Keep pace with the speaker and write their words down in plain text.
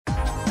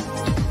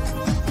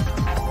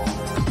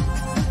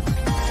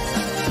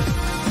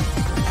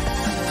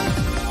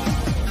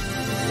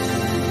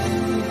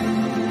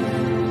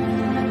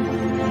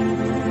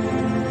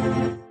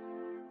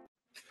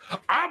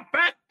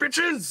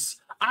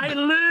I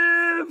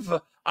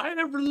live! I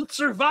have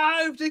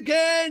survived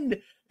again!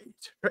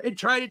 It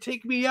tried to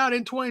take me out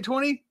in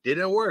 2020,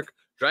 didn't work.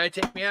 Tried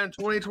to take me out in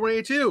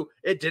 2022,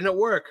 it didn't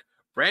work.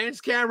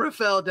 Brand's camera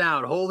fell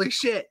down, holy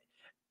shit.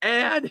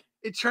 And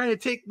it tried to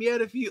take me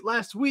out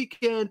last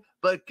weekend,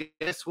 but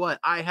guess what?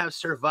 I have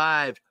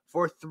survived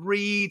for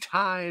 3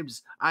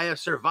 times. I have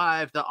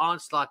survived the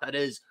onslaught that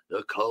is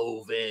the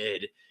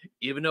COVID.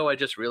 Even though I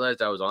just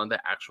realized I was on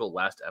the actual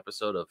last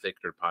episode of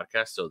Victor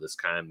Podcast, so this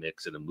kind of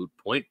makes it a moot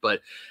point.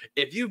 But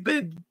if you've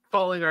been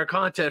following our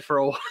content for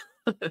a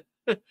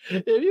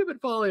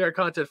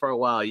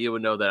while, you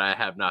would know that I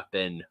have not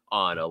been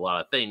on a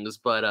lot of things.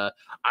 But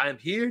I'm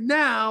here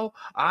now.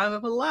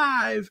 I'm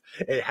alive.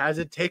 It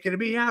hasn't taken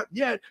me out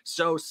yet,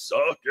 so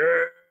suck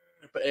it.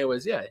 But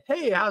anyways, yeah.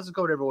 Hey, how's it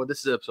going, everyone?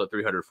 This is episode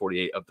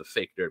 348 of the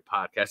Fake Nerd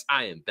Podcast.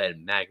 I am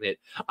Ben Magnet.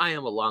 I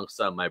am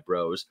alongside my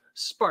bros.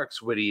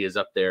 Sparks Witty is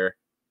up there.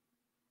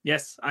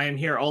 Yes, I am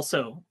here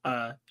also.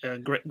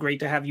 Great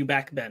to have you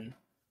back, Ben.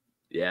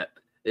 Yeah,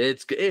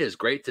 it is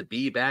great to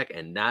be back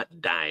and not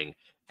dying.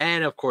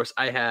 And of course,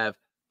 I have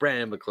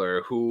Brandon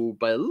McClure, who,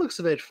 by the looks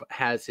of it,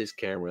 has his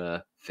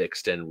camera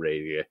fixed and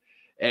ready.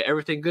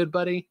 Everything good,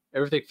 buddy?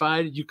 Everything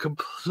fine? You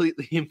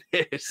completely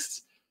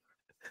missed.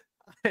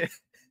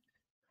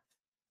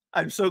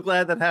 I'm so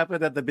glad that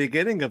happened at the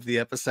beginning of the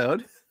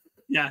episode.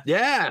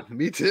 Yeah,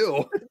 me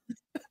too.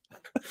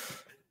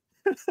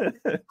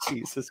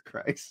 Jesus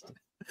Christ.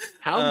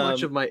 How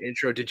much of my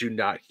intro did you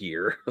not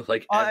hear?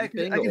 Like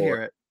everything? I can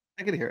hear it.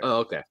 I can hear it. Oh,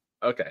 okay.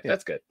 Okay, yeah.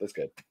 That's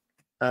good.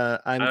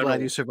 I'm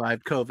glad you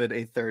survived COVID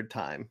a third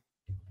time.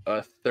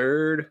 A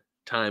third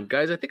time.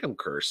 Guys, I think I'm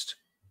cursed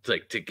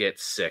to get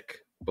sick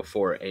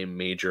before a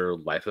major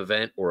life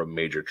event or a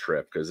major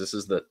trip, because this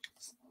is the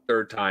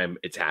third time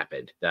it's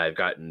happened that I've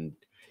gotten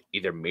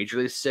either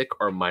majorly sick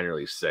or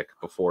minorly sick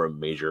before a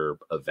major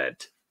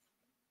event.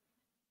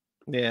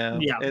 Yeah.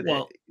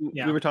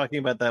 We were talking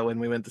about that when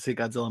we went to see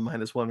Godzilla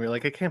 -1. We were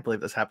like, I can't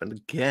believe this happened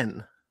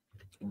again.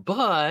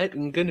 But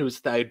in good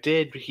news, I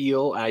did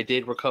heal. I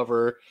did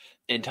recover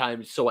in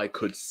time so I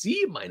could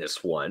see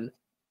 -1.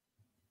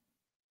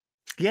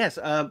 Yes,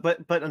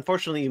 but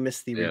unfortunately you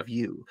missed the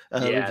review.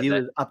 Review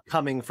is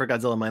upcoming for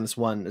Godzilla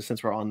 -1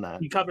 since we're on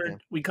that.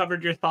 We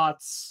covered your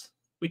thoughts.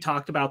 We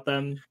talked about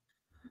them.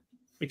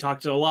 We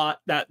talked a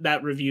lot.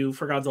 That review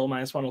for Godzilla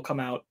 -1 will come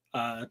out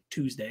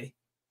Tuesday.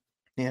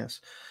 Yes.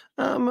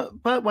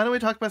 But why don't we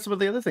talk about some of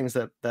the other things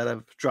that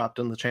have dropped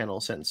on the channel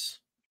since?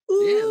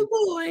 Ooh,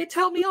 boy,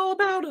 tell me all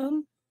about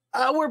them.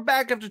 We're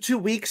back after 2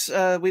 weeks.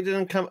 We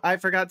didn't come. I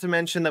forgot to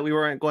mention that we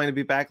weren't going to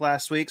be back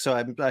last week, so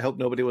I hope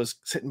nobody was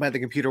sitting by the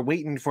computer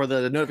waiting for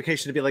the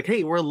notification to be like,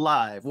 "Hey, we're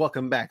live.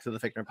 Welcome back to the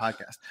Fake Nerd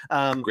Podcast."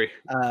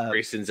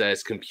 Grayson's at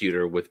his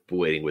computer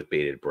waiting with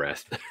bated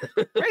breath.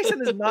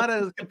 Grayson is not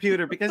at his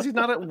computer because he's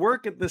not at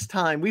work at this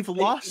time. We've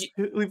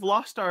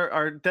lost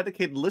our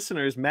dedicated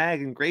listeners,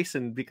 Mag and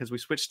Grayson, because we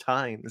switched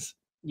times.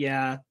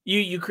 Yeah,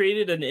 you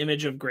created an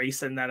image of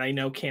Grayson that I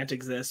know can't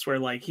exist, where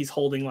like he's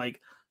holding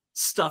like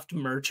stuffed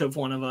merch of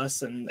one of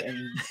us and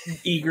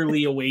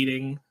eagerly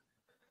awaiting.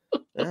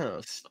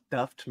 Oh,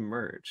 stuffed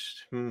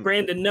merch.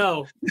 Brandon,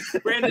 no.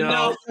 Brandon,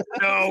 no.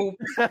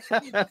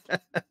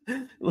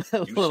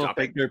 Little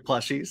Fake Nerd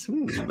plushies.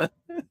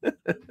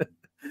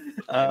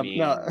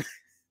 No,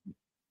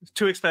 it's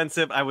too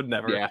expensive. I would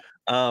never. Yeah.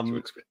 Too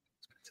expensive.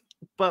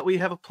 But we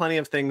have plenty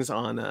of things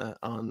on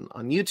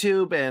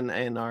YouTube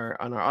and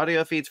on our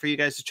audio feeds for you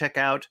guys to check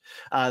out.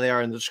 They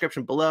are in the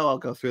description below. I'll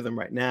go through them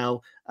right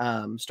now.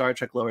 Star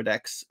Trek Lower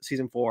Decks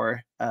Season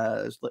 4,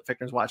 Fake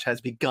Nerds Watch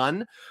has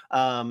begun.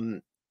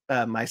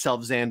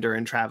 Myself, Xander,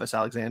 and Travis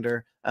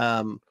Alexander.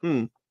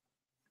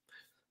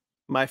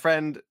 My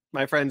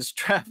friends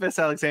Travis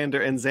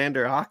Alexander and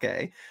Xander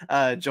Hake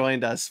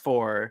joined us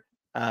for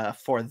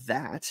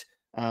that.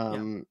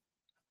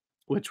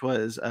 Which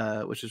was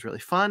really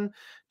fun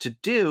to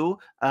do.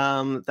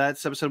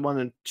 That's episode 1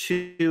 and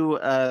 2.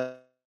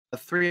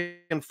 3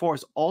 and 4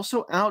 is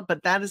also out,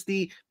 but that is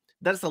the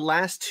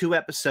last 2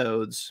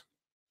 episodes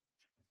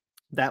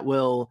that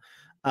will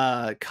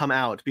come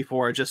out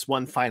before just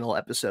one final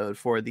episode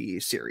for the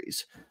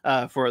series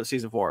for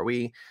season 4.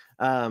 We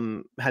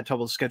had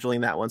trouble scheduling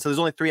that one, so there's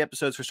only 3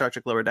 episodes for Star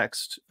Trek Lower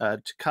Decks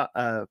that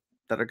are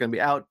going to be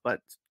out,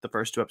 but the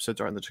first 2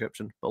 episodes are in the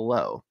description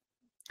below.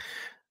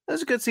 That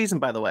was a good season,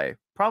 by the way.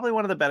 Probably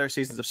one of the better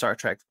seasons of Star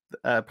Trek.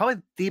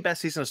 Probably the best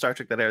season of Star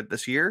Trek that aired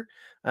this year.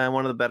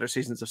 One of the better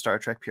seasons of Star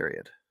Trek,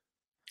 period.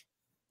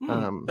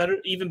 Even better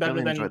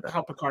really than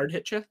how Picard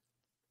hit you?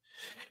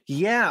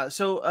 Yeah,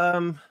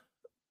 so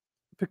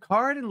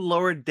Picard and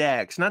Lower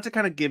Decks, not to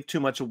kind of give too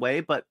much away,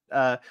 but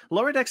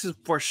Lower Decks is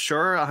for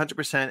sure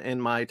 100% in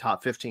my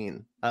top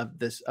 15 of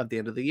the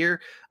end of the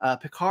year.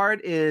 Picard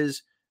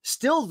is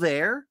still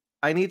there.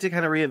 I need to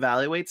kind of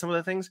reevaluate some of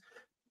the things.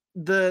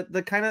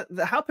 The kind of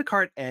how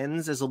Picard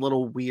ends is a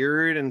little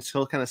weird and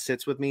still kind of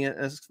sits with me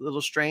as a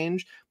little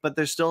strange, but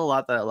there's still a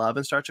lot that I love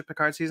in Star Trek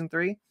Picard season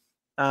 3.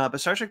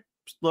 But Star Trek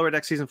Lower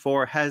Deck season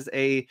 4 has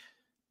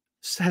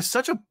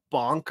such a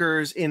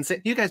bonkers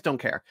insane. You guys don't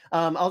care.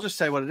 I'll just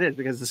say what it is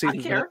because the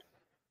season. I care.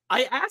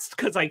 I asked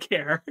because I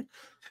care.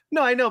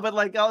 No, I know, but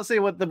like I'll say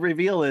what the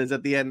reveal is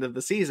at the end of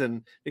the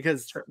season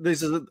because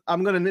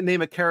I'm going to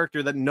name a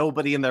character that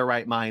nobody in their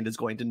right mind is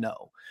going to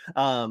know.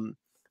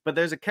 But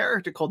there's a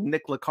character called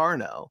Nick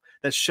Locarno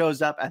that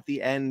shows up at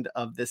the end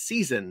of this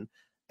season,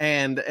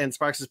 and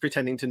Sparks is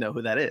pretending to know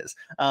who that is.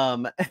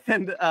 And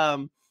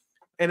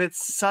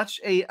it's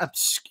such a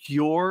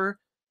obscure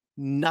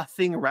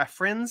nothing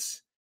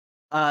reference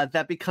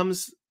that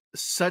becomes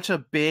such a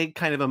big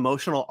kind of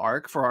emotional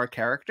arc for our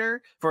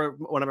character, for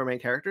one of our main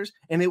characters,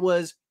 and it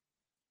was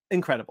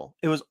incredible.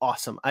 It was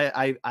awesome.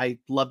 I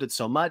loved it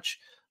so much.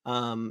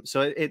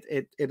 So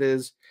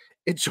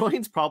it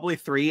joins probably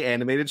 3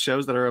 animated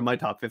shows that are in my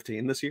top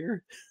 15 this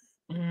year.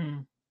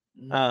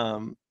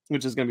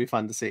 Which is going to be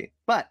fun to see.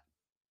 But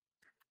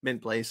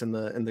mint place in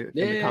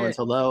the comments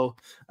below.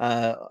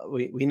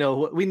 We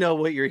know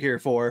what you're here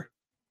for.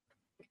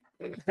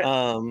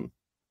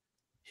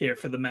 Here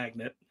for the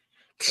magnet.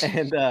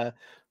 And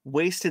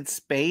Wasted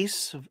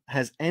Space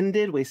has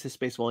ended. Wasted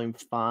Space Volume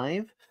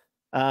 5.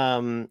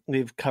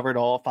 We've covered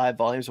all 5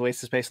 volumes of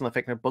Wasted Space on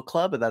the Fickner Book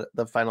Club, and that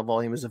the final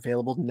volume is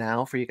available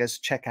now for you guys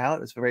to check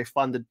out. It's very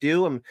fun to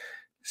do. I'm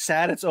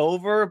sad it's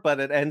over, but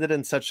it ended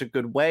in such a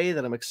good way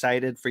that I'm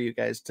excited for you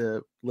guys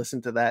to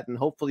listen to that, and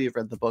hopefully you've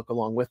read the book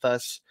along with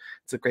us.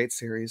 It's a great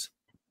series.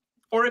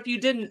 Or if you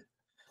didn't,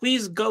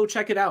 please go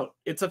check it out.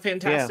 It's a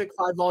fantastic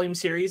 5-volume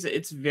series.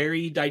 It's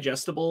very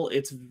digestible.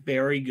 It's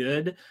very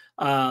good.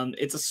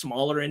 It's a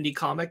smaller indie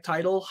comic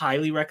title.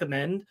 Highly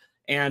recommend.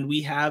 And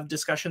we have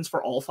discussions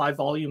for all 5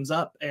 volumes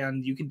up,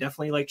 and you can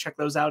definitely like check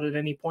those out at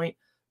any point.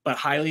 But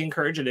highly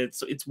encourage it.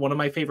 It's one of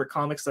my favorite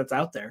comics that's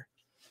out there.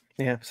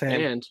 Yeah,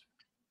 same. And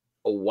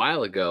a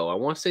while ago, I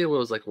want to say it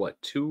was like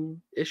what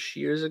 2-ish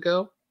years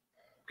ago,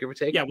 give or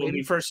take. Yeah, when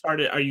we first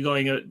started. Are you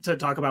going to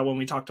talk about when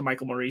we talked to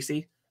Michael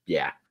Morisi?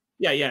 Yeah.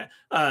 Yeah.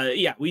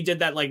 We did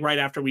that like right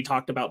after we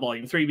talked about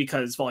Volume 3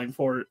 because volumes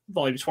 4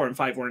 and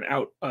 5 weren't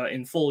out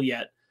in full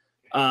yet.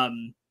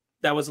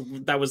 That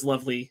was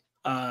lovely.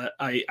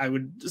 I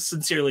would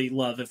sincerely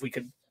love if we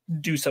could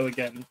do so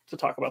again to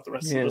talk about the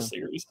rest of the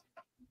series.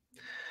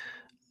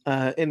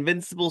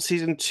 Invincible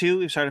Season 2,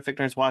 we've started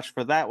Fickner's Watch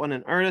for that one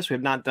in earnest.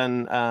 We've not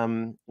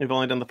done we've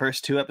only done the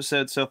first 2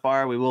 episodes so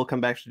far. We will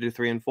come back to do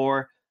 3 and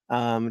 4,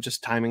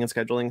 just timing and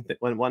scheduling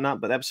and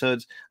whatnot, but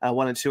episodes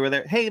 1 and 2 are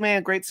there. Hey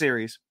man, great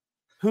series.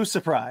 Who's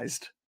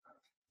surprised?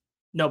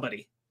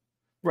 Nobody.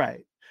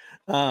 Right.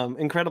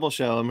 Incredible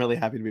show. I'm really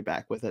happy to be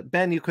back with it.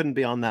 Ben, you couldn't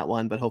be on that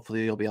one, but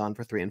hopefully you'll be on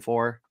for 3 and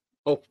 4.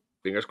 Oh,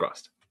 fingers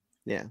crossed.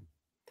 Yeah.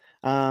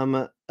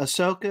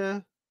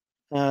 Ahsoka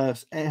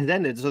has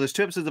ended. So there's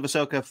 2 episodes of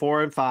Ahsoka,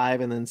 4 and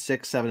 5, and then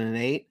 6, 7, and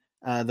 8.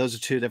 Those are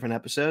 2 different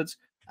episodes.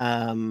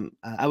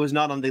 I was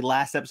not on the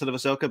last episode of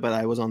Ahsoka, but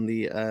I was on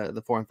the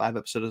 4 and 5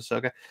 episode of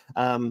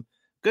Ahsoka.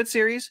 Good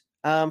series.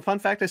 Fun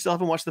fact: I still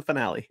haven't watched the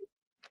finale.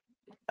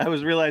 I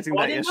was realizing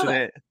that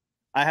yesterday.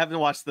 I haven't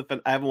watched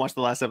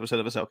the last episode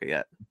of Ahsoka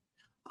yet.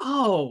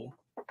 Oh,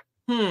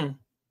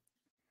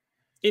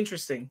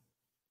 interesting.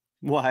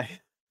 Why?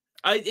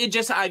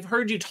 I've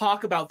heard you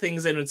talk about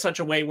things in such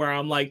a way where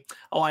I'm like,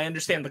 oh, I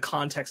understand the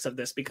context of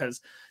this because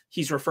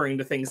he's referring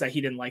to things that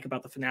he didn't like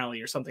about the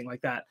finale or something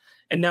like that.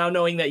 And now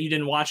knowing that you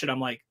didn't watch it,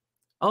 I'm like,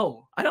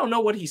 oh, I don't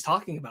know what he's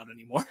talking about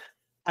anymore.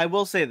 I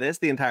will say this: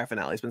 the entire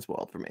finale has been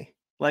spoiled for me.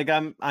 Like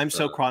I'm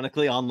so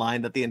chronically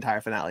online that the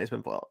entire finale has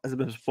been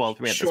spoiled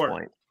for me at this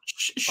point.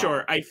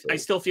 Sure, I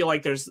still feel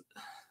like there's.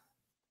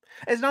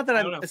 It's not that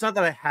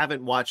I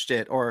haven't watched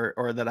it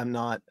or that I'm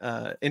not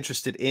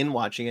interested in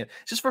watching it.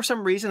 It's just for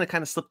some reason it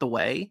kind of slipped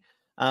away.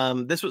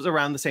 This was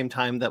around the same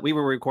time that we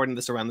were recording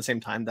this, around the same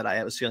time that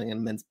I was feeling an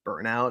immense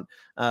burnout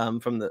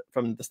from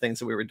the things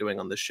that we were doing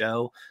on the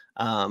show.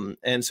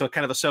 And so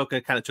kind of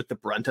Ahsoka kind of took the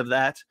brunt of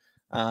that.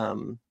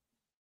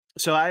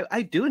 So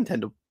I do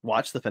intend to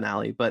watch the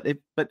finale, but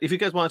if you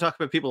guys want to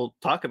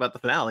talk about the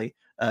finale,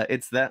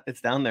 it's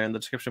down there in the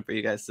description for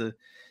you guys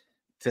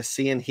to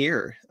see and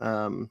hear.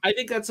 I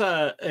think that's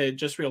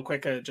just real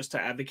quick, just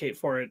to advocate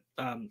for it,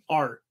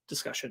 our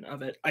discussion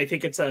of it. I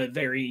think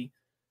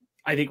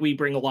I think we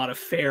bring a lot of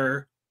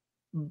fair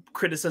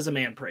criticism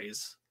and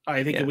praise.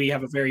 I think we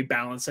have a very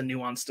balanced and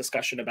nuanced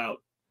discussion about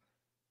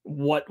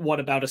what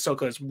about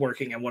Ahsoka is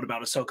working and what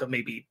about Ahsoka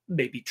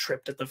maybe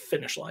tripped at the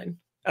finish line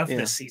of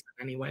this season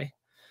anyway.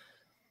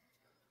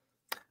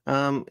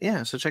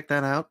 So check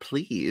that out,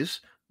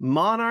 please.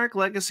 Monarch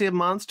Legacy of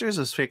Monsters,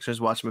 as Fickner's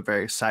Watch, I'm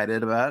very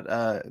excited about.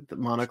 The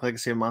Monarch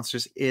Legacy of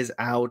Monsters is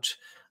out.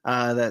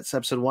 That's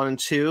episode 1 and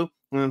 2,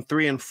 and then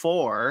 3 and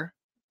 4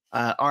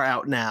 are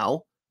out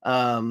now.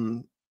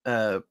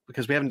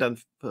 Because we haven't done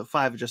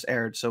 5 just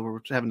aired, so we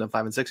haven't done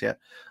 5 and 6 yet.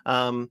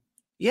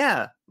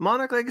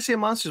 Monarch Legacy of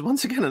Monsters,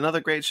 once again, another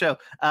great show.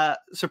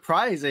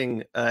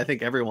 Surprising, I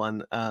think,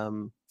 everyone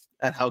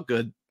at how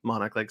good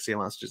Monarch Legacy of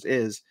Monsters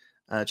is.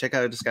 Check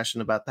out a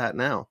discussion about that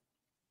now.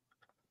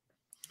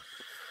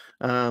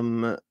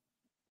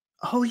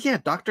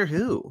 Doctor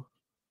Who.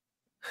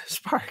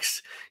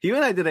 Sparks, you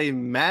and I did a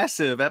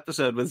massive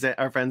episode with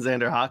our friend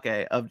Xander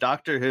Hake of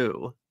Doctor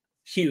Who.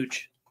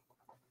 Huge.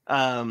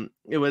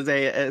 It was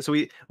so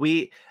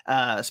we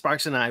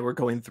Sparks and I were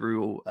going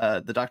through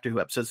the Doctor Who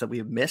episodes that we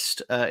have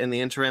missed in the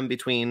interim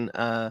between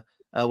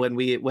when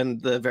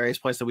the various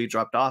points that we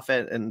dropped off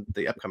at and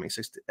the upcoming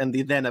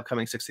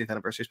 60th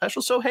anniversary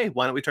special. So hey,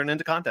 why don't we turn it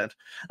into content?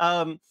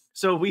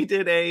 So we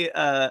did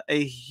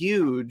a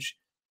huge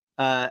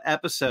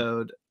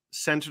episode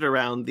centered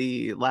around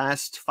the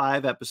last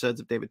 5 episodes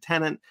of David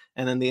Tennant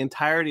and then the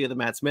entirety of the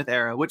Matt Smith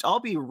era, which I'll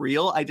be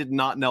real, I did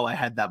not know I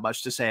had that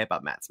much to say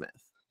about Matt Smith.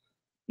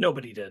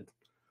 Nobody did.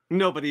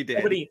 Nobody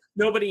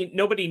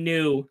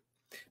knew,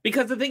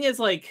 because the thing is,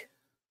 like,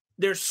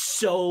 there's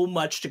so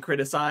much to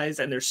criticize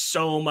and there's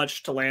so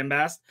much to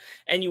lambast,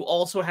 and you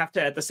also have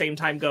to at the same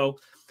time go,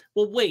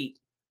 well, wait,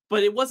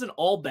 but it wasn't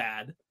all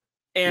bad.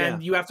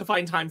 And you have to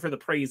find time for the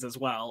praise as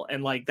well.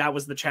 And like, that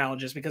was the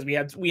challenges, because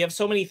we have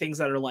so many things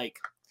that are like,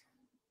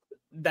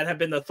 that have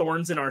been the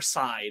thorns in our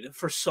side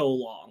for so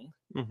long,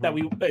 that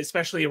we,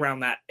 especially around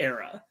that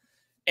era.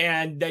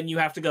 And then you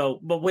have to go,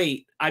 but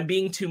wait, I'm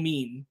being too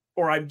mean,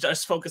 or I'm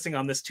just focusing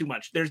on this too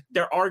much.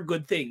 There are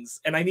good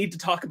things, and I need to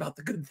talk about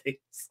the good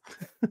things.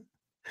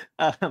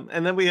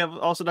 And then we have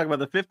also talked about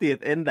the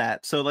 50th in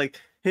that. So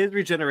like, his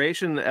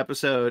regeneration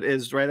episode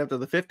is right after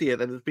the 50th,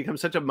 and it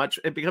becomes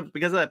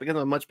because of that becomes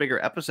a much bigger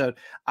episode.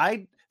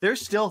 There's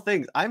still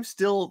things I'm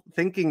still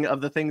thinking of,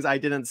 the things I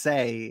didn't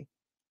say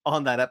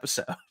on that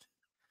episode.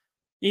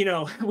 You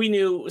know, we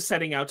knew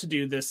setting out to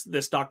do this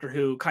Doctor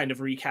Who kind of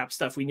recap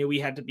stuff, we knew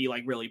we had to be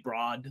like really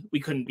broad. We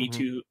couldn't be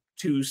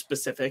too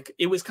specific.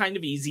 It was kind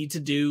of easy to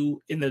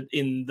do in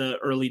the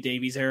early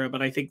Davies era,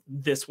 but I think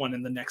this one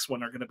and the next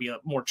one are going to be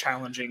more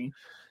challenging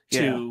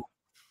to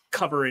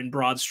cover in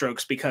broad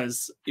strokes,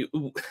 because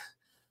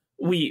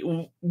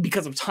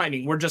because of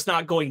timing, we're just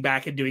not going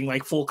back and doing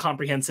like full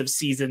comprehensive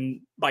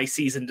season by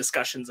season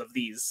discussions of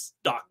these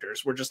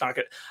Doctors. We're just not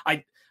gonna.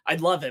 I'd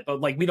love it,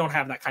 but like, we don't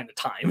have that kind of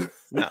time.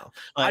 No,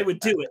 I would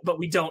do it, but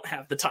we don't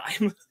have the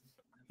time.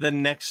 The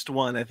next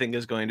one I think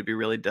is going to be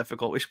really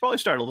difficult. We should probably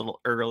start a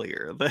little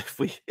earlier if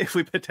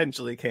we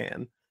potentially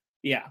can.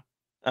 Yeah.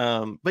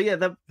 But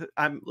yeah,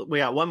 we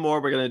got one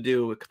more. We're gonna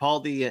do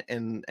Capaldi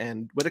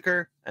and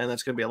Whitaker, and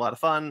that's gonna be a lot of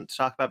fun to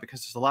talk about,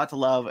 because there's a lot to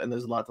love and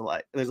there's a lot to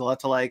like. There's a lot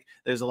to like.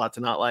 There's a lot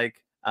to not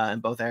like in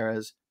both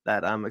eras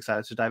that I'm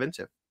excited to dive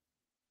into.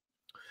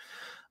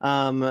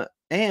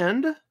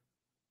 And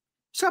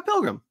Scott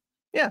Pilgrim.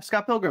 Yeah,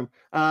 Scott Pilgrim.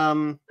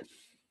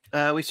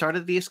 We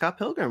started the Scott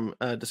Pilgrim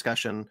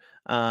discussion,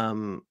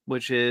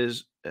 which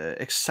is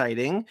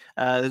exciting.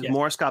 There's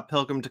more Scott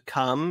Pilgrim to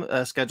come,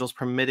 schedules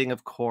permitting,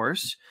 of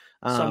course.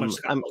 So much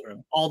Scott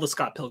Pilgrim. All the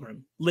Scott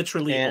Pilgrim.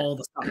 Literally all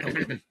the Scott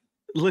Pilgrim.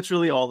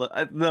 Literally all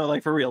the... No,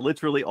 like, for real.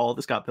 Literally all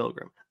the Scott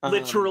Pilgrim.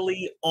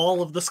 Literally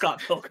all of the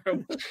Scott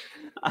Pilgrim.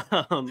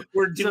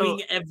 We're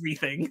doing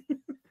everything.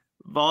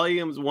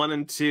 Volumes 1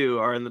 and 2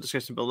 are in the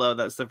description below.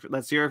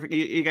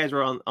 You guys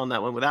were on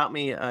that one without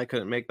me. I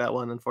couldn't make that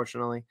one,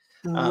 unfortunately.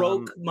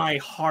 Broke my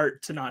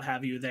heart to not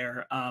have you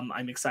there.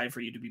 I'm excited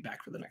for you to be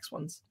back for the next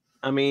ones.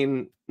 I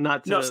mean,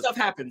 stuff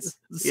happens.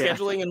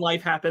 Scheduling and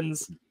life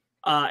happens,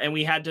 and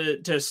we had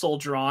to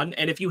soldier on.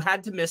 And if you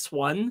had to miss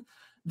one,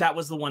 that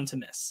was the one to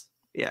miss.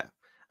 Yeah,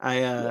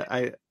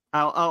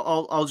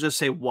 I'll just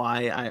say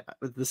why.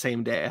 The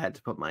same day I had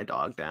to put my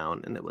dog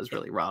down, and it was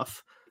really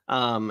rough.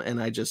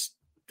 And I just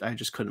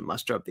couldn't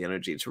muster up the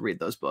energy to read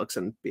those books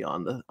and be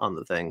on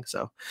the thing.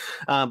 So,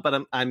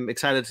 but I'm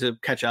excited to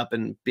catch up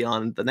and be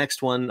on the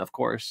next one. Of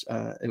course,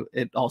 I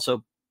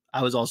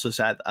was also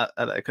sad that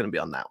I couldn't be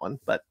on that one,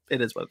 but it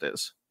is what it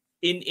is.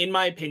 In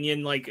my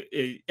opinion, like,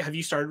 have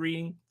you started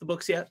reading the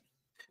books yet?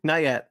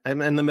 Not yet.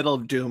 I'm in the middle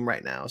of Doom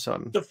right now, so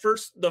the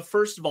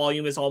first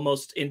volume is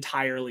almost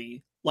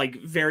entirely like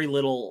very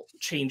little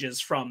changes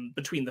from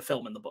between the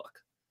film and the book.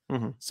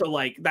 So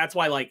like, that's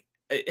why like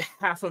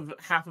half of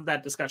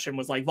that discussion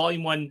was like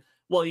volume 1.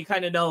 Well, you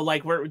kind of know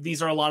like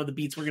these are a lot of the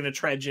beats we're going to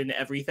trudge in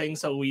everything,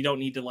 so we don't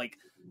need to like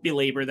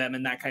belabor them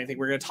and that kind of thing.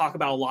 We're going to talk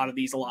about a lot of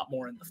these a lot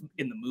more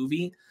in the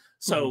movie,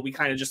 so we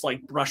kind of just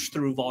like brush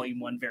through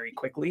volume 1 very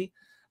quickly.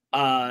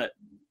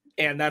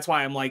 And that's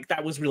why I'm like,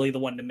 that was really the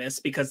one to miss,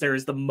 because there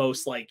is the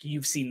most like,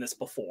 you've seen this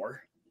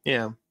before.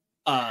 Yeah.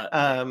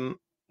 Do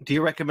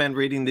you recommend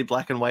reading the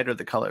black and white or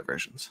the color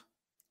versions?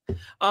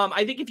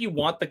 I think if you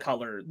want the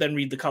color, then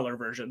read the color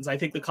versions. I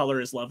think the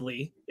color is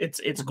lovely.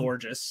 It's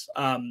gorgeous.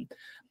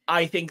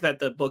 I think that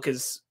the book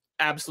is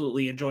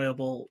absolutely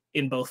enjoyable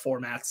in both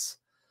formats.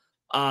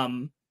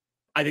 I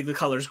think the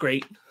color's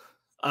great.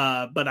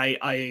 But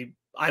I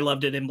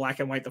loved it in black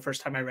and white the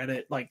first time I read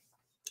it. Like,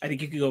 I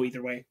think you could go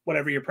either way.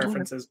 Whatever your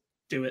preference is,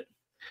 do it.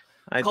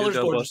 Colors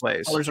do go gorgeous. both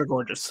ways. Colors are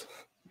gorgeous.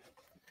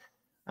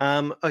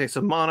 Okay,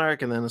 so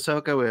Monarch and then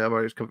Ahsoka. We have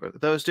already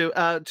covered those two.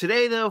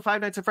 Today, though,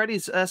 Five Nights at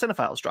Freddy's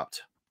Cinephiles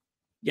dropped.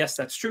 Yes,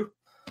 that's true.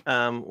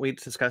 We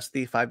discussed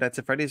the Five Nights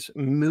at Freddy's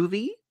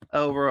movie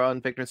over on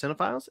Victor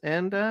Cinephiles,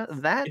 and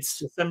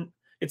that's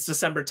it's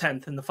December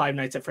 10th, and the Five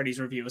Nights at Freddy's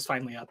review is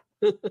finally up.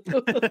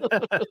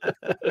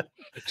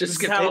 Just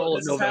get all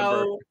in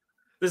November.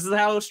 This is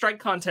how strike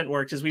content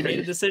works. Is we made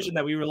a decision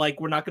that we were like,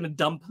 we're not going to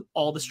dump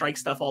all the strike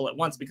stuff all at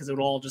once, because it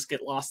would all just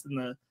get lost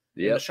in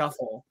in the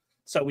shuffle.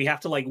 So we have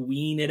to like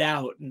wean it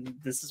out, and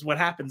this is what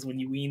happens when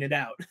you wean it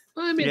out.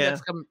 Well, I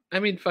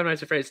mean, Five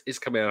Nights at Freddy's is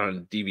coming out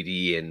on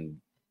DVD and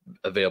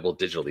available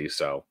digitally,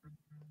 so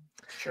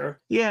Sure.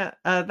 Yeah,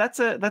 that's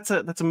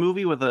a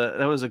movie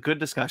that was a good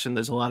discussion.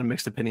 There's a lot of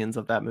mixed opinions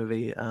of that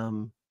movie.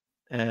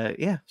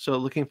 Yeah, so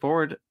looking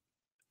forward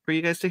for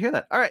you guys to hear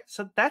that. All right,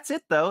 so that's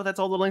it though. That's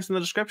all the links in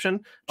the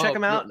description. Check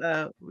them out.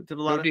 We did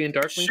a lot of D and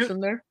Dark links in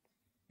there.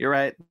 You're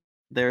right.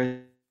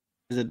 There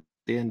is a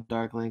D and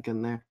Dark link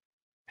in there.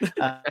 Go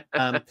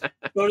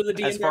to the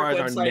D and Dark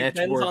website.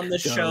 Ben's on the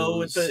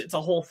show. It's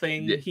a whole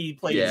thing. He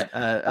plays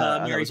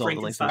Mary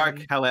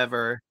Frankenstein.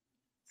 However,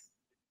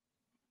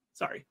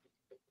 sorry.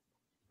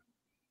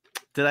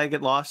 Did I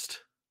get lost?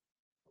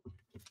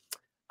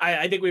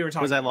 I think we were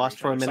talking. Was I lost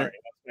for a minute?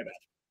 Sorry,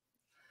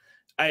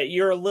 my bad.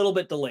 You're a little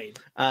bit delayed.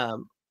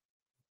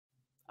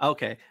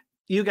 Okay.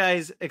 You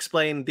guys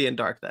explain D and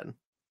Dark then.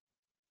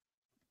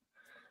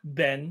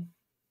 Ben.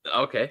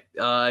 Okay.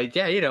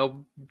 Yeah,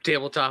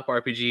 tabletop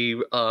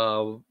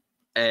RPG.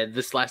 And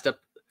this last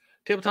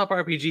tabletop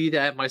RPG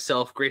that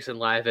myself, Grayson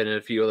Live, and a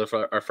few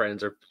other our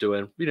friends are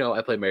doing.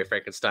 I play Mary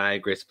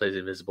Frankenstein. Grayson plays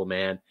Invisible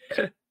Man.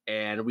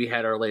 And we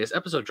had our latest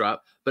episode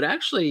drop, but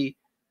actually,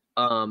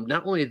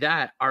 not only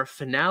that, our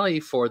finale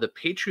for the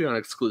Patreon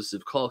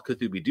exclusive Call of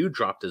Cthulhu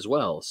dropped as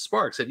well.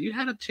 Sparks, have you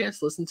had a chance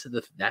to listen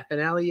to that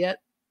finale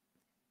yet?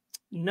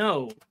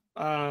 No,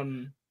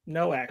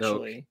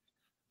 actually.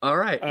 No. All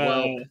right,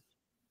 well,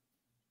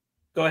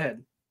 go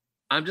ahead.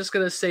 I'm just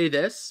gonna say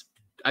this.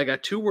 I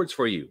got 2 words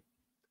for you: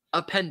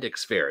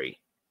 appendix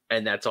fairy,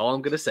 and that's all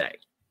I'm gonna say.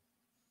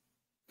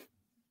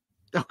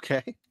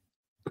 Okay,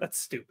 that's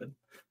stupid.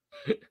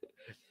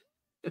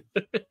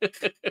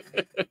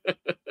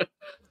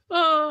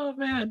 Oh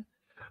man,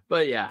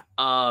 but yeah,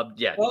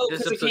 yeah. Oh,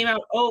 because it came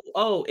out.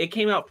 It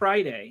came out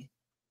Friday.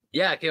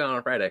 Yeah, it came out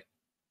on Friday.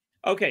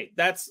 Okay,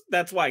 that's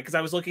why. Because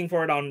I was looking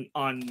for it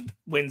on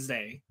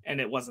Wednesday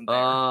and it wasn't there.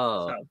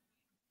 Oh. So.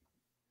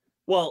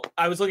 Well,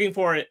 I was looking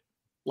for it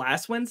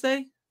last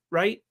Wednesday,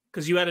 right?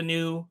 Because you had a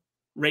new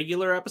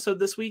regular episode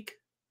this week.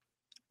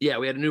 Yeah,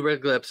 we had a new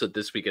regular episode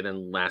this week, and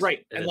then last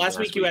last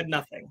week you had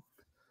nothing.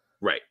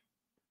 Right.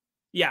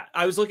 Yeah,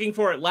 I was looking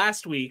for it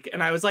last week,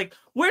 and I was like,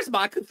 "Where's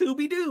my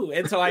Cthulhu-Doo?"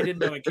 And so I didn't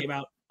know it came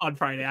out on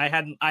Friday. I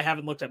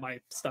haven't looked at my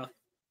stuff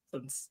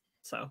since.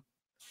 So,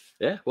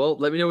 yeah. Well,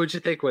 let me know what you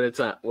think when it's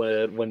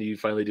when you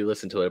finally do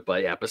listen to it.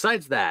 But yeah,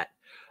 besides that,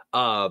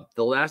 the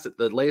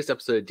latest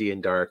episode of D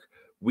and Dark,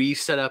 we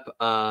set up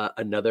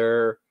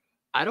another.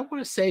 I don't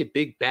want to say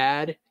big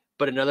bad,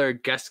 but another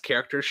guest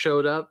character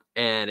showed up,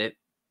 and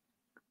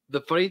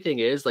the funny thing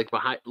is, like,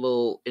 behind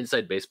little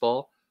inside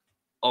baseball,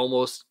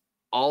 almost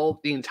the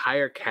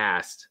entire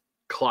cast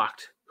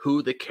clocked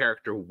who the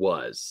character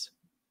was.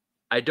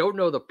 I don't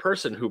know the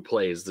person who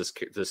plays this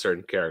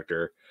certain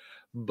character,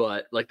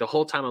 but like the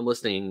whole time I'm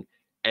listening,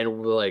 and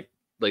we're like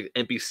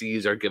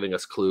NPCs are giving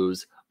us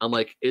clues. I'm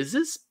like, is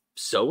this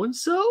so and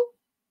so?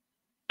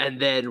 And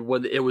then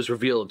when it was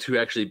revealed to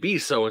actually be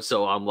so and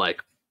so, I'm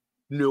like,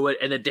 knew it.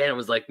 And then Dan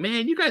was like,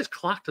 "Man, you guys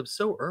clocked him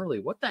so early.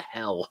 What the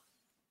hell?"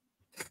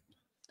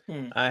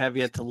 I have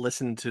yet to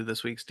listen to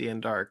this week's D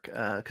and Dark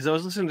because I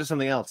was listening to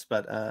something else,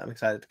 but I'm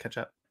excited to catch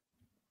up.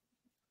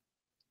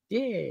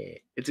 Yeah,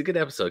 it's a good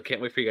episode.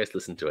 Can't wait for you guys to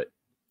listen to it.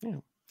 Yeah.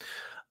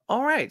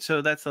 All right,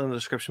 so that's in the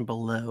description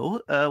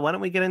below. Why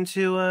don't we get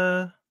into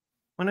the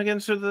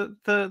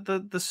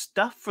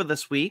stuff for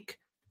this week?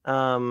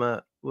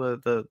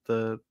 With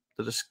the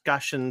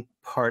discussion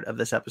part of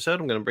this episode,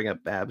 I'm going to bring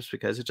up Babs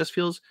because it just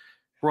feels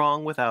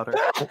wrong without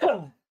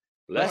her.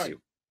 Bless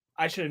you.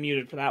 I should have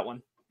muted for that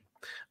one.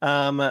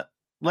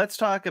 Let's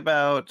talk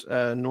about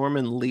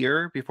Norman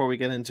Lear before we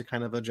get into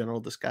kind of a general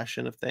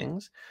discussion of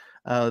things.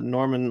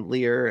 Norman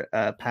Lear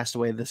passed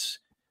away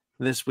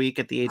this week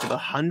at the age of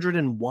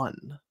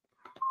 101.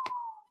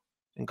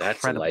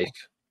 Incredible. That's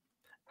life.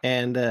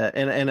 And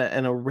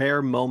in a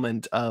rare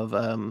moment of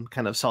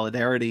kind of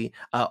solidarity,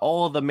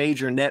 all of the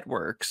major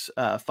networks,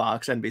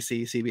 Fox,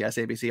 NBC,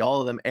 CBS, ABC,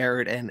 all of them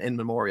aired an in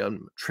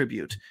memoriam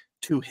tribute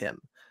to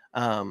him,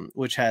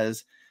 which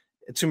has,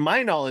 to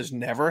my knowledge,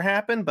 never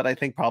happened, but I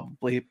think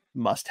probably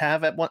must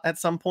have at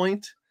some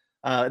point.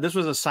 This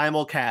was a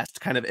simulcast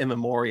kind of in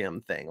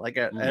memoriam thing.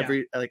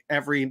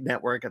 Every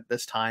network at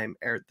this time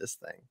aired this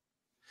thing.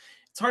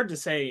 It's hard to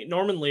say.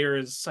 Norman Lear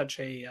is such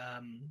a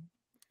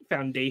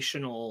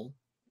foundational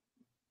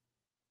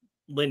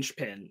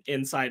linchpin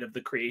inside of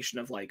the creation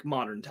of like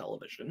modern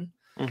television.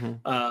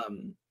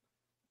 Mm-hmm.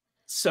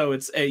 So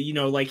it's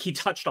like he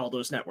touched all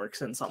those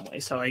networks in some way.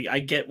 So I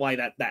get why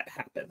that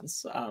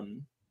happens.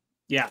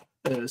 Yeah,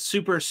 a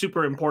super,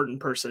 super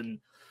important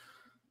person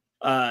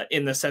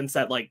in the sense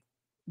that like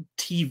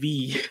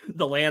TV,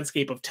 the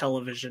landscape of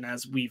television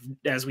as we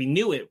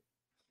knew it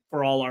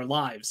for all our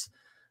lives,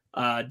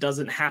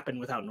 doesn't happen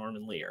without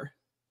Norman Lear.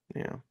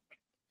 Yeah.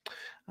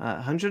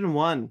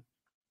 101.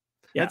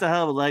 Yeah. That's a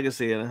hell of a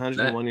legacy, and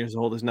 101 years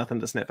old is nothing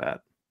to sniff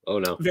at. Oh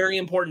no. Very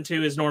important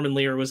too is Norman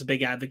Lear was a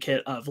big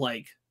advocate of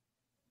like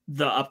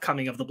the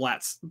upcoming of the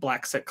black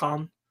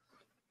sitcom.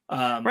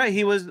 Right.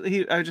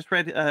 I just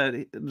read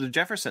the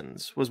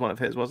Jeffersons was one of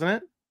his, wasn't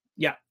it?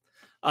 Yeah.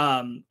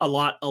 A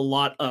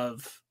lot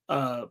of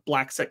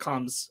black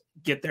sitcoms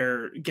get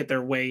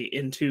their way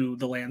into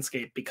the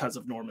landscape because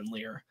of Norman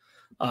Lear.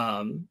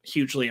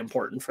 Hugely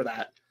important for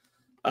that.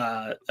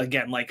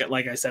 Again, like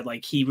I said,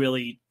 like he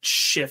really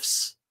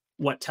shifts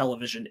what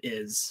television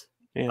is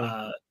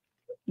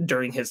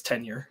during his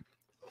tenure.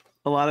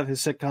 A lot of his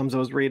sitcoms I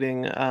was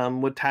reading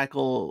would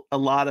tackle a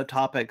lot of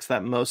topics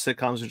that most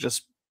sitcoms are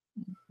just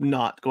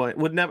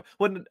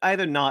would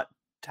either not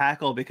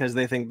tackle because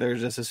they think they're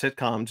just a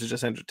sitcom to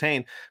just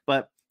entertain,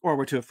 or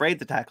were too afraid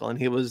to tackle, and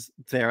he was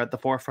there at the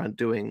forefront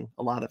doing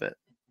a lot of it.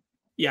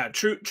 Yeah,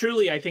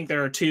 truly, I think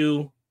there are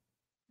two,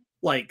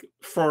 like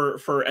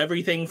for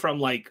everything from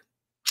like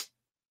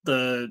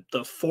the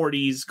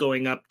 40s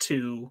going up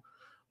to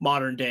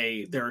modern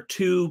day, there are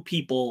two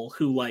people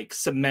who like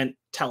cement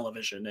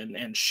television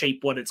and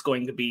shape what it's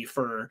going to be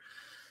for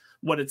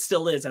what it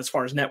still is as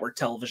far as network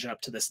television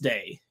up to this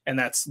day, and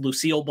that's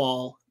Lucille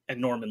Ball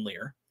and Norman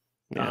Lear.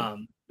 Yeah.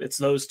 It's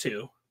those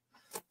two.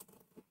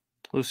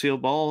 Lucille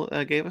Ball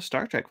gave a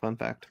Star Trek fun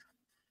fact.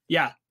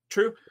 Yeah,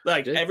 true.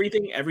 Like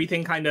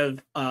everything kind of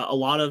a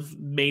lot of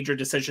major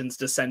decisions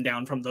descend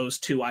down from those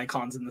two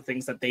icons and the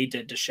things that they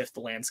did to shift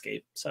the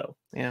landscape. So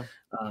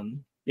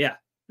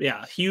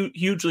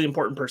hugely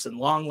important person,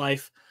 long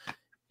life,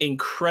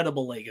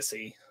 incredible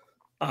legacy.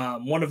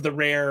 One of the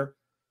rare,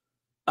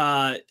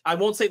 I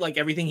won't say like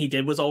everything he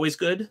did was always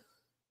good,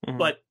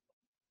 but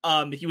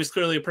he was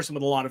clearly a person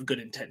with a lot of good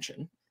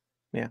intention.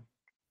 Yeah.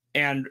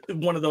 And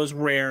one of those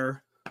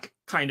rare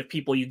kind of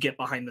people you get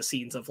behind the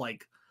scenes of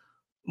like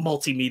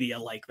multimedia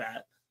like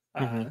that.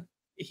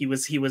 He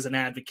was an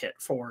advocate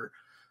for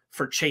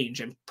change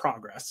and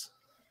progress.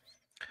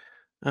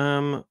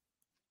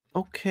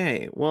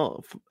 Okay.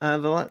 Well,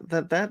 the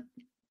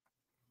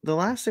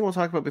last thing we'll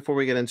talk about before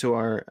we get into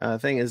our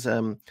thing is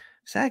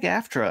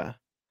SAG-AFTRA.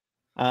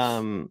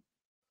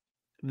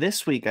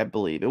 This week, I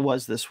believe it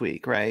was this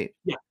week, right?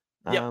 Yeah.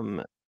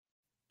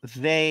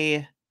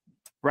 They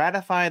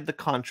ratified the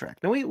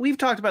contract. Now we've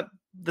talked about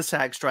the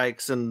SAG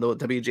strikes and the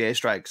WGA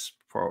strikes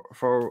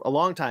for a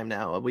long time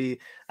now. We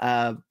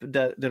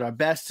did our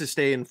best to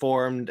stay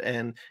informed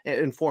and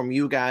inform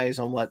you guys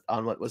on what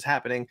was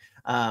happening.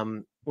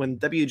 When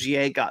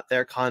WGA got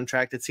their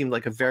contract, it seemed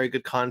like a very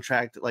good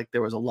contract. Like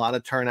there was a lot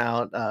of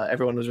turnout.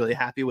 Everyone was really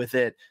happy with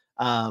it.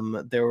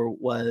 There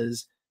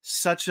was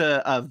such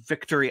a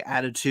victory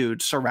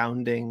attitude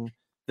surrounding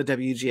the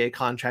WGA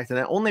contract, and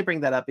I only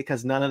bring that up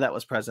because none of that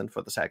was present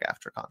for the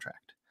SAG-AFTRA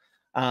contract.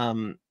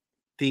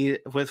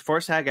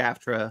 For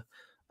SAG-AFTRA,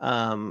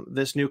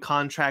 this new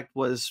contract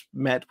was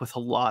met with a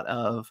lot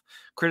of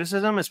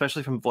criticism,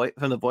 especially from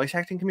the voice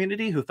acting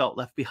community, who felt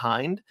left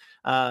behind.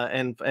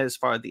 And as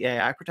far as the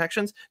AI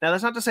protections, now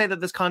that's not to say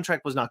that this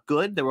contract was not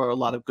good. There were a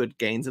lot of good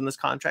gains in this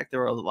contract. There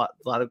were a lot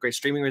of great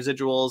streaming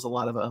residuals, a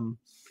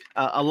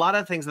lot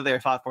of things that they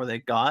fought for. They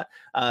got,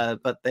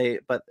 but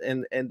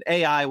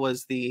AI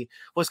was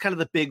kind of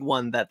the big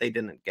one that they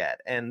didn't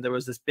get. And there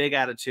was this big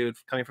attitude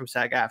coming from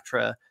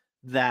SAG-AFTRA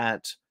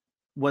that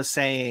was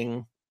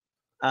saying,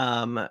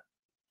 we'll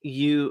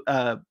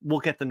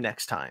get them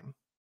next time.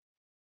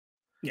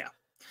 Yeah.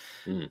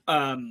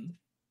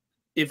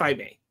 If I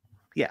may.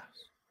 Yeah.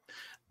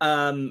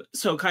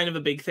 So kind of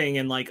a big thing,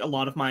 and like a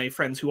lot of my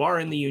friends who are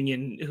in the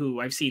union who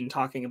I've seen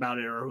talking about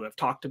it or who have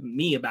talked to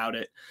me about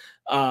it,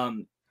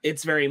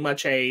 it's very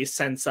much a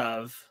sense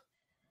of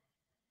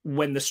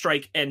when the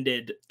strike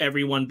ended,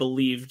 everyone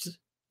believed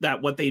that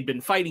what they'd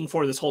been fighting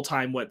for this whole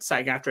time, what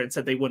SAG-AFTRA had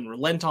said they wouldn't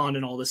relent on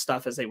and all this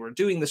stuff as they were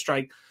doing the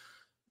strike,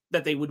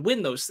 that they would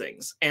win those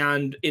things.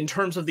 And in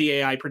terms of the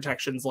AI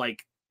protections,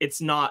 like it's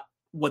not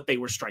what they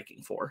were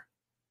striking for.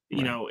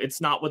 You know,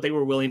 it's not what they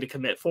were willing to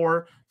commit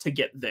for to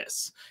get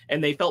this.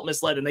 And they felt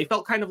misled, and they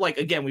felt kind of like,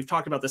 again, we've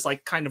talked about this,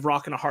 like kind of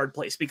rock in a hard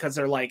place, because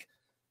they're like,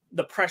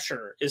 the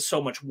pressure is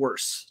so much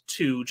worse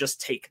to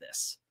just take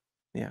this.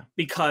 Yeah.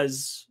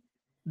 Because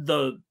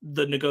the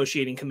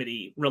negotiating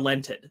committee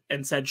relented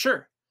and said,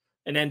 sure,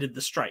 and ended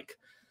the strike.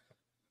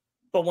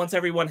 But once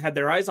everyone had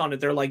their eyes on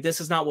it, they're like,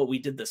 this is not what we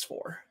did this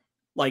for.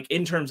 Like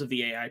in terms of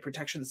the AI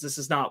protections, this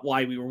is not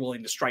why we were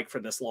willing to strike for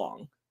this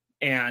long.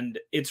 And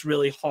it's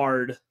really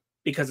hard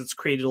because it's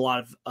created a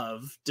lot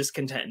of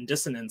discontent and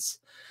dissonance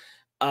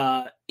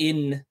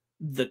in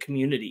the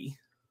community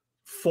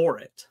for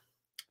it.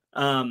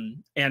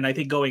 And I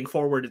think going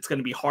forward, it's going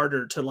to be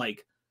harder to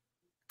like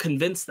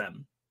convince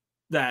them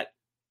that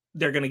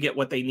they're going to get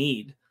what they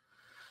need.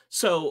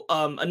 So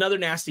another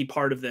nasty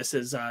part of this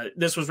is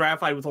this was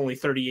ratified with only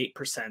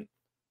 38%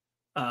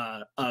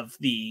 of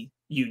the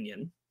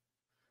union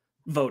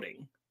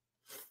voting.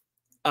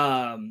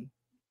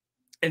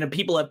 And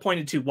people have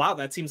pointed to, wow,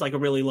 that seems like a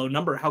really low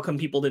number. How come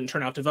people didn't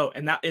turn out to vote?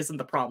 And that isn't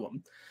the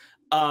problem.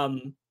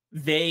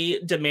 They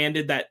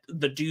demanded that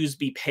the dues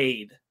be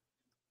paid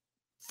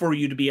for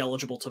you to be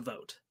eligible to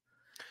vote.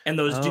 And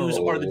those dues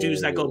are the dues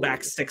that go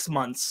back 6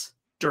 months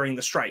during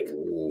the strike.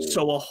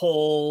 So a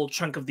whole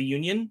chunk of the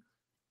union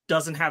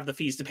doesn't have the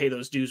fees to pay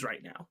those dues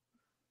right now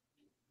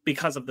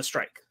because of the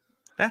strike.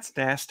 That's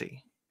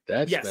nasty.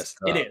 That's Yes, messed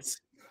it up.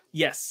 is.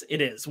 Yes,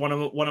 it is. One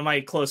of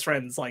my close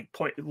friends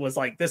was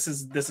like, this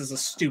is a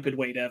stupid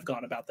way to have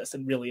gone about this,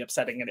 and really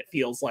upsetting. And it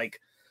feels like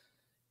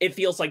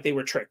they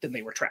were tricked and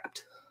they were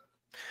trapped.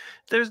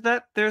 There's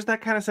that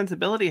kind of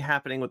sensibility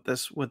happening with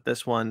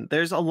this one.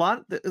 There's a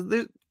lot.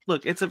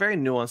 Look, it's a very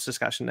nuanced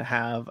discussion to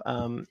have.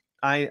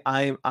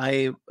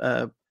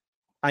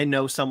 I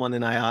know someone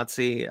in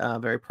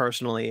IATSE very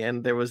personally,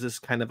 and there was this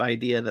kind of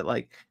idea that,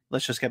 like,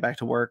 let's just get back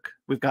to work.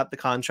 We've got the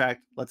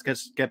contract. Let's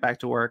just get back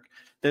to work.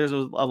 There's a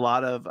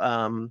lot of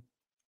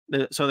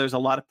so there's a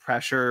lot of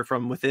pressure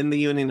from within the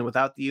union and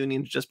without the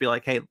union to just be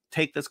like, hey,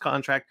 take this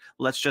contract.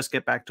 Let's just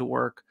get back to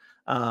work.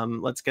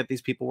 Let's get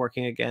these people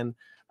working again.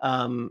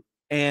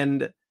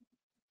 And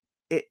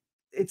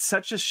it's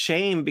such a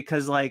shame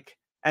because, like,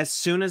 as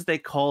soon as they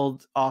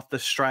called off the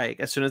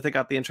strike, as soon as they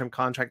got the interim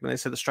contract and they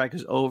said the strike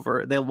is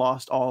over, they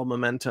lost all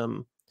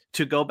momentum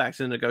to go back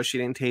to the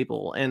negotiating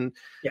table. And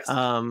Yes.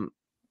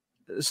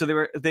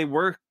 So they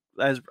were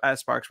as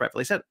Sparks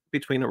rightfully said,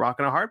 between a rock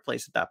and a hard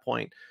place at that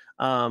point.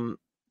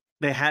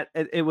 They had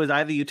it was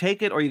either you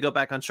take it or you go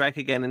back on strike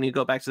again and you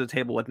go back to the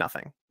table with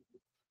nothing.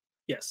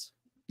 Yes.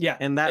 Yeah.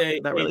 And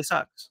that really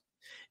sucks.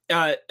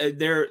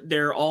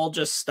 They're all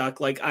just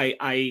stuck. Like,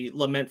 I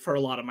lament for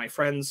a lot of my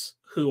friends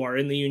who are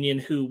in the union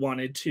who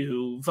wanted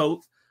to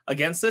vote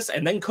against this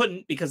and then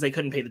couldn't because they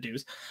couldn't pay the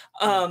dues.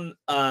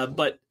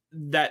 But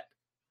that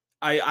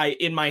I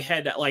in my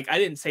head, like, I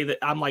didn't say that.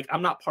 I'm like,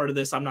 I'm not part of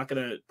this. I'm not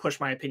going to push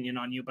my opinion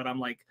on you. But I'm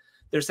like,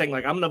 they're saying,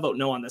 like, I'm going to vote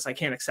no on this. I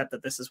can't accept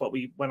that this is what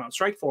we went on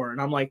strike for. And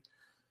I'm like,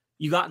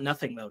 you got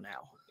nothing though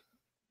now.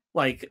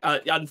 Like,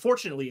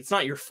 unfortunately, it's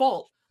not your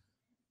fault,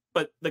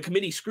 but the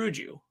committee screwed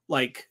you.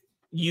 Like,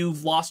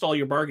 you've lost all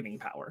your bargaining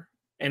power.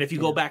 And if you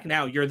go back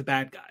now, you're the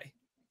bad guy.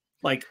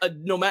 Like,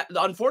 no matter,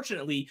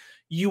 unfortunately,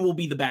 you will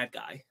be the bad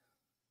guy.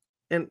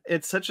 And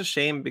it's such a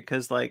shame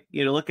because, like,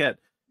 you know, look at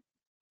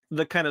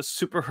the kind of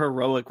super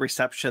heroic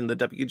reception the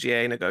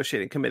WGA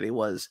negotiating committee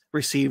was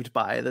received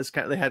by. This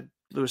kind of,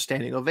 there was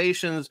standing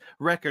ovations,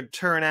 record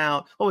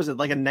turnout. What was it,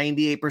 like a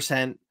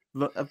 98%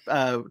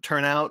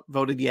 turnout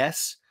voted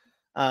yes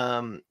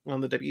on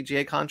the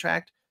WGA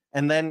contract,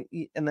 and then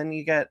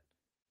you get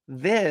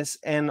this,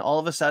 and all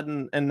of a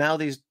sudden, and now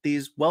these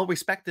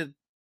well-respected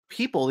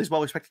people, these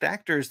well-respected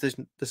actors, this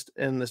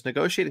in this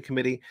negotiating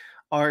committee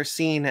are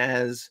seen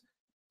as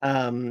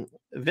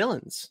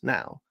villains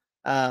now.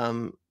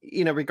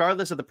 You know,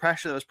 regardless of the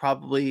pressure that was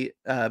probably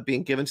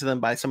being given to them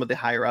by some of the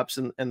higher ups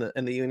in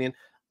the union.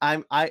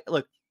 I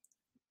look,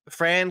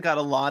 Fran got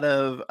a lot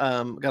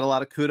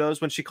of kudos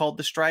when she called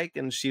the strike,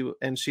 and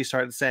she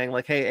started saying,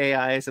 like,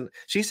 hey,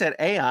 she said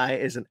AI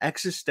is an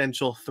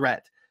existential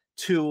threat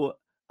to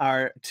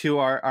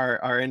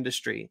our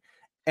industry.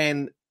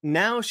 And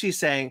now she's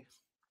saying,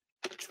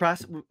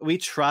 we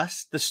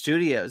trust the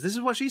studios. This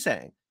is what she's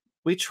saying.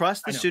 We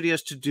trust the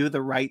studios to do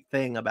the right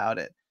thing about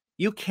it.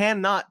 You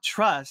cannot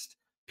trust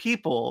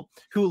people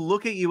who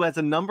look at you as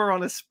a number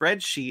on a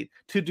spreadsheet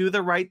to do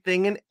the right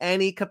thing in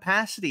any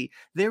capacity.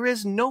 There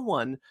is no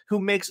one who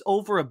makes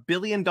over $1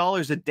 billion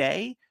a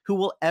day who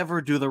will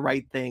ever do the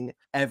right thing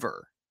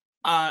ever.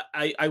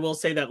 I will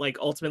say that, like,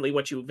 ultimately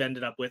what you've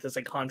ended up with is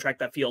a contract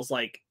that feels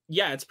like,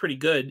 yeah, it's pretty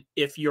good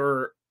if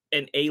you're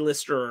an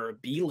A-lister or a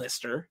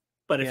B-lister,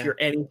 but if you're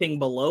anything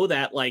below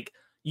that, like,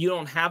 you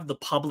don't have the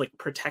public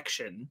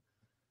protection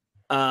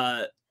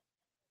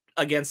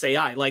against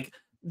AI. Like,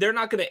 they're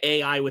not going to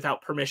AI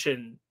without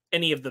permission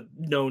any of the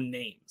known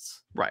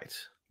names. Right.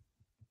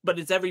 But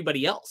it's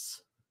everybody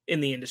else in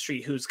the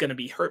industry who's going to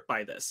be hurt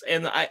by this.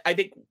 And I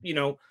think, you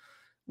know,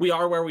 we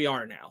are where we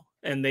are now,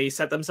 and they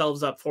set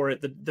themselves up for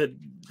it.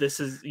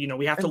 This is, you know,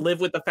 we have to live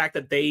with the fact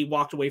that they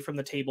walked away from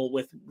the table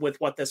with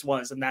what this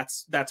was, and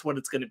that's what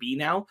it's going to be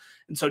now.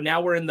 And so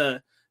now we're in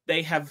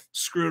they have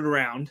screwed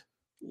around.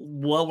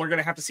 Well, we're going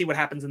to have to see what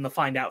happens in the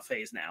find out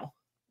phase now.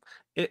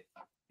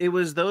 It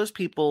was those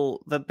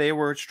people that they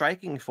were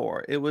striking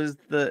for. It was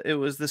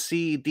the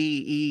C,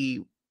 D, E,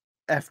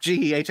 F,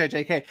 G, H, I,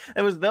 J, K.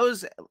 It was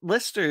those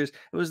listers.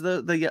 It was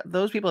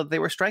those people that they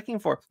were striking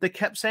for. They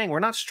kept saying, we're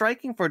not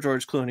striking for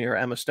George Clooney or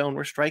Emma Stone.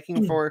 We're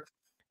striking for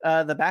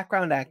the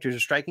background actors. We're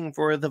striking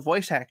for the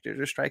voice actors.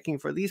 We're striking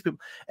for these people.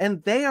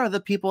 And they are the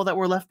people that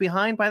were left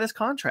behind by this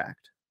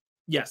contract.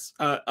 Yes,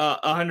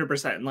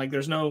 100%. And, like,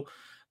 there's no...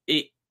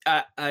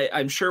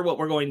 I'm sure what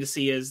we're going to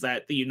see is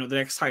that the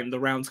next time the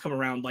rounds come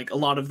around, like, a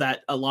lot of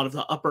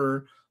the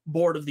upper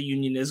board of the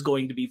union is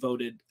going to be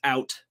voted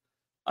out.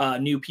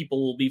 New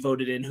people will be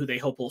voted in who they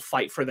hope will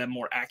fight for them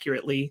more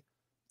accurately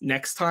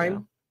next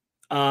time.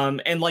 Yeah.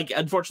 And, like,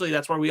 unfortunately,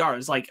 that's where we are.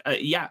 It's like,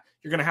 you're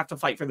going to have to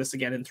fight for this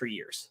again in 3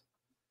 years.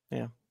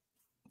 Yeah,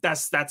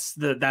 that's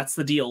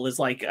the deal. Is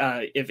like,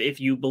 if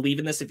you believe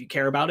in this, if you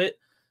care about it,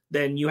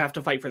 then you have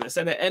to fight for this.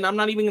 And I'm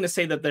not even going to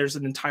say that there's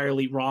an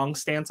entirely wrong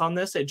stance on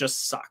this. It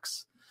just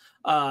sucks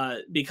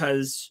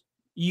because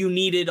you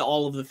needed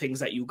all of the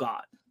things that you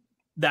got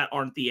that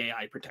aren't the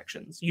AI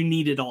protections. You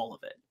needed all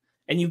of it,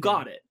 and you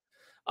got it.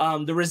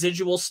 The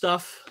residual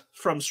stuff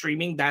from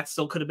streaming, that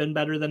still could have been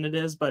better than it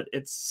is, but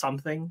it's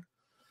something.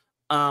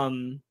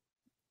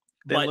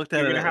 They but looked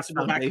at you're it gonna have as to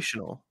go back,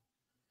 foundational.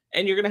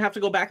 and you're gonna have to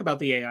go back about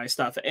the AI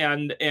stuff,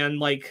 and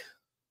like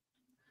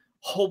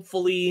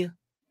hopefully,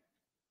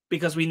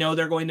 because we know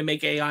they're going to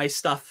make AI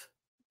stuff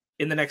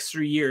in the next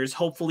 3 years,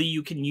 hopefully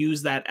you can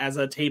use that as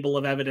a table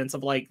of evidence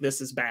of like, this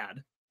is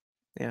bad.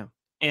 Yeah.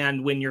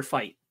 And win your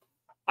fight.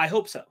 I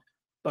hope so.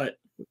 But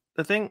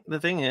the thing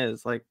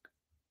is, like,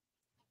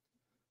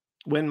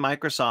 when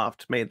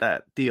Microsoft made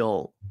that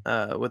deal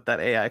with that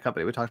AI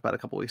company we talked about a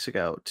couple weeks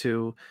ago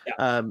to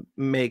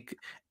make,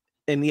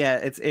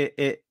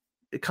 and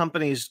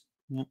companies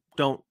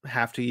don't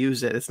have to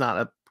use it. It's not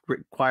a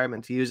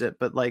requirement to use it,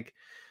 but like,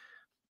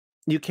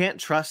 you can't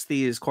trust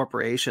these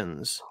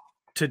corporations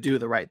to do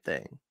the right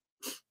thing.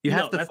 You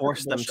have to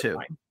force them to.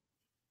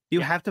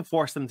 You have to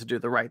force them to do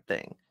the right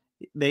thing.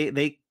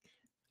 They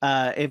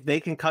if they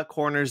can cut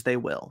corners, they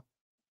will.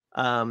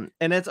 And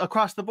it's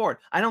across the board.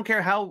 I don't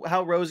care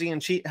how rosy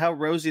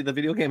the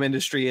video game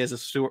industry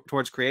is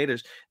towards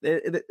creators.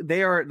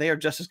 They are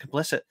just as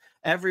complicit.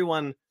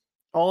 Everyone,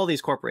 all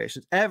these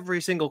corporations,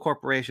 every single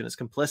corporation is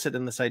complicit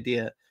in this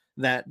idea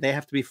that they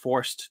have to be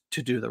forced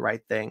to do the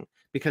right thing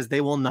because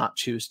they will not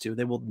choose to.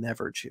 They will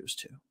never choose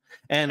to.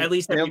 And at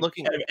least they're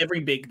looking at every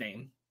big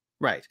name,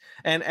 right?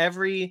 And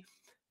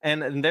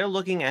they're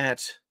looking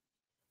at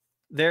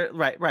their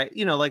right.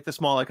 You know, like the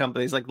smaller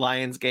companies like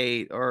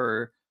Lionsgate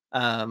or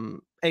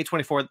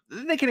A24.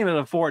 They can't even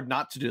afford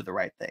not to do the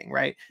right thing,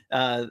 right?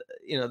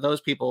 You know,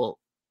 those people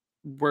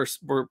were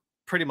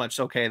pretty much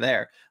okay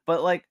there.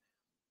 But like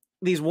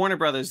these Warner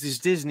Brothers, these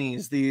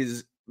Disneys,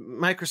 these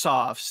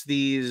Microsofts,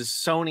 these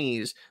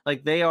Sonys,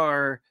 like they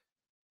are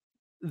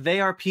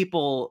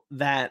people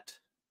that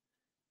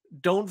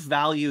don't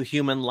value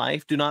human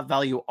life, do not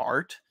value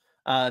art.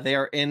 They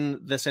are in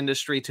this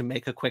industry to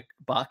make a quick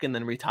buck and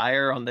then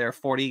retire on their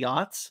 40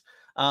 yachts.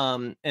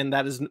 And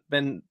that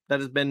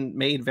has been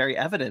made very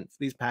evident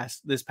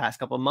this past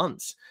couple of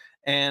months.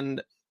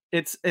 And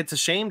it's a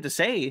shame to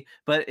say,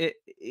 but it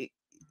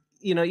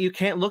you know, you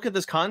can't look at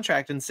this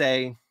contract and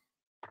say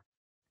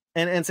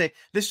say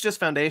this is just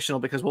foundational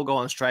because we'll go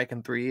on strike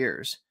in 3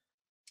 years.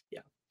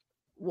 Yeah.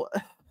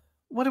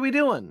 What are we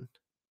doing?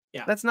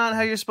 Yeah. That's not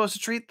how you're supposed to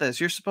treat this.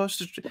 You're supposed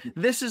to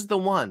this is the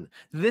one.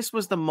 This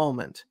was the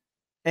moment.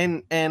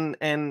 And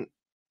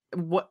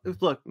what,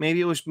 look,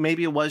 maybe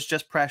it was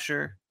just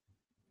pressure.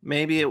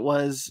 Maybe it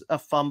was a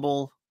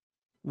fumble,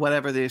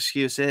 whatever the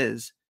excuse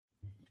is.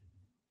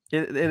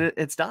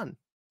 It's done.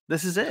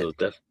 This is it.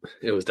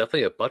 It was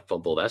definitely a butt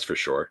fumble, that's for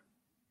sure.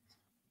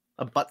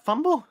 A butt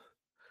fumble?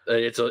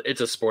 It's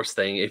a sports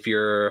thing. If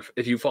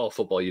you follow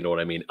football, you know what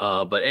I mean.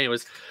 But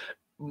anyways,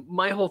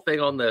 my whole thing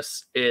on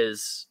this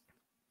is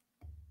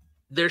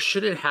there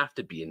shouldn't have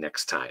to be a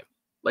next time.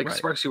 Like right.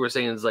 Sparks, you were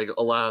saying, is like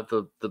a lot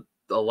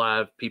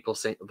of people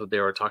saying that they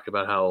were talking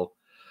about how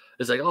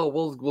it's like, oh,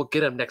 we'll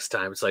get him next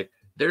time. It's like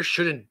there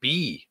shouldn't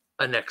be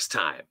a next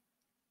time.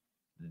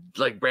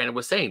 Like Brandon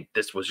was saying,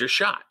 this was your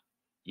shot.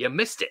 You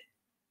missed it.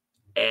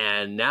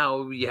 And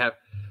now you have,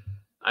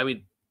 I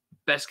mean,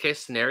 best case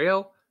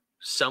scenario,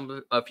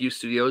 a few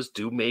studios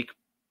do make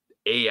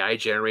AI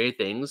generated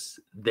things.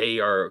 They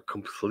are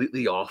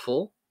completely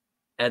awful.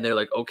 And they're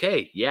like,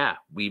 okay, yeah,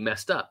 we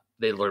messed up.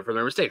 They learn from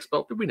their mistakes,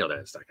 but we know that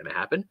it's not going to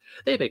happen.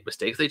 They make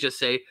mistakes. They just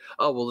say,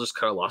 oh, we'll just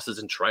cut our losses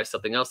and try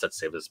something else that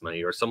saves us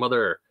money or some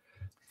other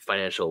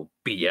financial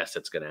BS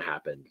that's going to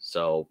happen.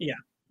 So, yeah.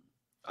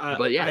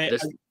 But yeah,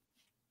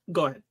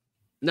 go ahead.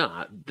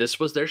 No, this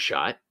was their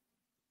shot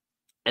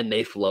and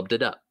they flubbed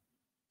it up.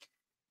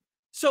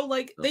 So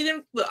like they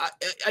didn't.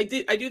 I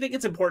do think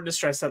it's important to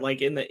stress that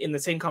like in the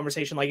same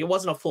conversation, like it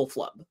wasn't a full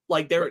flub.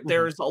 Like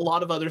there's a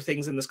lot of other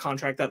things in this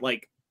contract that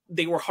like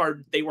they were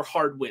hard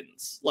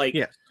wins. Like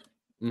yeah,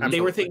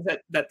 they were things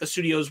that the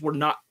studios were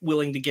not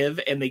willing to give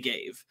and they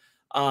gave.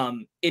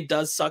 It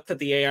does suck that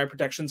the AI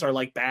protections are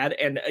like bad,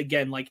 and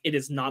again, like it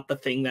is not the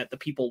thing that the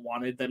people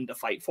wanted them to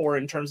fight for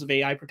in terms of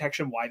AI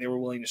protection. Why they were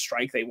willing to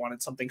strike? They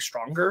wanted something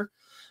stronger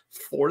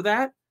for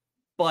that,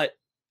 but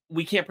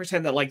we can't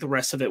pretend that like the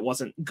rest of it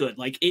wasn't good.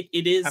 Like it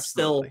is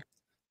Absolutely. Still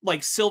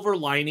like silver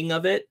lining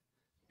of it.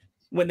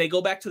 When they go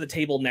back to the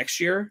table next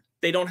year,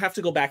 they don't have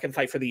to go back and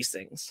fight for these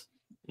things.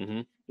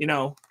 Mm-hmm. You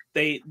know,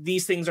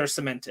 these things are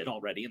cemented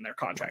already in their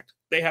contract.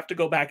 They have to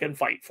go back and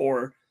fight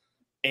for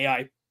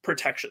AI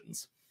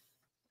protections.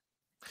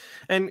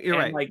 And you're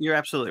right. Like, you're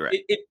absolutely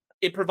right.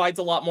 It provides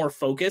a lot more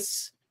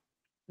focus.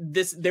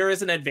 There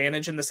is an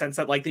advantage in the sense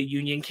that like the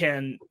union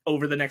can,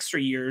 over the next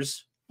 3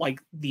 years,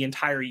 like the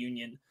entire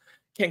union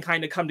can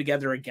kind of come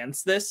together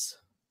against this.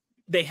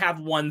 They have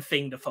one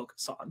thing to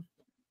focus on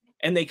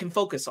and they can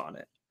focus on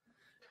it.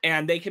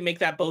 And they can make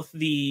that both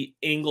the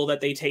angle that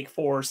they take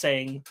for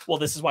saying, well,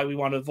 this is why we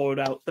want to vote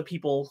out the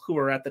people who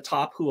are at the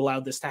top who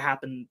allowed this to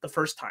happen the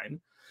first time.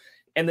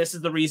 And this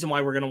is the reason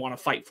why we're going to want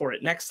to fight for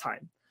it next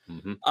time.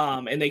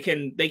 Mm-hmm. And they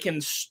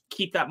can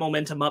keep that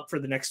momentum up for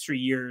the next 3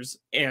 years.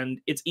 And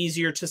it's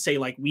easier to say,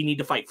 like, we need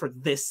to fight for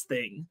this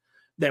thing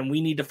than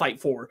we need to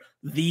fight for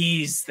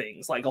these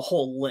things, like a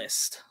whole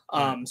list.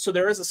 So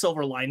there is a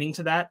silver lining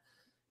to that.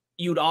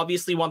 You'd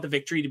obviously want the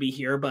victory to be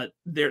here, but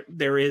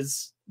there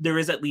is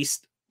at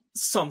least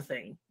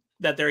something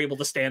that they're able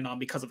to stand on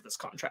because of this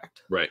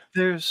contract. Right.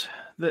 You're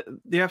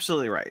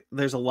absolutely right.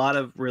 There's a lot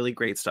of really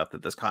great stuff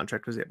that this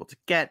contract was able to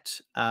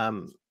get.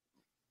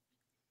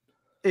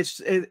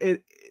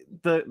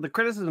 The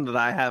criticism that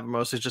I have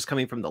most is just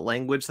coming from the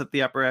language that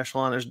the upper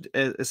echelon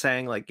is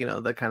saying, like,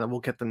 the kind of we'll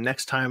get them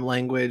next time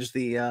language,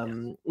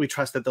 the we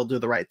trust that they'll do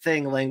the right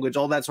thing language,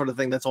 all that sort of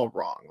thing. That's all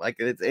wrong. Like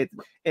it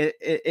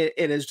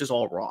is just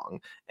all wrong.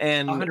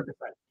 And 100%.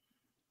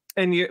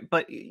 And you're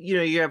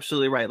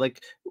absolutely right.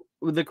 Like,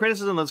 the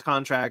criticism of this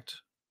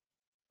contract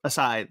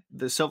aside,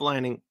 the silver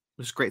lining,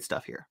 there's great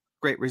stuff here.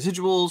 Great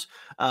residuals,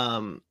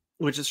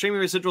 which is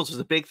streaming residuals is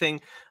a big thing.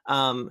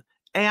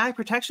 AI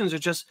protections are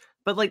just,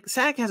 but like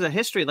SAG has a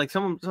history. Like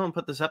someone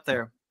put this up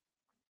there.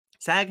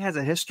 SAG has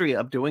a history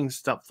of doing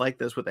stuff like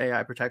this with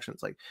AI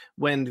protections. Like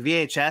when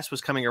VHS was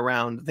coming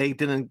around, they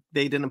didn't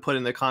put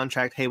in the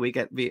contract, hey, we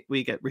get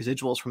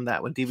residuals from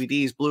that. When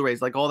DVDs,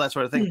 Blu-rays, like all that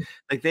sort of thing,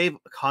 like they've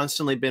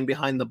constantly been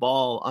behind the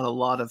ball on a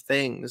lot of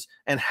things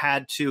and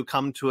had to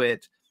come to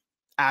it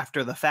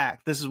after the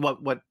fact. This is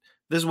what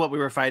we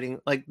were fighting.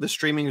 Like the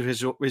streaming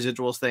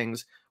residuals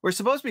things were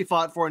supposed to be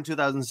fought for in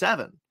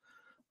 2007,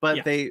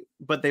 but they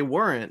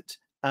weren't.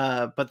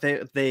 But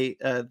the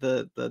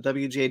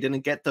WGA didn't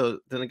get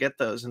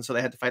those, and so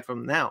they had to fight for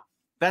them now.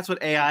 That's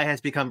what AI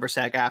has become for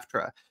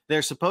SAG-AFTRA.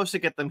 They're supposed to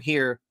get them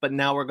here, but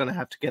now we're going to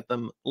have to get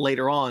them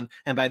later on,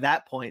 and by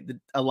that point,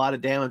 a lot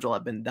of damage will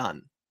have been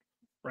done.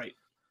 Right.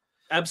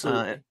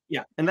 Absolutely.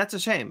 Yeah. And that's a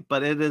shame,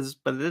 but it is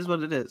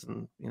what it is,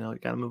 and you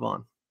got to move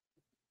on.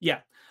 Yeah.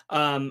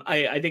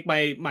 I think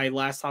my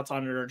last thoughts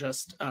on it are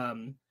just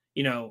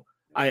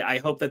I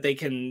hope that they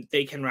can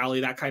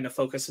rally that kind of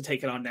focus to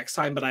take it on next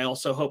time, but I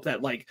also hope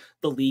that like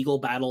the legal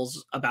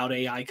battles about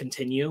AI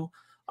continue,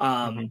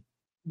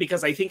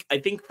 because I think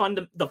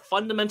the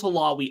fundamental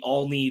law we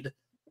all need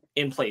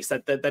in place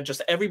that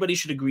just everybody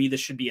should agree this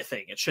should be a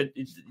thing. It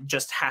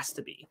just has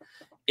to be,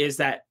 is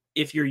that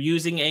if you're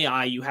using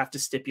AI, you have to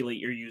stipulate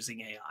you're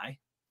using AI.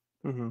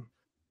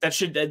 That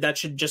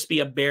should just be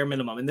a bare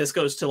minimum. And this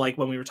goes to like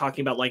when we were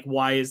talking about like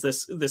why is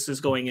this is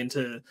going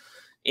into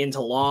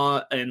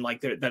law and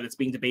like that it's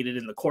being debated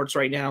in the courts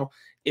right now,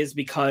 is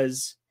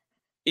because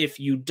if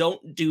you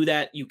don't do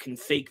that, you can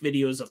fake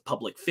videos of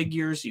public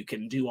figures, you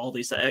can do all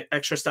these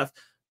extra stuff.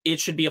 It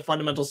should be a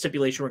fundamental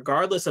stipulation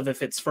regardless of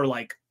if it's for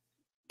like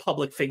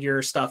public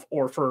figure stuff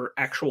or for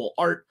actual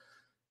art.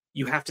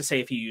 You have to say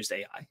if you used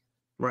AI.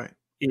 Right.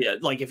 Yeah,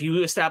 like if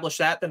you establish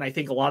that, then I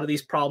think a lot of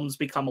these problems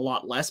become a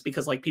lot less,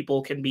 because like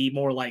people can be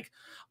more like,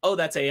 oh,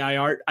 that's AI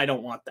art, I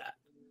don't want that.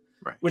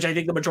 Right. Which I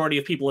think the majority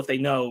of people, if they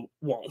know,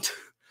 won't.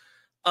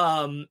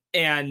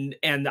 And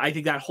I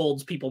think that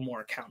holds people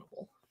more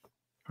accountable.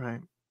 Right.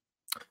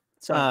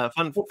 So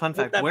fun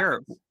fact,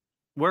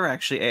 we're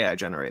actually AI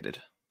generated.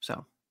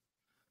 So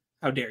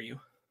how dare you?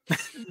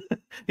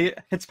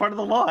 It's part of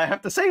the law. I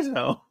have to say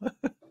so.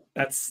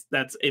 That's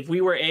if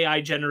we were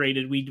AI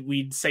generated,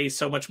 we'd say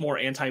so much more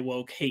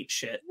anti-woke hate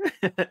shit.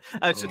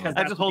 I just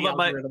hold up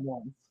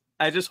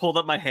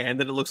my hand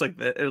and it looks like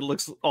that. It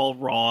looks all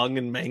wrong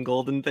and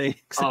mangled and things.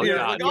 Oh,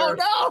 God. like, oh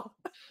no!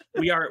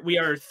 We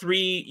are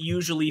 3,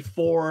 usually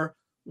 4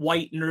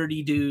 white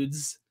nerdy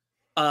dudes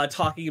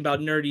talking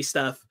about nerdy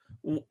stuff.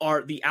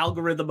 The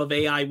algorithm of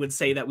AI would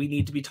say that we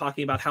need to be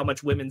talking about how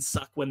much women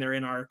suck when they're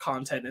in our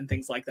content and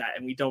things like that,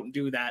 and we don't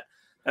do that.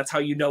 That's how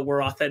you know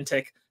we're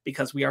authentic,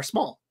 because we are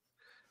small.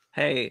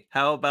 Hey,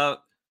 how about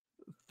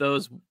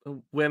those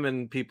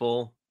women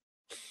people?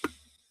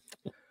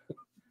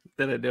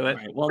 Did I do it?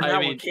 Right. Well, I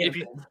mean,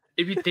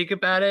 if you think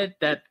about it,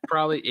 that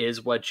probably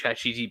is what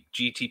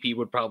ChatGTP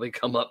would probably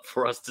come up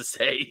for us to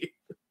say.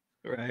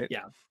 Right.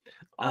 Yeah.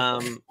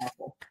 Awful.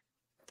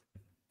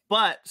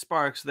 But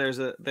Sparks, there's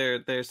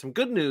some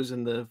good news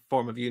in the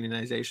form of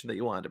unionization that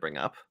you wanted to bring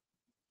up.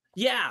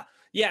 Yeah.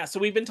 So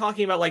we've been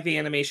talking about like the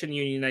animation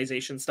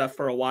unionization stuff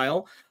for a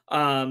while,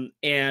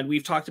 and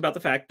we've talked about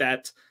the fact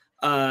that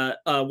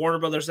Warner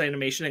Brothers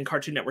Animation and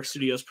Cartoon Network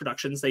Studios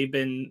Productions, they've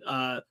been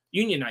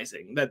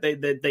unionizing. That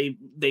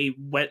they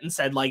went and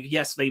said like,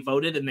 yes, they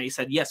voted and they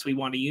said, yes, we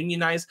want to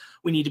unionize.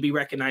 We need to be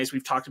recognized.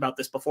 We've talked about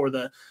this before,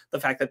 the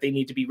fact that they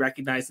need to be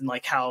recognized and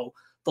like how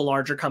the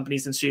larger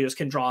companies and studios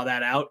can draw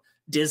that out.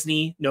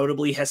 Disney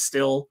notably has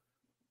still,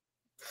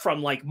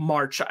 from like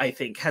March, I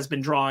think, has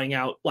been drawing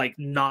out like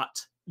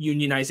not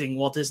unionizing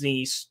Walt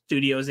Disney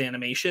Studios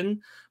Animation,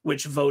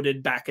 which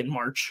voted back in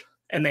March,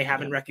 and they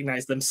haven't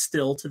recognized them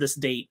still to this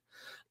date.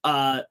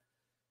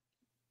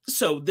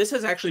 So this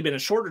has actually been a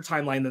shorter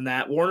timeline than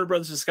that. Warner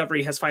Brothers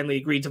Discovery has finally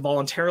agreed to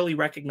voluntarily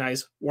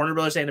recognize Warner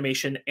Brothers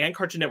Animation and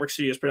Cartoon Network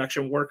Studios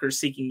production workers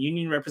seeking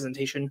union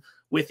representation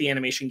with the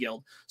Animation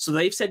Guild. So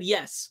they've said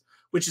yes,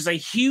 which is a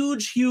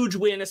huge, huge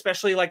win,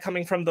 especially like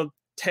coming from the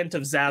tent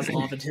of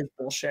Zaslav and his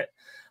bullshit,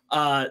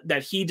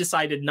 that he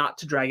decided not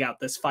to drag out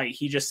this fight.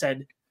 He just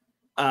said,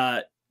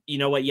 you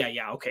know what?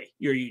 Yeah, okay,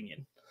 you're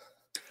union.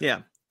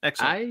 Yeah,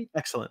 excellent.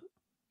 Excellent.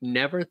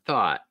 Never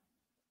thought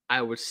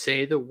I would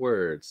say the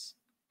words,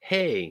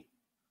 hey,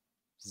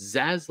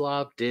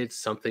 Zaslav did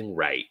something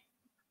right.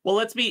 Well,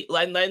 let's be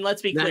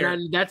clear.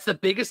 That's the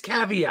biggest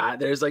caveat.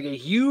 There's like a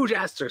huge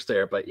asterisk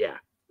there, but yeah.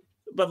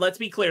 But let's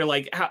be clear,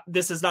 like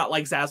this is not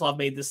like Zaslav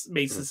made this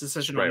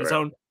decision on his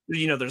own.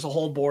 You know, there's a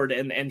whole board,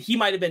 and he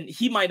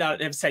might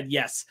not have said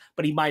yes,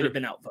 but he might have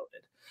been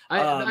outvoted.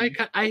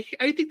 I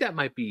think that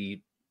might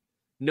be,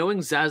 knowing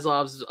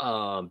Zaslav's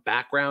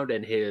background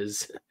and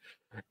his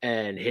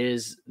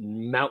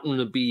mountain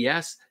of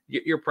BS.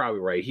 You're probably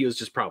right. He was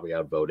just probably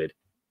outvoted.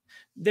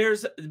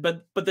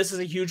 But this is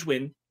a huge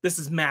win. This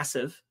is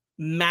massive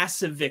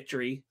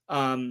victory.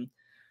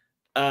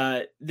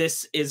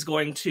 This is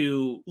going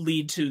to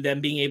lead to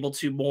them being able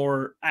to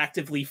more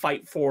actively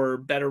fight for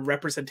better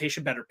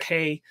representation, better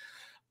pay,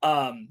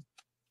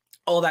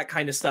 all that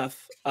kind of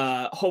stuff.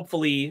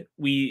 Hopefully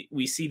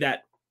we see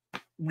that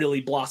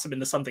really blossom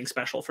into something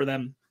special for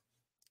them,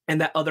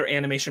 and that other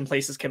animation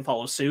places can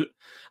follow suit.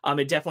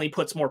 It definitely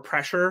puts more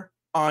pressure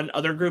on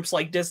other groups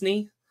like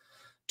Disney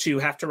to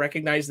have to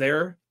recognize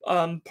their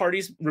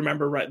parties.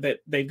 Remember that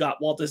they've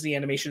got Walt Disney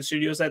Animation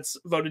Studios that's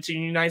voted to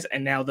unionize,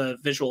 and now the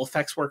visual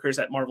effects workers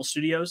at Marvel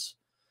Studios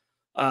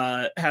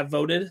have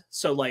voted.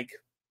 So like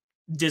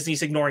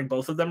Disney's ignoring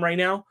both of them right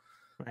now.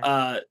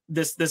 Right.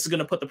 This is going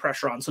to put the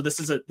pressure on. So this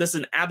is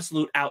an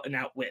absolute out and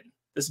out win.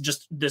 This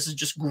is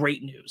just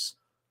great news.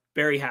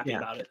 Very happy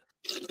about it.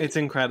 It's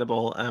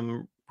incredible.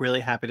 I'm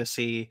really happy to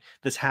see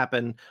this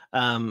happen.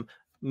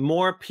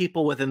 More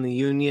people within the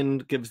union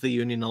gives the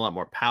union a lot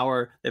more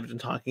power. They've been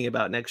talking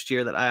about next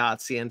year that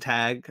IATSE and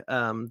TAG,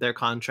 their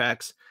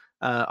contracts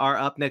are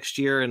up next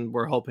year, and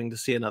we're hoping to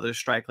see another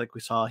strike like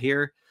we saw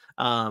here.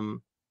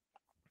 And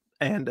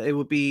it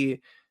would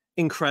be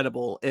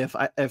incredible if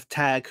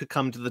TAG could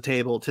come to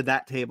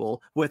that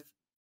table with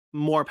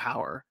more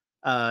power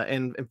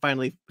and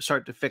finally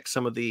start to fix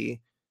some of the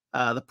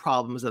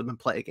problems that have been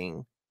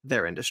plaguing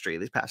their industry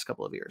these past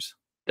couple of years.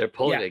 They're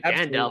pulling a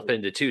Gandalf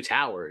into two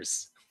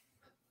towers.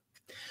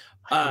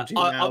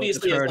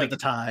 Obviously, as the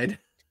tide.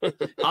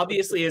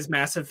 Obviously, as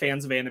massive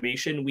fans of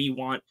animation, we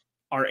want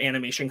our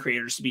animation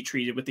creators to be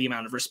treated with the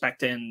amount of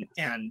respect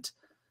and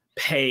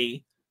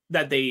pay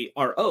that they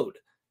are owed,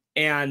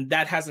 and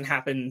that hasn't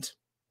happened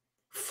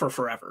for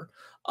forever.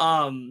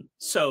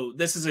 So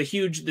this is a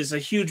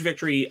huge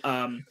victory.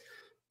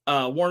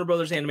 Warner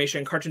Brothers Animation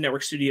and Cartoon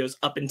Network Studios,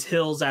 up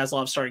until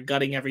Zaslav started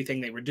gutting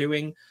everything they were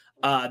doing,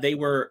 they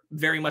were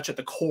very much at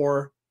the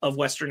core of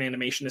Western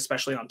animation,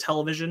 especially on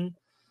television.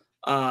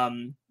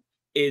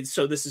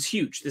 So this is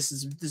huge. This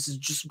is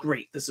just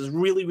great. This is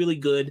really, really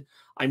good.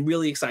 I'm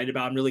really excited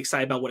about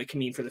what it can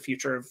mean for the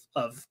future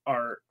of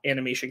our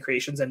animation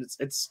creations. And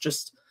it's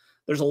just,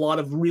 there's a lot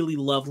of really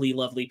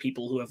lovely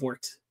people who have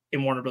worked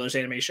in Warner Brothers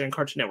Animation and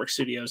Cartoon Network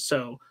Studios.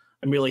 So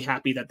I'm really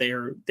happy that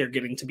they're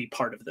getting to be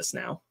part of this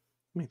now.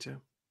 Me too.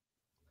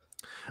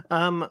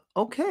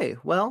 Okay.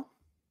 Well,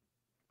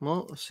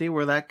 we'll see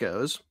where that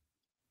goes.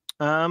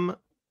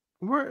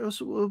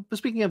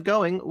 Speaking of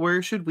going,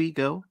 where should we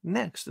go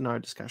next in our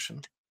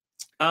discussion?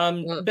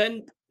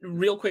 Ben,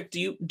 real quick,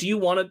 do you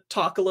want to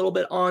talk a little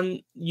bit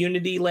on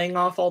Unity laying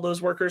off all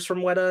those workers from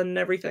Weta and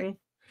everything?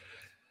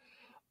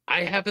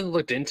 I haven't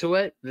looked into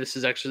it. This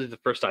is actually the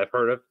first I've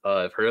heard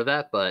of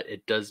that, but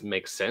it does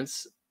make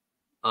sense.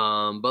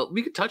 But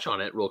we could touch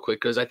on it real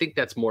quick because I think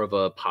that's more of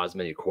a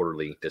Posmany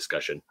quarterly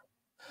discussion.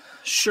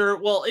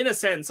 Sure. Well, in a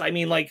sense, I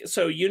mean, like,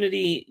 so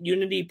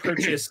Unity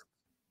purchased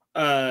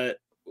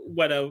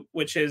Weta,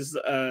 which is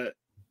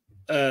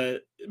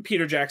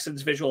Peter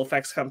Jackson's visual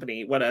effects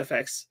company, Weta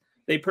FX.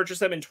 They purchased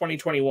them in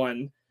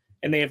 2021,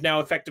 and they have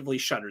now effectively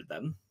shuttered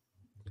them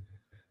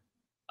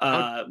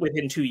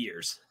within 2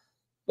 years.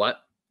 What?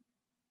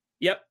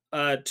 Yep.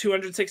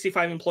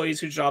 265 employees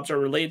whose jobs are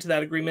related to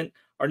that agreement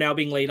are now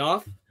being laid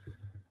off.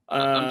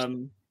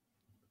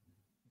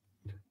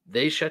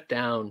 They shut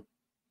down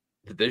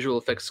the visual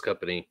effects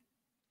company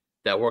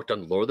that worked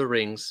on Lord of the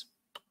Rings,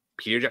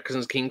 Peter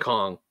Jackson's King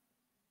Kong,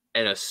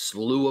 and a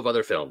slew of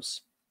other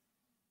films.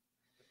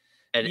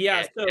 An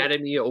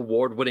Academy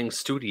Award-winning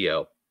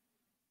studio.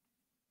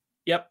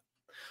 Yep.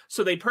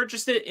 So they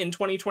purchased it in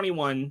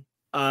 2021,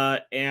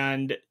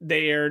 and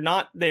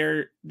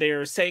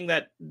they're saying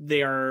that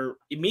they are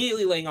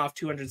immediately laying off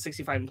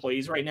 265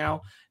 employees right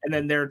now, and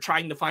then they're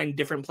trying to find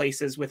different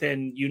places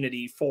within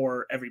Unity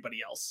for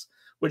everybody else,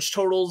 which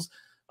totals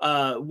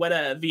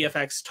Weta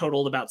VFX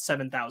totaled about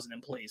 7,000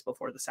 employees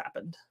before this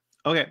happened.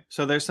 Okay,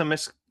 so there's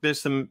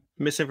some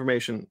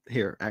misinformation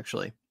here,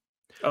 actually.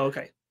 Oh,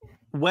 okay.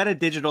 Weta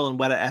Digital and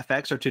Weta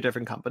FX are two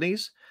different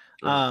companies.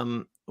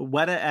 Weta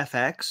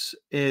FX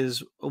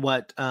is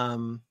what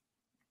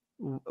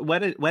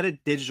Weta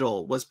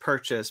Digital was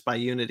purchased by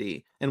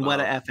Unity, and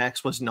Weta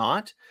FX was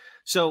not.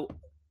 So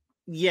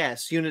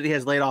yes, Unity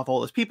has laid off all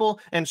those people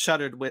and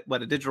shuttered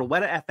Weta Digital.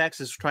 Weta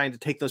FX is trying to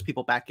take those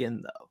people back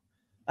in, though.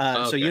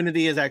 So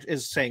Unity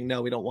is saying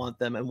no, we don't want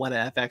them, and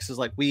Weta FX is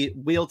like,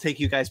 we'll take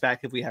you guys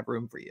back if we have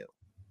room for you.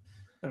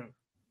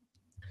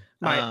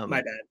 My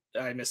bad,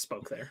 I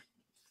misspoke there.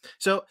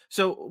 So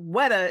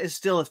Weta is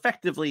still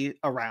effectively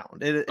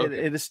around. It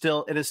is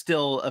still a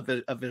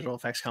visual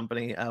effects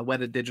company.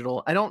 Weta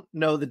Digital. I don't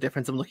know the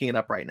difference. I'm looking it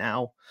up right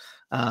now.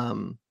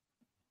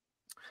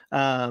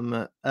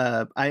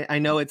 I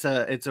know it's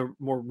a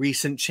more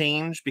recent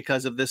change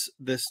because of this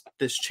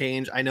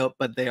change. I know,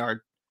 but they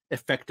are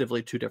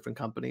effectively two different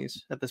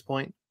companies at this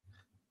point.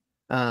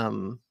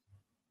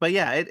 But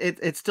yeah,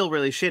 it's still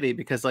really shitty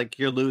because like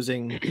you're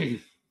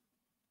losing.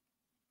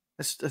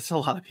 It's a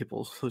lot of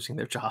people losing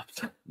their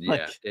jobs. Yeah,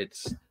 like,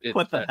 it's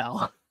what the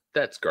hell?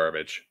 That's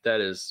garbage.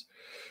 That is,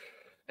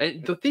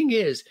 and the thing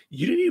is,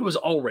 Unity was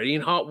already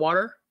in hot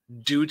water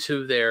due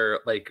to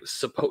their like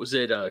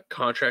supposed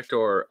contract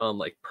or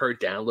like per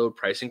download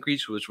price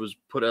increase, which was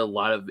put a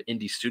lot of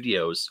indie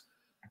studios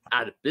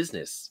out of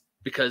business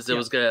because it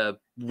was gonna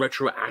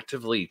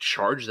retroactively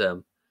charge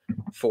them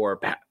for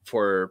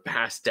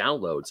past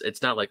downloads.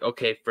 It's not like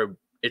okay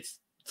it's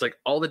like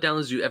all the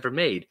downloads you ever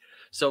made.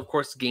 So of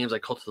course games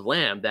like Cult of the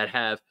Lamb that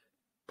have,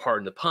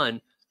 pardon the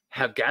pun,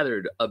 have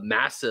gathered a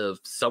massive,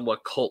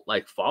 somewhat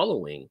cult-like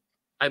following.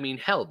 I mean,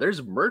 hell,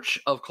 there's merch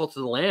of Cult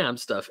of the Lamb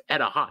stuff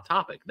at a Hot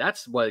Topic.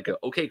 That's why I go,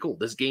 okay, cool.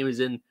 This game is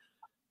in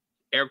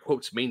air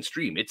quotes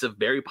mainstream. It's a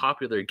very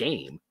popular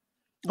game.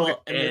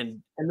 Well,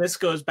 and this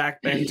goes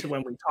back, Ben, to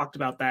when we talked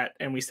about that,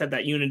 and we said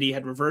that Unity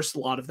had reversed a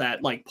lot of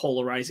that like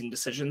polarizing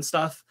decision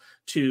stuff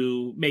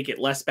to make it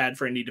less bad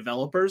for indie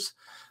developers.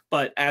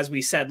 But as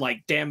we said,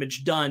 like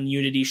damage done,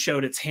 Unity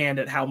showed its hand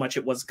at how much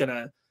it was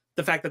gonna.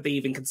 The fact that they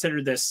even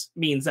considered this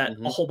means that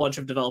a whole bunch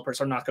of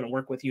developers are not going to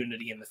work with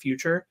Unity in the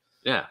future.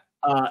 Yeah.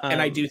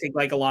 And I do think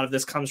like a lot of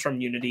this comes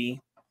from Unity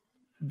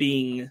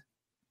being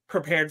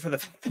prepared for the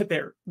fact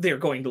that they're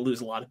going to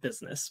lose a lot of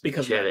business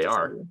because they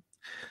are.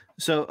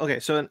 So, okay,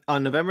 so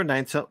on November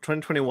 9th,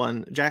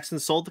 2021, Jackson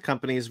sold the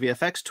company's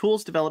VFX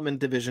Tools Development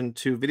Division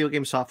to video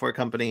game software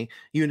company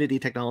Unity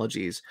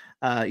Technologies.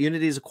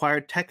 Unity's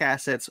acquired tech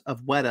assets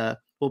of Weta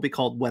will be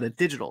called Weta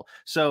Digital.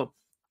 So,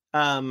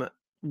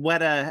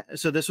 Weta,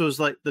 so this was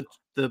like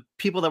the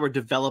people that were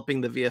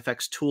developing the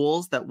VFX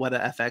tools that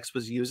Weta FX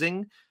was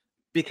using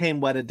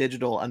became Weta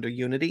Digital under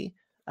Unity.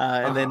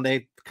 And then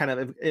they kind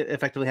of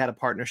effectively had a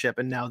partnership,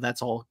 and now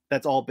that's all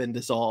been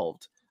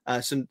dissolved.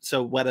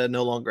 So Weta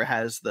no longer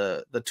has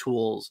the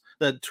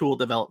tool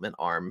development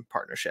arm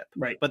partnership,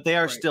 right? But they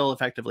are still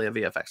effectively a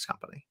VFX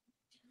company.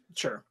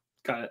 Sure,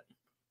 got it.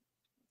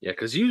 Yeah,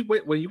 because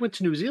when you went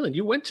to New Zealand,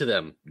 you went to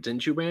them,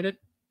 didn't you, Brandon?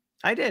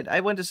 I did. I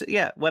went to see.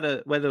 Yeah,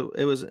 Weta.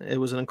 It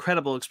was an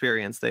incredible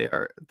experience. They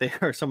are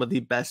some of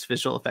the best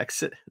visual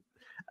effects. They're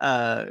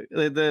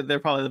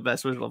probably the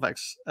best visual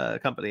effects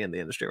company in the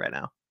industry right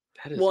now.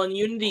 Well, and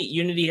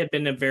Unity had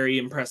been a very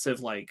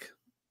impressive like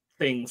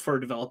thing for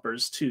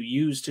developers to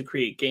use to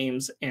create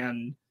games,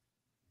 and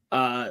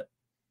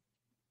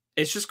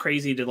it's just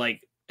crazy to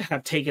like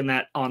have taken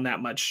that on that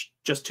much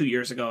just 2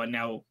 years ago and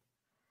now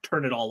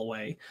turn it all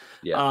away.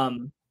 Yeah.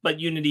 But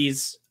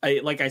Unity's,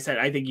 like I said,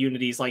 I think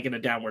Unity's like in a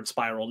downward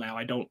spiral now.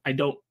 I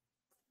don't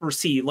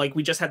foresee, like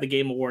we just had the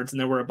Game Awards and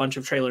there were a bunch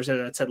of trailers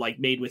that said like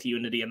made with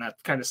Unity and that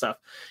kind of stuff,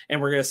 and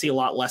we're going to see a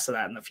lot less of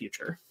that in the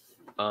future.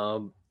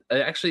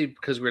 Actually,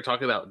 because we were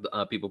talking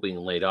about people being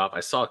laid off, I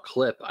saw a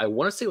clip. I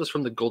want to say it was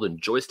from the Golden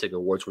Joystick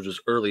Awards, which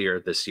was earlier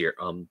this year.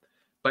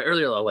 By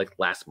earlier, like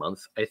last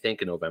month, I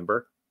think in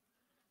November.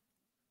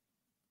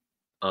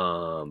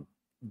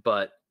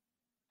 But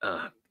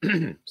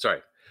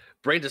sorry,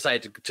 Brain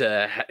decided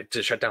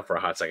to shut down for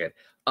a hot second.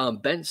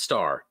 Ben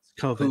Starr,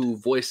 who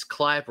voiced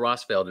Clive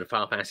Rosfeld in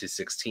Final Fantasy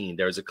 16,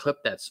 there was a clip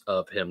that's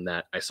of him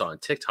that I saw on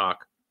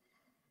TikTok,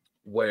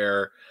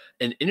 where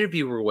an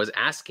interviewer was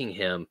asking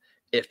him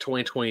if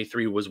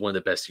 2023 was one of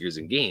the best years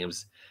in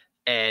games,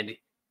 and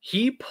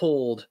he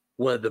pulled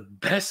one of the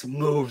best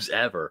moves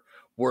ever,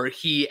 where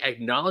he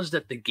acknowledged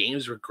that the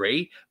games were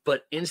great,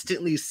 but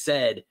instantly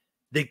said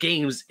the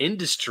games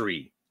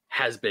industry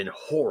has been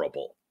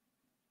horrible.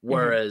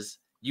 Whereas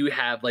you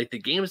have like the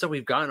games that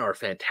we've gotten are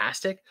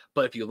fantastic,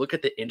 but if you look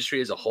at the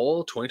industry as a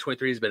whole,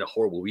 2023 has been a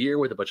horrible year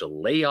with a bunch of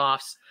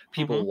layoffs.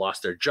 People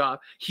lost their job.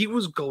 He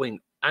was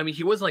going, I mean,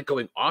 he wasn't like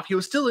going off. He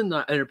was still in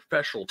a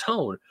professional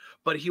tone,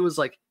 but he was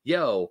like,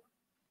 yo,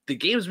 the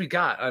games we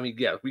got, I mean,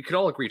 yeah, we could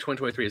all agree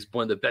 2023 is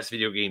one of the best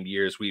video game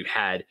years we've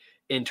had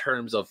in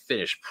terms of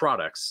finished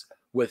products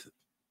with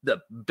the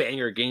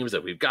banger games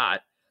that we've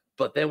got.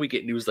 But then we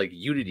get news like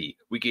Unity.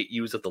 We get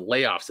news of the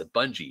layoffs at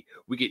Bungie.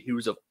 We get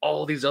news of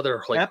all these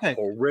other like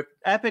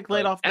Epic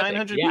laid off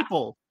 900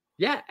 people.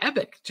 Yeah,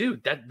 Epic too.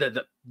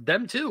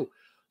 Them too.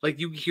 Like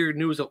you hear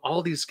news of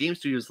all these game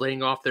studios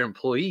laying off their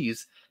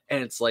employees,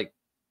 and it's like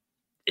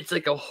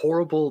a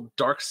horrible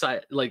dark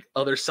side, like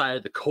other side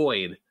of the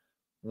coin,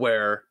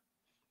 where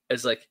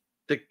it's like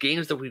the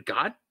games that we've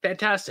got,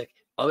 fantastic.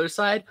 Other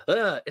side,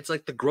 it's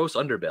like the gross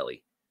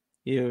underbelly.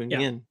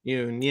 Union.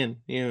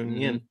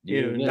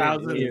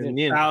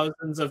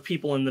 Thousands of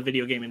people in the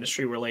video game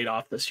industry were laid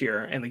off this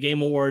year, and the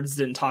Game Awards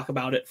didn't talk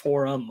about it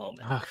for a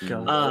moment. Oh,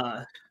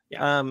 God.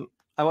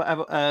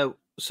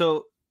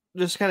 So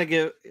just kind of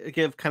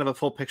give kind of a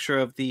full picture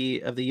of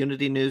the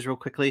Unity news real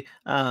quickly.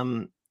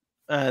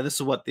 This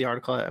is what the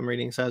article I'm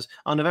reading says.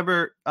 On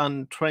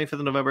 25th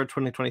of November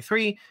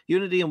 2023,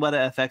 Unity and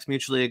Weta FX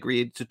mutually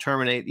agreed to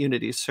terminate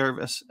Unity's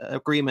service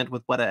agreement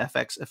with Weta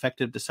FX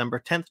effective December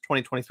 10th,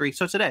 2023.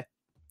 So today,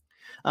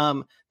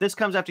 This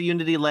comes after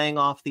Unity laying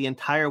off the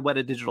entire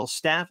Weta Digital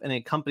staff and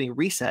a company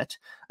reset.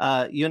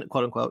 Quote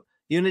unquote.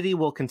 Unity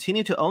will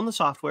continue to own the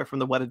software from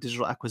the Weta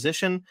Digital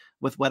acquisition,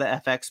 with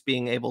Weta FX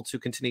being able to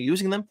continue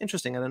using them.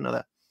 Interesting, I didn't know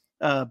that.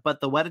 But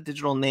the Weta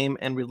Digital name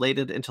and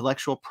related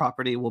intellectual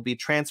property will be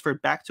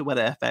transferred back to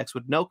Weta FX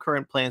with no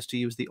current plans to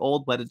use the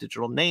old Weta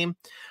Digital name.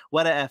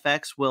 Weta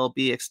FX will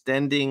be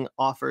extending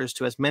offers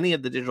to as many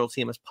of the digital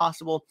team as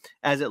possible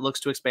as it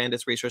looks to expand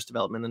its research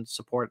development and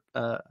support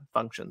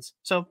functions.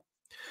 So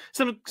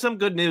some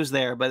good news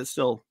there, but it's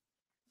still,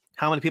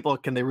 how many people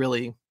can they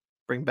really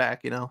bring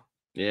back, you know?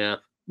 Yeah.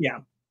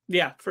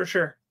 Yeah, for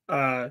sure.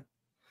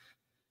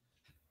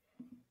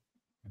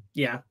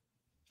 Yeah.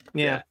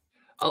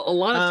 A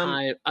lot of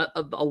time,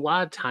 a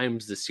lot of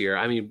times this year.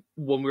 I mean,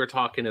 when we were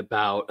talking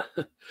about,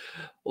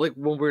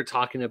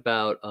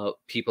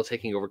 people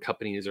taking over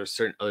companies or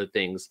certain other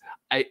things,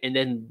 and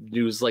then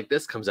news like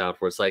this comes out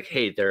where it's like,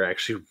 hey, they're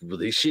actually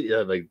really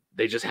shitty. Like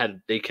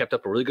they kept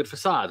up a really good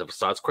facade. The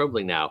facade's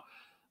crumbling now.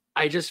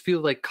 I just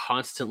feel like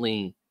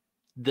constantly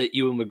the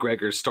Ewan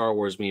McGregor Star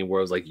Wars meme where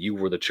it was like, you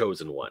were the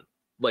chosen one.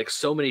 Like,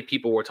 so many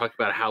people were talking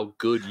about how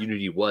good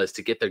Unity was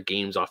to get their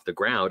games off the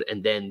ground,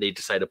 and then they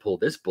decided to pull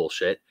this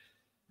bullshit.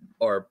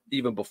 Or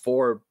even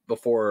before the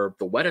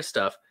Weta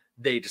stuff,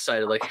 they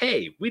decided like,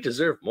 hey, we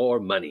deserve more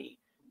money.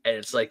 And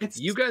it's like,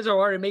 you guys are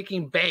already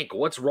making bank.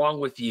 What's wrong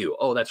with you?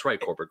 Oh, that's right,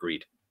 corporate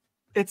greed.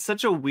 It's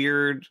such a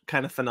weird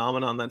kind of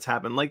phenomenon that's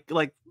happened.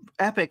 Like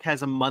Epic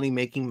has a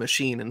money-making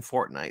machine in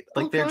Fortnite.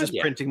 Like they're just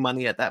printing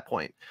money at that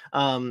point.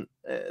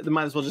 They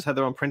might as well just have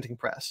their own printing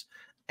press.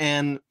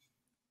 And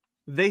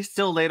they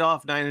still laid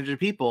off 900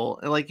 people.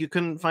 Like, you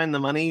couldn't find the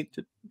money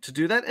to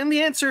do that. And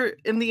the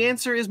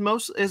answer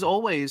is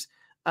always,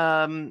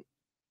 our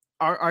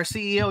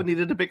CEO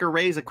needed a bigger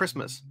raise at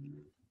Christmas.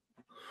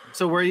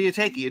 So where do you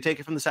take it? You take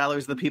it from the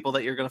salaries of the people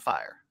that you're going to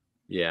fire.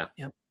 Yeah.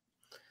 Yep.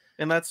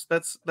 And that's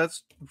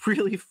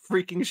really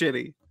freaking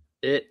shitty.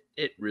 It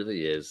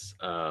really is.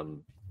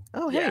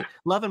 Hey,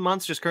 Love and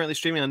Monsters currently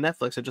streaming on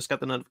Netflix. I just got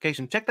the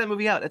notification. Check that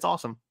movie out. It's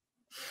awesome.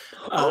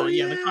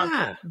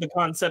 The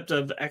concept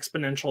of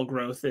exponential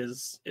growth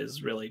is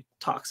really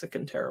toxic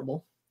and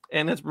terrible.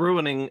 And it's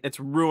ruining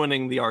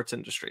the arts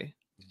industry.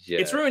 Yeah.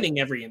 It's ruining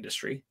every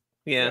industry.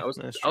 Yeah,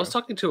 I was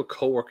talking to a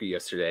coworker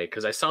yesterday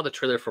because I saw the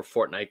trailer for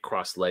Fortnite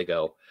Cross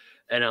Lego,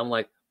 and I'm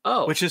like,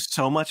 oh, which is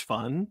so much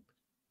fun.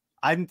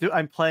 I'm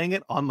playing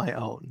it on my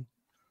own.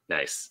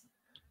 Nice.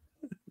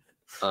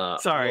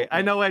 Sorry,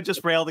 I know I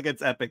just railed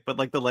against Epic, but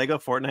like the Lego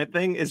Fortnite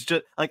thing is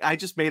just like, I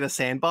just made a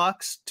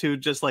sandbox to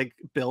just like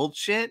build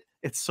shit.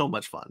 It's so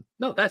much fun.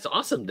 No, that's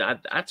awesome.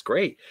 That's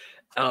great.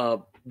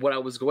 What I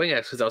was going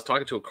at, because I was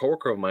talking to a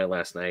coworker of mine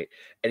last night,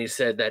 and he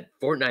said that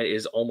Fortnite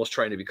is almost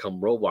trying to become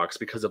Roblox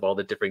because of all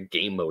the different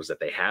game modes that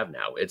they have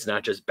now. It's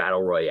not just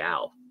Battle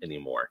Royale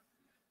anymore.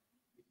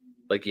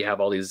 Like, you have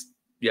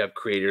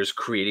creators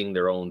creating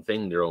their own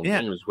thing, their own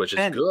games, which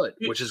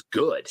is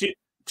good.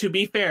 To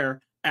be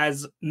fair,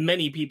 as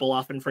many people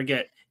often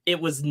forget,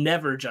 it was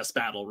never just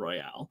Battle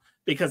Royale,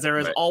 because there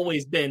has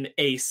always been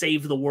a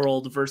save the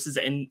world versus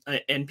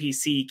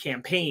NPC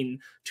campaign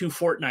to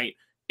Fortnite.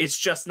 It's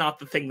just not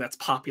the thing that's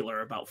popular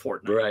about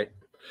Fortnite. Right.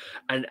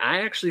 And I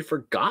actually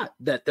forgot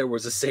that there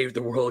was a Save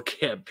the World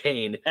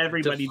campaign.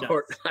 Everybody does.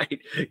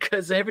 Fortnite,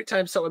 because every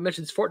time someone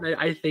mentions Fortnite,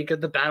 I think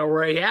of the Battle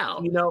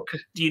Royale.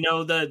 Do you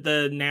know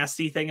the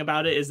nasty thing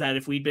about it is that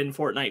if we'd been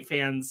Fortnite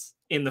fans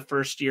in the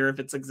first year of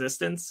its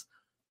existence,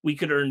 we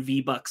could earn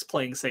V-Bucks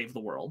playing Save the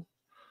World.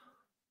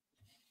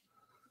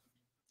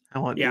 I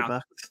want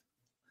V-Bucks.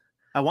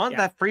 I want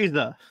that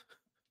Frieza.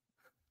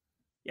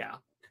 Yeah.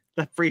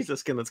 That Frieza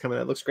skin that's coming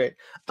out looks great.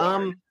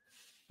 The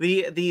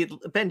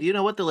Ben, do you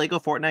know what the Lego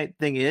Fortnite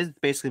thing is? It's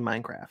basically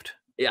Minecraft.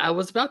 Yeah, I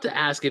was about to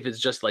ask if it's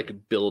just like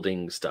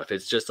building stuff.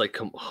 It's just like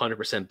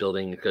 100%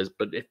 building,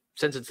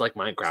 since it's like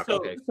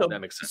Minecraft,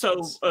 that makes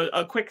sense. So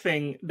a quick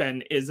thing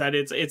then is that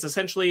it's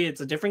essentially a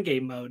different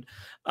game mode,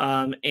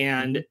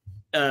 and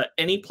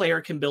any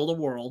player can build a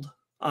world.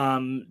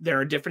 There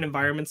are different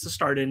environments to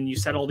start in. You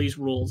set all these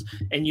rules,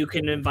 and you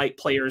can invite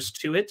players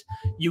to it.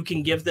 You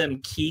can give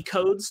them key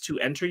codes to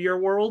enter your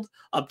world,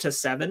 up to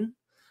 7.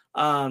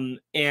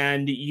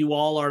 And you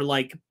all are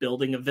like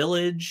building a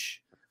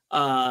village,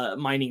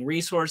 mining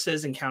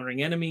resources,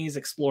 encountering enemies,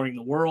 exploring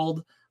the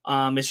world.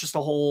 It's just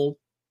a whole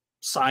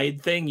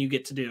side thing you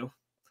get to do.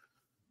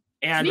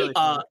 And really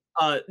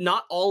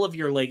not all of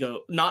your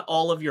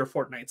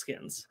Fortnite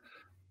skins,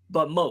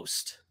 but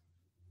most.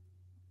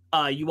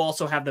 You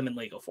also have them in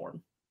Lego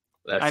form.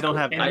 I don't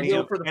have any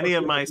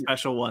of my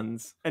special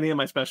ones. Any of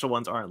my special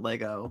ones aren't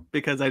Lego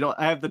because I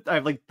have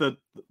the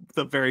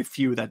very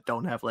few that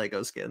don't have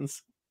Lego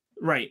skins.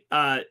 Right.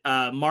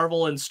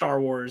 Marvel and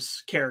Star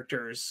Wars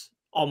characters,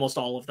 almost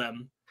all of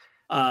them.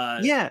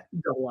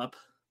 Go up.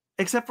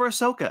 Except for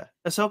Ahsoka.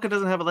 Ahsoka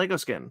doesn't have a Lego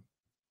skin.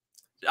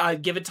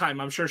 Give it time.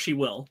 I'm sure she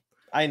will.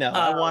 I know.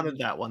 I wanted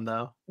that one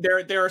though.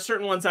 There are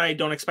certain ones that I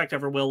don't expect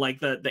ever will, like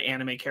the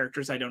anime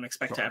characters. I don't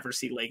expect to ever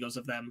see Legos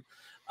of them.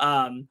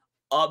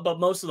 But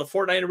most of the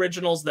Fortnite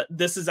originals,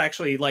 this is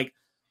actually like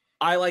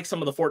I like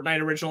some of the Fortnite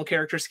original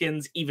character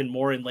skins even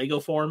more in Lego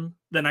form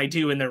than I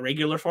do in their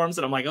regular forms.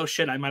 And I'm like, oh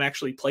shit, I might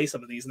actually play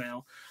some of these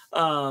now.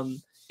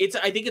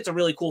 I think it's a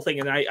really cool thing.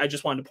 And I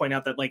just wanted to point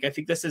out that like, I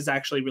think this is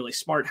actually really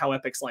smart how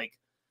Epic's like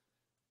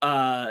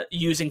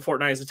using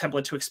Fortnite as a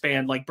template to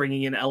expand, like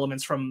bringing in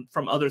elements from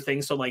other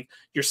things. So like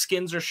your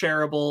skins are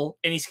shareable.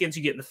 Any skins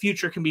you get in the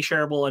future can be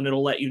shareable, and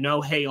it'll let you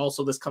know, hey,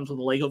 also this comes with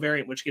a Lego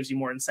variant, which gives you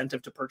more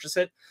incentive to purchase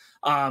it.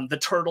 The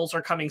Turtles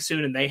are coming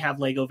soon, and they have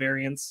Lego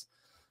variants.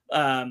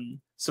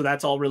 So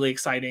that's all really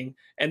exciting.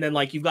 And then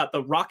like you've got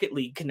the Rocket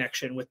League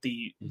connection with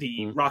the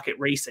Rocket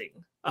Racing.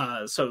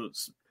 So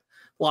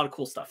a lot of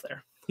cool stuff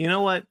there. You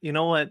know what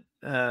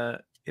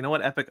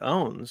Epic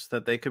owns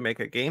that they could make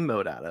a game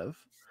mode out of?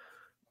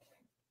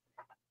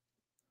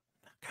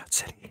 Knockout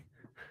City.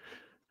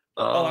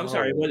 Oh, I'm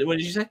sorry. What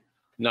did you say?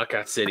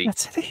 Knockout City. Knockout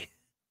City.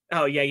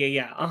 Oh,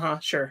 yeah.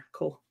 Sure.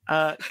 Cool.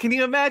 Can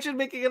you imagine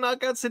making a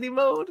Knockout City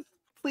mode,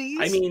 please?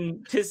 I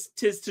mean, tis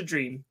to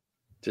dream.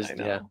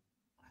 Yeah.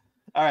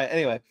 All right.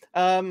 Anyway,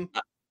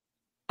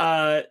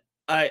 I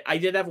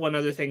did have one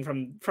other thing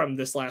from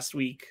this last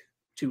week,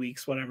 2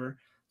 weeks, whatever,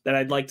 that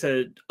I'd like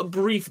to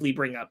briefly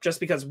bring up, just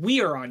because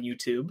we are on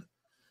YouTube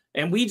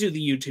and we do the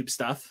YouTube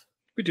stuff.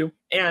 We do.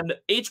 And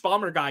H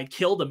Bomber Guy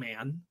killed a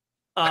man.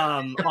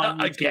 On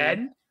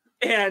Again.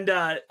 And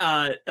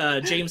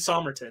James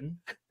Somerton.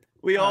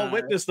 We all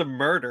witnessed the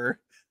murder.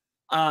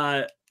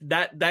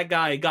 That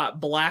guy got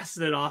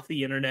blasted off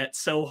the internet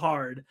so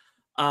hard.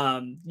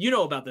 You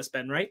know about this,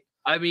 Ben, right?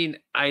 I mean,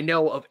 I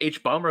know of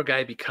H Bomber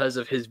Guy because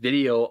of his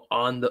video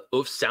on the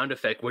oof sound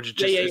effect, which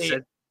just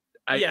said.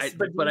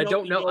 But I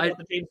don't know. About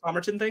the James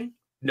Somerton thing?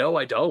 No,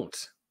 I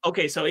don't.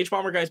 Okay, so H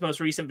Bomber Guy's most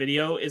recent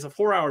video is a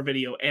 4-hour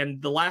video,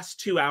 and the last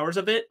 2 hours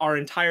of it are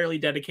entirely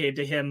dedicated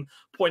to him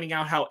pointing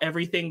out how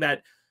everything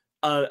that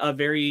a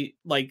very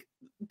like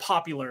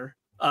popular,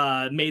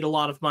 made a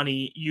lot of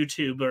money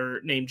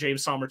YouTuber named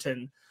James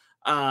Somerton,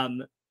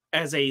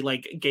 as a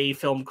like gay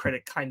film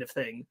critic kind of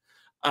thing,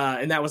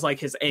 and that was like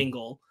his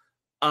angle.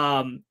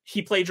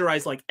 He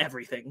plagiarized like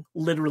everything,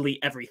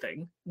 literally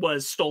everything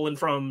was stolen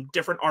from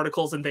different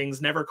articles and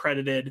things, never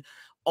credited.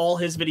 All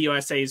his video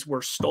essays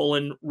were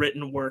stolen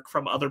written work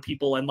from other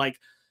people and like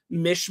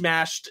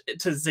mishmashed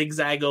to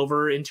zigzag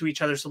over into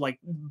each other. So like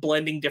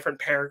blending different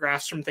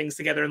paragraphs from things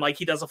together. And like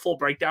he does a full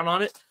breakdown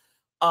on it.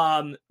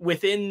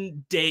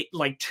 Within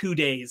 2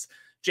 days,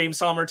 James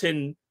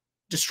Somerton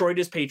destroyed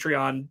his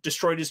Patreon,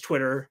 destroyed his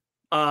Twitter.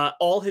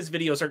 All his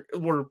videos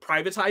were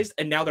privatized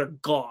and now they're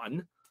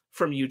gone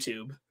from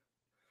YouTube.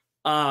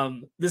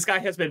 This guy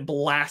has been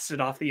blasted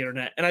off the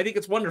internet. And I think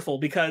it's wonderful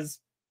because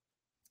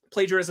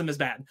plagiarism is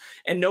bad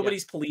and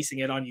nobody's policing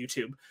it on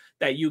YouTube,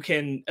 that you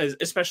can,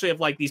 especially of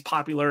like these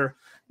popular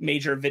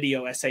major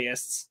video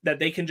essayists, that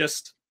they can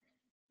just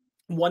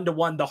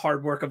one-to-one the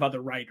hard work of other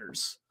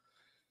writers.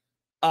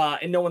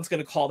 And no one's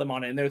going to call them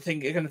on it. And they're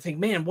going to think,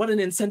 man, what an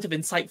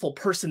insightful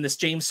person this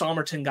James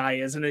Somerton guy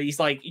is. And he's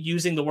like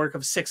using the work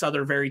of 6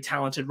 other very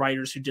talented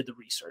writers who did the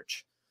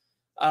research.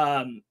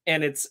 And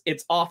it's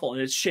awful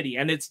and it's shitty.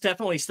 And it's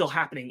definitely still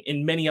happening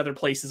in many other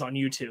places on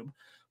YouTube.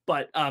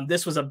 But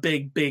this was a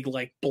big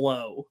like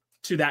blow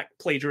to that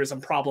plagiarism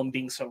problem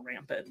being so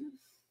rampant.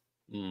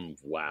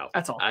 Wow.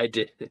 That's all. I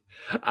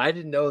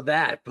didn't know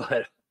that,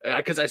 but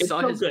because I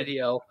saw his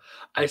video,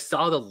 I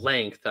saw the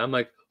length. I'm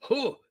like,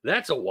 oh,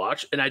 that's a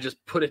watch. And I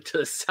just put it to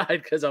the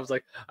side because I was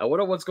like, I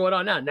wonder what's going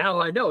on now.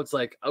 Now I know. It's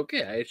like,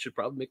 okay, I should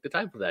probably make the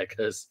time for that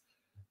because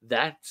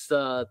that's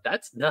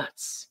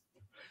nuts.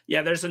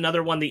 Yeah, there's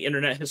another one, the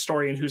internet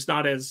historian, who's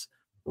not as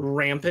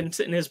rampant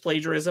in his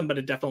plagiarism, but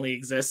it definitely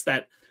exists,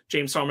 that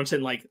James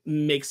Somerton like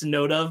makes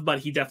note of, but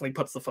he definitely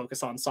puts the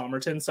focus on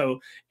Somerton. So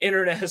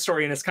internet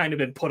historian has kind of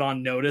been put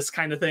on notice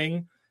kind of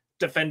thing.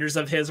 Defenders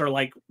of his are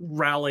like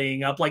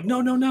rallying up like,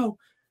 no.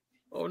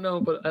 Oh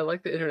no, but I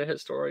like the internet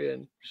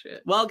historian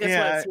shit. Well,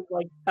 guess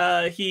what?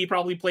 Like he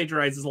probably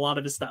plagiarizes a lot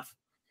of his stuff.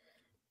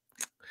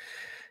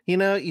 You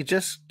know,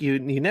 you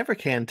never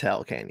can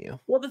tell, can you?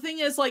 Well, the thing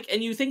is, like,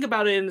 and you think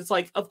about it and it's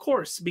like, of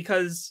course,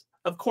 because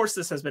of course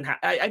this has been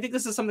I think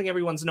this is something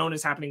everyone's known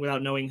is happening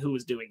without knowing who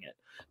is doing it,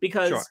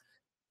 because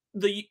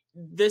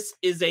this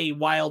is a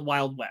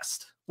wild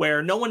west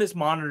where no one is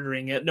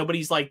monitoring it.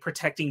 Nobody's like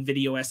protecting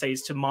video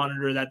essays to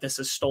monitor that this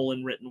is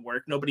stolen written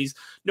work. Nobody's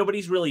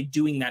really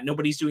doing that.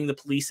 Nobody's doing the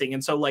policing.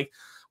 And so like,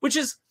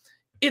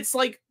 it's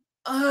like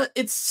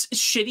it's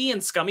shitty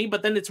and scummy,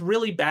 but then it's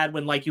really bad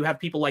when like you have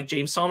people like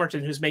James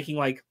Somerton who's making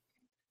like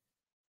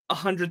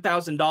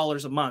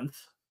 $100,000 a month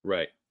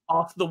right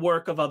off the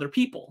work of other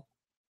people,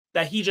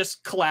 that he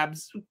just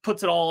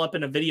puts it all up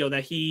in a video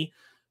that he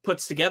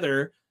puts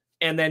together,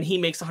 and then he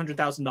makes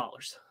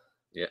 $100,000.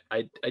 Yeah,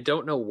 I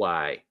don't know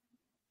why,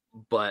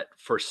 but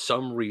for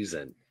some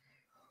reason,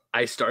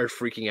 I started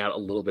freaking out a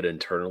little bit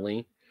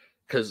internally.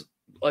 Because,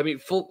 I mean,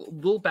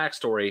 little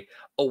backstory,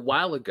 a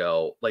while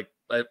ago, like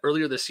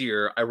earlier this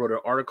year, I wrote an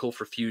article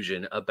for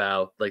Fusion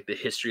about like the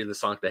history of the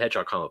Sonic the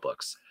Hedgehog comic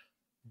books.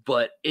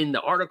 But in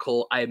the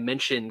article, I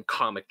mentioned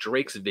Comic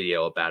Drake's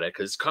video about it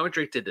because Comic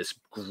Drake did this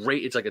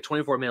great. It's like a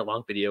 24-minute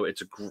long video.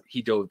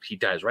 He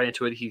dives right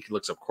into it. He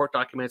looks up court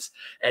documents,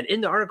 and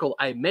in the article,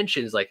 I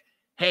mentioned like,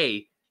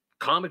 hey,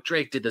 Comic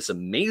Drake did this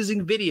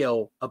amazing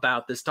video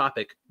about this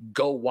topic.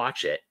 Go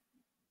watch it.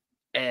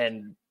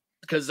 And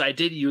because I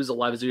did use a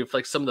lot of his video for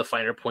like some of the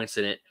finer points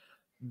in it,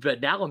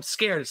 but now I'm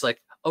scared. It's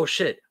like, oh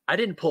shit, I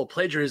didn't pull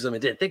plagiarism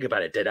and didn't think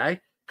about it, did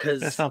I?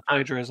 Because that's not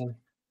plagiarism.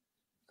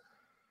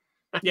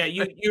 Yeah,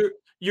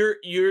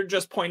 you're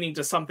just pointing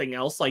to something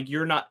else. Like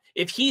you're not.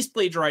 If he's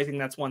plagiarizing,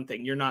 that's one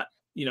thing. You're not.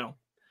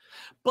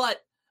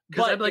 But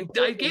because I'm like,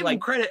 I gave him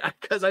credit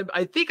because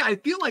I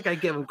feel like I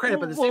give him credit,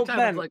 but at the same time,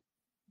 Ben, I'm like,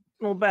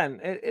 well, Ben,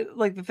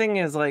 like the thing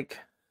is like,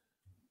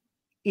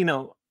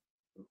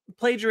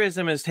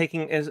 plagiarism is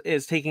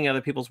taking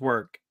other people's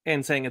work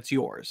and saying it's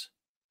yours,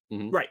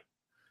 right?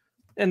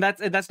 And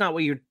that's not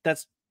what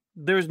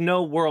there's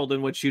no world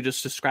in which you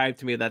just described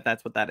to me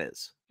that's what that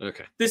is.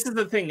 Okay. This is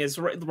the thing is,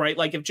 right?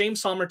 Like if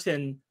James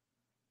Somerton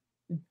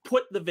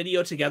put the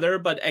video together,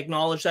 but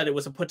acknowledged that it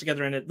was a put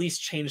together and at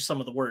least changed some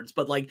of the words,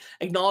 but like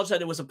acknowledge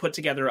that it was a put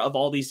together of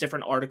all these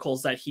different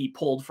articles that he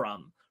pulled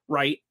from,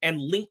 right?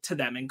 And linked to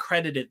them and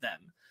credited them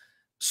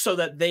so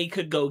that they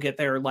could go get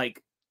their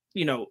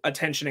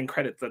attention and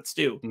credit that's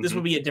due. This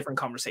would be a different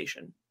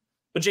conversation.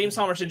 But James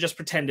Somerton just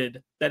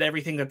pretended that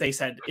everything that they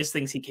said is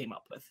things he came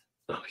up with.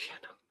 Oh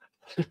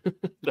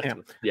yeah,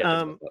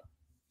 no.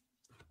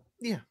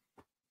 Yeah.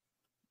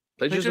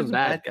 Plagiarism's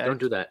bad. Don't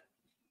do that.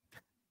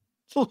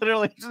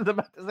 Literally, just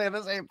about to say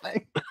the same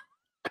thing.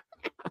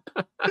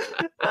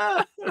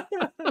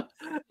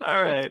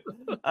 All right.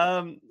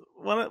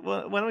 Why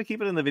don't we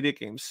keep it in the video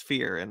game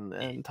sphere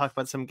and talk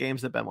about some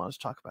games that Ben wants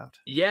to talk about?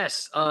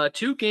 Yes.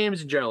 2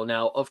 games in general.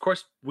 Now, of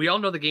course, we all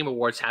know the Game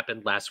Awards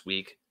happened last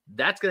week.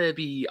 That's going to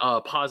be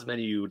a pause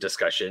menu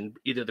discussion,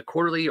 either the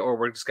quarterly or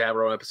we're just going to have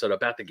our own episode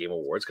about the Game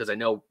Awards because I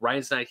know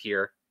Ryan's not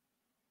here.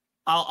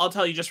 I'll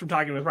tell you just from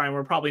talking with Ryan,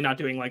 we're probably not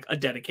doing like a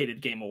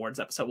dedicated Game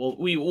Awards episode.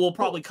 We'll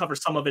probably cover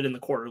some of it in the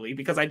quarterly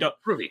because I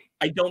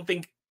don't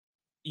think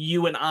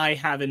you and I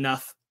have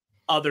enough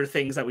other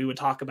things that we would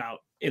talk about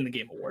in the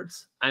Game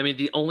Awards. I mean,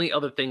 the only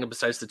other thing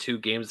besides the 2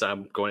 games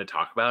I'm going to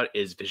talk about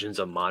is Visions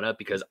of Mana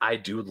because I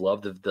do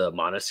love the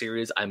Mana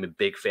series. I'm a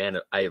big fan.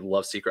 I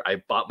love Secret.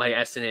 I bought my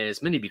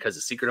SNES Mini because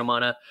of Secret of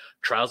Mana.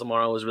 Trials of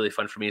Mana was really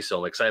fun for me, so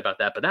I'm excited about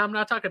that. But now I'm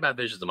not talking about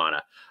Visions of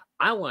Mana.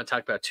 I want to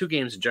talk about 2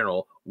 games in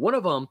general. One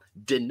of them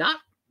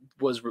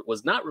was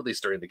not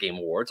released during the Game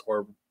Awards,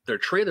 or their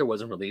trailer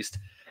wasn't released,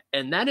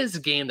 and that is a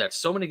game that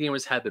so many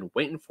gamers have been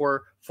waiting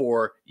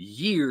for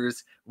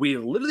years. We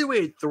literally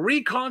waited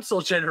 3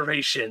 console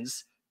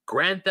generations.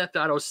 Grand Theft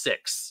Auto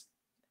 6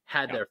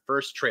 had their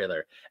first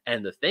trailer,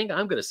 and the thing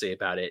I'm going to say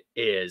about it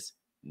is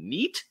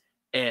neat,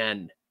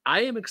 and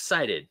I am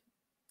excited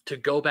to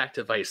go back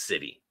to Vice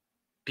City.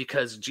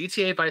 Because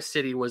GTA Vice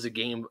City was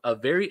a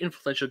very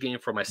influential game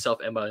for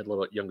myself and my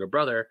little younger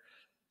brother,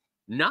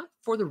 not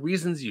for the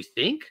reasons you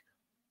think,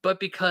 but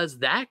because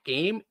that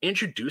game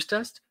introduced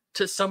us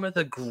to some of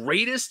the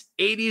greatest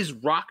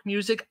 80s rock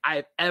music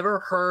I've ever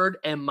heard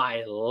in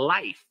my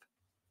life.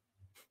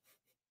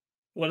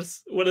 What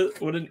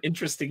an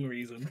interesting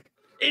reason.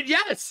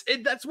 That's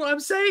what I'm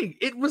saying.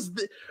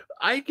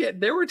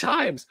 There were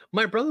times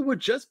my brother would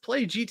just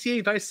play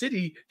GTA Vice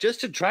City just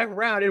to drive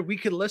around and we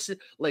could listen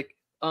like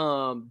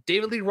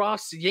David Lee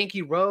Roth's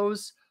Yankee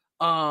Rose,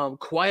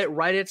 Quiet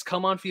Riot's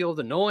Come On Feel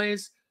the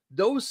Noise.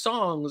 Those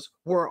songs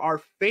were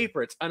our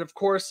favorites. And of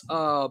course,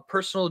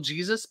 Personal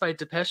Jesus by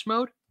Depeche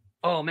Mode.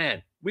 Oh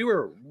man, we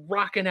were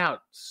rocking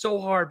out so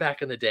hard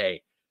back in the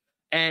day.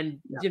 And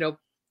the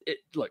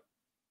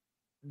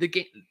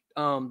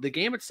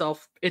game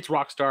itself, it's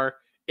Rockstar.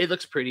 It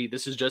looks pretty.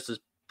 This is just a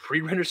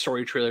pre-rendered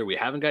story trailer. We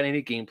haven't got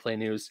any gameplay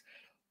news.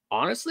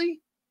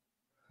 Honestly,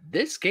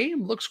 this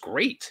game looks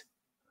great.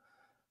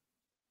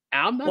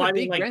 I'm not a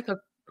big Grand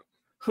Theft.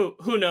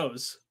 Who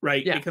knows,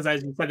 right? Yeah. Because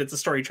as you said, it's a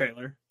story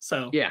trailer.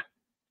 So yeah,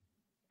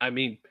 I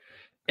mean,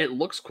 it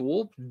looks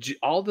cool.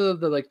 All the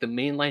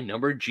mainline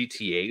numbered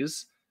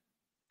GTAs,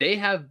 they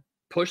have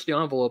pushed the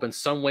envelope in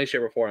some way,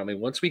 shape, or form. I mean,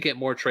 once we get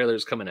more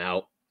trailers coming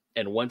out,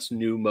 and once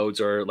new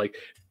modes are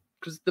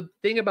because the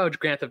thing about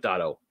Grand Theft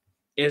Auto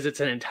is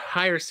it's an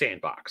entire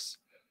sandbox.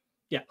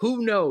 Yeah.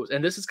 Who knows?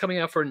 And this is coming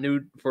out for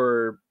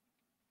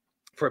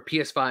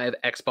PS5,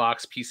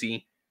 Xbox,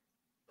 PC.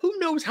 Who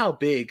knows how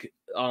big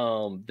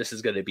this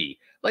is going to be?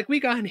 Like, we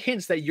got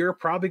hints that you're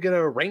probably going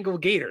to wrangle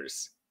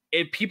gators.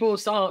 If people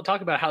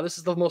talk about how this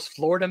is the most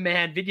Florida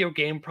man video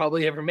game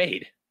probably ever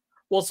made.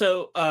 Well,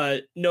 so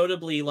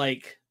notably,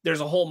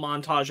 there's a whole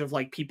montage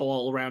of people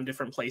all around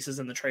different places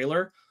in the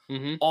trailer.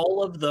 Mm-hmm.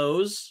 All of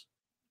those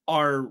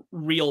are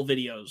real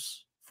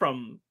videos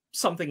from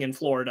something in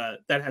Florida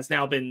that has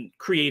now been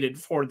created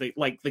for the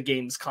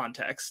game's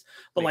context.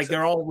 But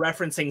they're all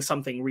referencing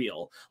something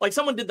real.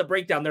 Someone did the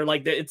breakdown. They're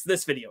like, it's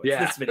this video, it's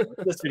this video,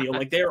 it's this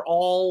video. They're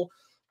all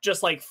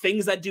just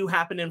things that do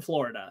happen in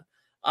Florida.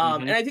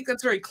 And I think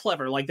that's very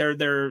clever.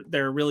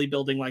 They're really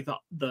building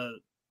the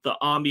the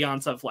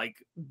ambiance of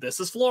like, this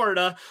is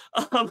Florida.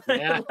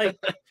 Yeah. Like,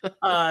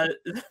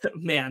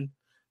 man,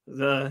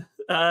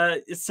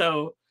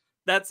 so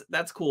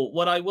that's cool.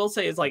 What I will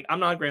say is, like, I'm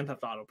not a Grand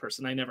Theft Auto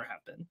person. I never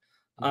have been.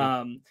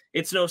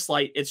 It's no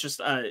slight. It's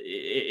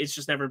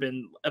just never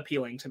been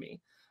appealing to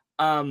me.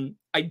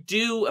 I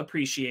do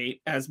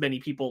appreciate, as many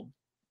people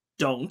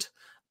don't,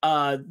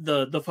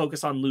 the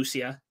focus on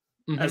Lucia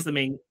as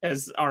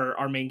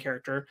our main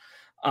character.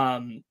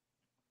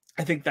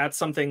 I think that's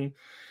something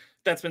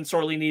that's been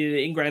sorely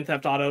needed in Grand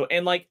Theft Auto,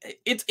 and like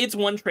it's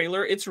one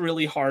trailer. It's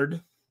really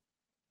hard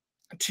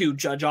to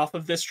judge off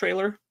of this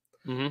trailer,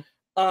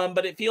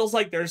 but it feels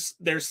like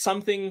there's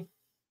something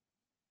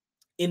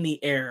in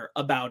the air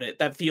about it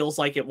that feels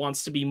like it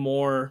wants to be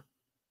more.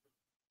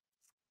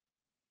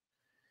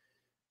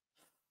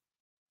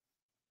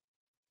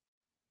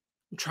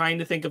 I'm trying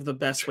to think of the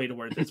best way to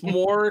word this.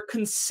 More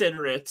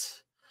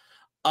considerate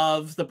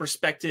of the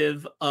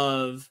perspective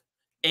of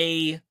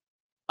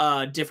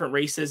different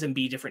races and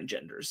different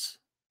genders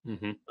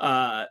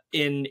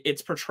in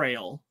its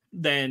portrayal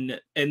than,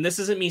 and this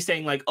isn't me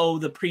saying like, oh,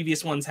 the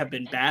previous ones have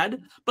been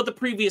bad, but the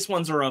previous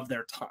ones are of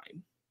their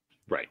time.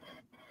 Right.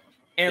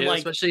 And yeah, like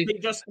especially...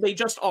 they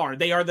just are.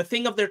 They are the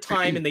thing of their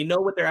time, and they know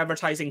what they're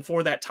advertising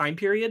for that time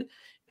period.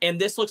 And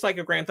this looks like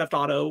a Grand Theft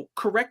Auto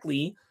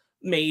correctly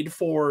made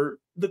for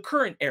the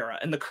current era,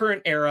 and the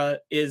current era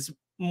is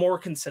more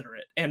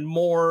considerate and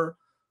more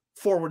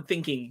forward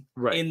thinking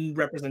in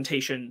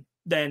representation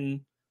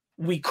than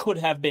we could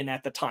have been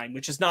at the time,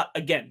 which is not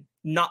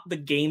the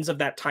games of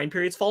that time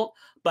period's fault,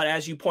 but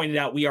as you pointed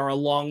out, we are a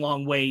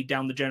long way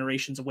down the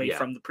generations away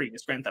from the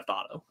previous Grand Theft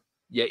Auto.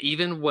 Yeah,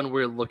 even when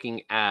we're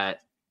looking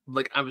at,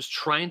 like, I was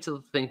trying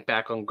to think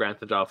back on Grand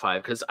Theft Auto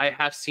 5 because I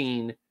have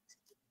seen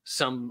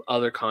some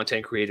other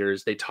content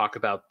creators, they talk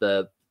about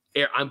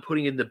I'm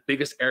putting in the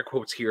biggest air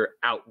quotes here,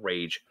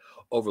 outrage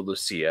over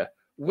Lucia,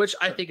 which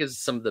I think is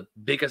some of the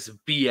biggest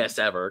BS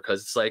ever,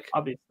 because it's like,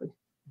 obviously,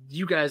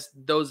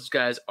 those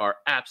guys are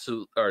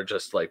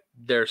just like,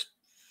 they're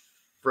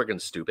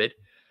friggin' stupid,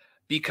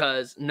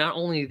 because not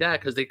only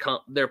that, because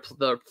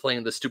they're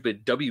playing the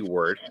stupid W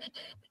word,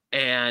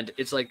 and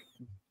it's like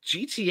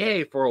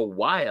GTA for a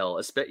while,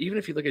 even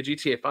if you look at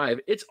GTA 5,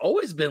 it's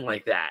always been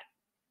like that.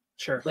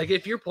 Sure. Like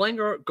if you're playing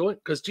or going,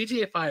 because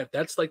GTA 5,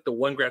 that's like the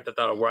one Grand Theft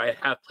Auto where I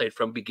have played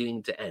from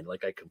beginning to end.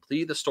 Like I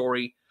completed the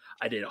story,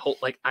 I did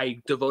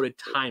I devoted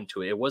time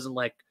to it. It wasn't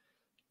like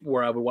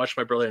where I would watch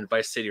my brother in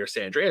Vice City or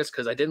San Andreas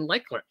because I didn't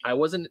like. I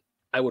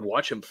would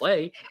watch him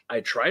play.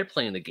 I tried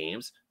playing the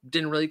games,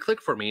 didn't really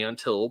click for me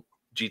until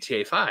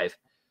GTA 5.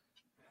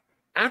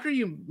 After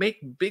you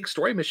make big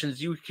story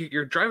missions,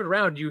 you're driving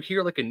around, you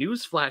hear like a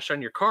news flash on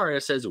your car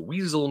that says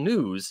Weasel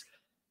News.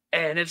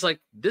 And it's like,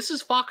 this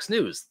is Fox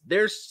News.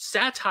 They're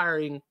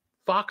satiring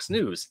Fox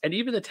News. And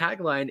even the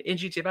tagline in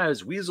GTA 5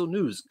 is Weasel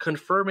News,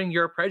 confirming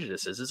your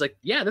prejudices. It's like,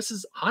 yeah, this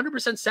is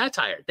 100%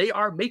 satire. They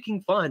are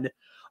making fun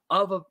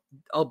of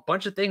a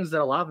bunch of things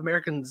that a lot of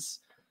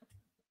Americans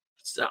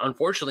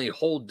unfortunately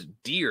hold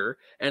dear.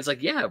 And it's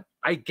like, yeah,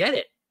 I get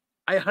it.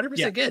 I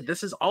 100% get it.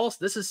 This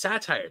is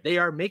satire. They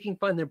are making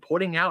fun. They're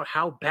pointing out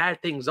how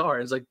bad things are.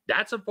 And it's like,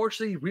 that's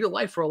unfortunately real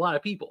life for a lot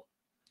of people.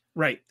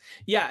 Right.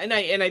 Yeah, and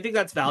I think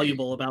that's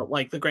valuable about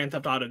like the Grand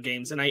Theft Auto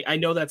games, and I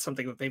know that's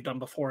something that they've done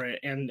before,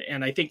 and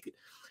I think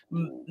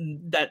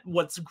that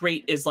what's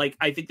great is like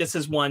I think this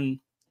is one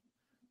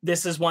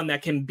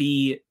that can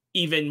be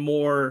even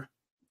more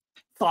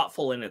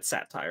thoughtful in its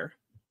satire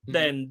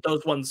than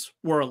those ones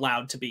were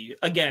allowed to be.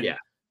 Again,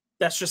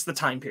 that's just the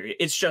time period.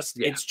 It's just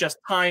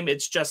time.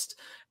 It's just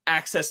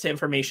access to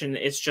information.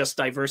 It's just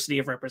diversity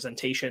of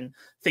representation.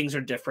 Things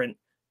are different.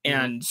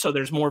 And so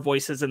there's more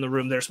voices in the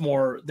room. There's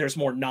more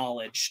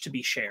knowledge to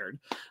be shared.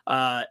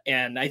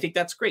 And I think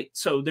that's great.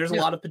 So there's a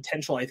lot of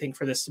potential, I think,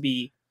 for this to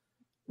be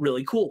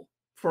really cool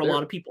for a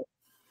lot of people.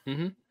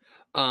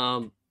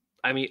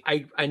 I mean,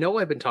 I know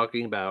I've been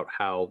talking about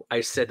how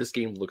I said this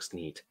game looks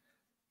neat.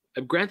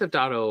 Grand Theft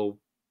Auto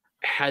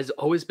has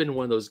always been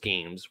one of those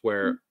games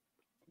where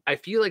I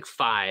feel like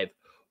 5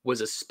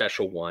 was a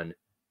special one,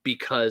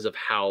 because of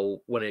how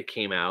when it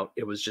came out,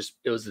 it was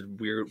a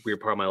weird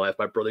part of my life.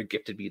 My brother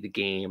gifted me the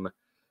game,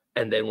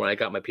 and then when I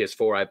got my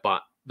PS4, I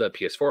bought the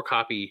PS4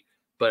 copy,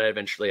 but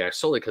eventually I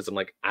sold it because I'm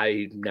like,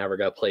 I never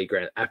got to play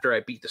after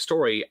I beat the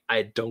story,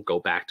 I don't go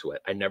back to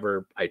it.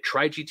 I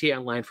tried GTA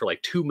Online for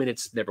like 2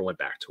 minutes, never went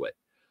back to it.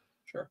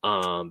 Sure.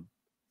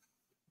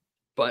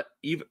 But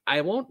I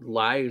won't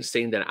lie in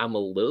saying that I'm a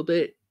little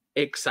bit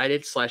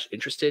excited /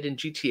 interested in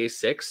GTA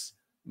 6,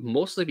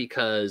 mostly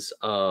because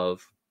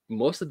of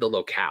most of the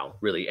locale,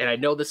 really. And I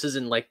know this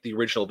isn't like the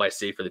original Vice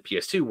City for the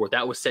PS2, where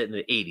that was set in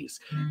the 80s.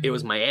 It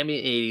was Miami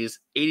in the 80s.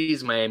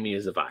 80s Miami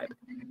is a vibe.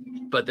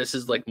 But this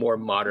is like more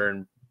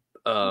modern,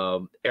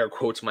 air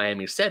quotes,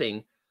 Miami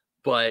setting.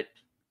 But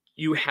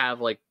you have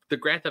like the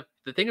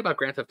thing about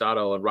Grand Theft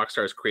Auto and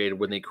Rockstar has created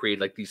when they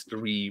created like these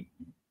 3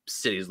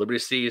 cities: Liberty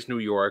City is New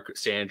York,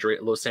 San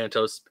Andreas, Los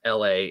Santos,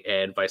 LA,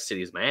 and Vice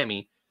City is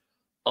Miami.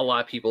 A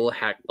lot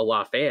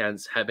of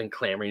fans have been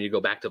clamoring to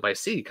go back to Vice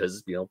City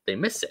because, they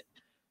miss it.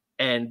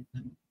 And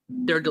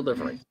they're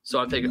delivering. So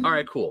I'm thinking, all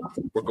right, cool.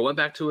 We're going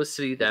back to a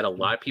city that a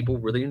lot of people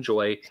really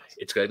enjoy.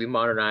 It's going to be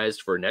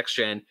modernized for next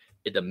gen.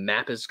 The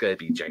map is going to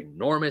be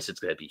ginormous. It's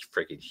going to be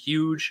freaking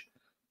huge.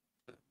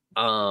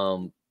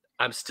 I'm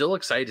still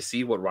excited to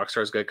see what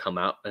Rockstar is going to come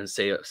out and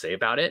say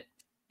about it.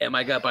 Am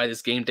I going to buy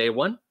this game day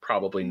one?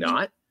 Probably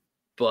not.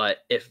 But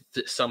if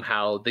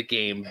somehow the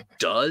game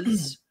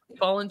does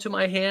fall into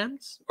my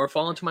hands or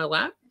fall into my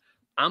lap,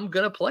 I'm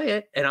going to play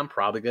it, and I'm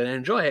probably going to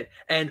enjoy it.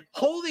 And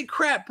holy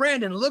crap,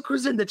 Brandon, look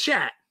who's in the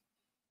chat.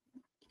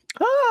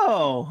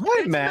 Oh,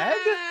 hi, Mag.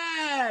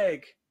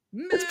 Mag.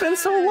 It's been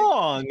so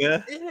long.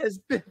 It has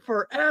been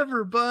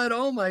forever, bud.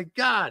 Oh my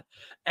god.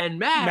 And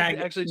Mag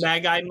actually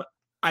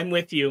I'm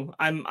with you.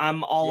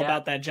 I'm all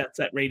about that Jet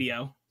Set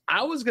Radio.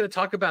 I was going to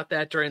talk about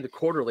that during the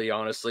quarterly,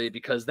 honestly,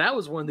 because that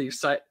was one of the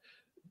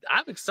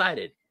I'm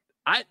excited.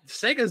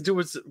 Sega's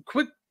doing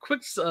quick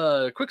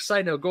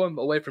side note going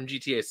away from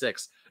GTA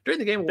 6. During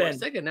the Game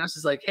Awards, Sega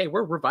announces like, hey,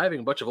 we're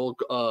reviving a bunch of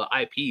old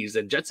IPs,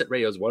 and Jet Set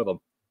Radio is one of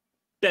them.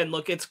 Ben,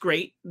 look, it's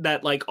great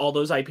that like all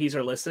those IPs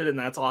are listed, and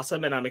that's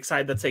awesome, and I'm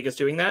excited that Sega's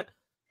doing that.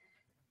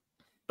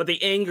 But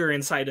the anger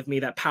inside of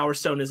me that Power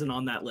Stone isn't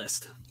on that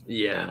list.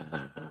 Yeah.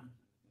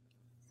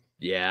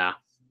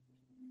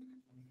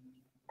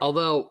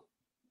 Although,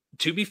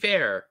 to be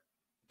fair,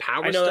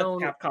 Power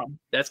Stone,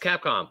 that's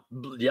Capcom.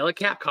 Yell at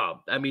Capcom.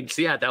 I mean,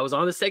 so yeah, that was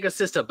on the Sega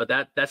system, but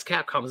that's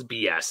Capcom's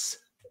BS.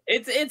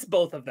 It's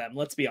both of them.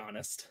 Let's be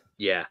honest.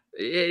 Yeah,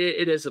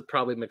 it is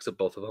probably a mix of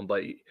both of them,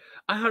 but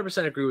I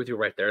 100% agree with you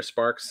right there,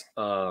 Sparks.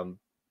 Capcom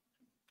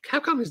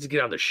needs to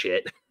get on the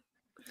shit.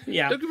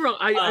 Yeah, don't get me wrong.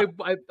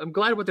 I'm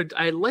glad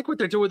I like what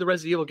they're doing with the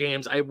Resident Evil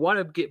games. I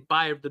want to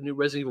buy the new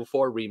Resident Evil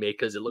 4 remake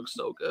because it looks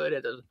so good.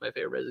 It's my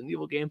favorite Resident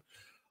Evil game.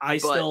 I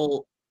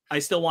still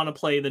want to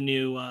play the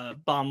new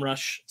Bomb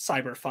Rush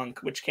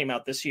Cyberpunk, which came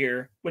out this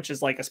year, which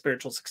is like a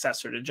spiritual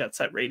successor to Jet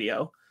Set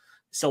Radio.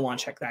 Still want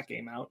to check that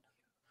game out.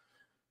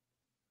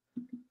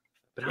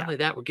 But not only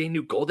that, we're getting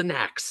new Golden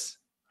Axe.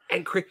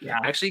 And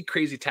actually,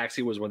 Crazy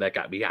Taxi was one that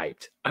got me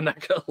hyped. I'm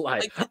not gonna lie.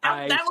 Like,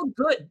 that looked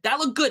good. That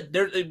looked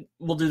good.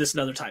 We'll do this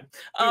another time.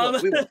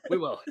 We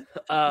will.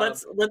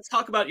 Let's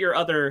talk about your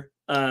other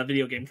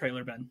video game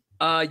trailer, Ben.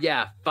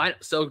 Yeah. Fine.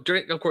 So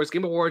during, of course,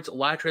 Game Awards, a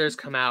lot of trailers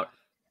come out.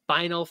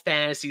 Final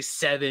Fantasy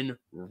VII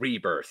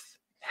Rebirth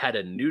had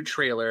a new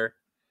trailer.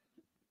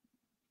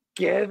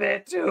 Give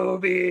it to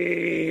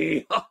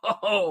me!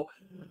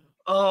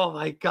 Oh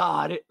my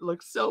god, it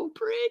looks so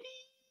pretty.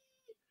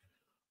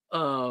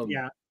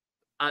 Yeah.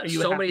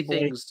 So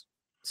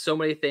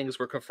many things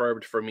were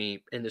confirmed for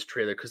me in this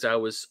trailer because I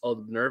was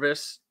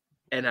nervous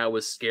and I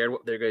was scared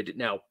what they're going to do.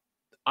 Now,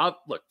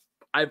 look,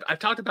 I've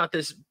talked about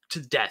this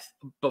to death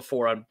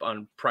before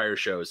on prior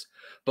shows,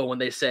 but when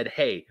they said,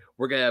 "Hey,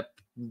 we're gonna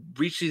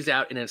reach these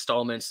out in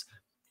installments,"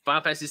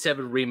 Final Fantasy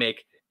VII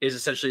Remake is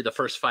essentially the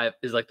first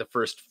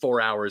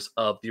 4 hours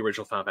of the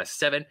original Final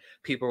Fantasy VII.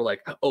 People were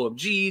like,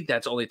 "OMG,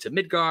 that's only to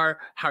Midgar.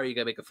 How are you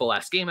gonna make a full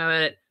ass game out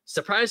of it?"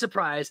 Surprise,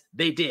 surprise,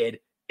 they did.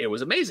 It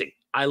was amazing.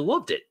 I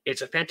loved it.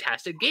 It's a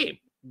fantastic game.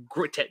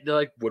 Great,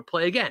 would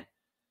play again.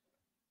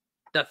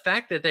 The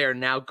fact that they are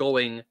now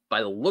going,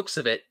 by the looks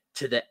of it,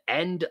 to the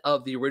end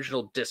of the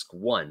original Disc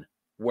 1,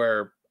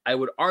 where I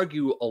would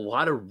argue a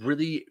lot of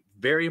really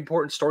very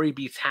important story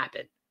beats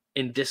happen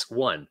in Disc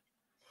 1.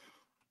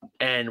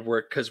 And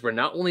we're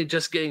not only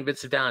just getting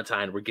Vincent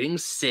Valentine, we're getting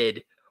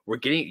Sid, we're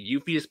getting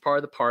Yuffie as part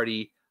of the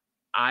party.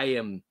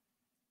 I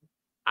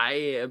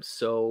am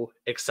so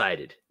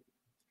excited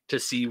to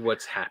see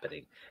what's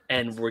happening.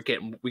 And we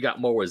got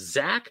more with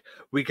Zack,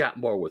 we got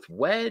more with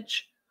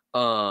Wedge.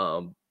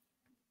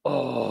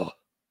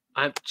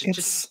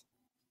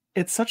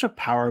 It's such a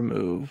power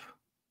move.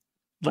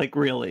 Like,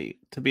 really,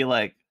 to be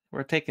like,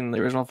 we're taking the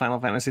original Final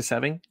Fantasy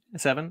VII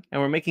and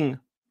we're making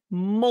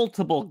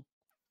multiple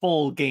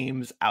full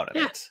games out of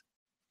it.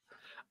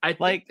 I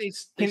think they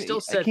still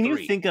said can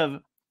 3.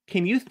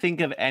 Can you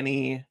think of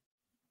any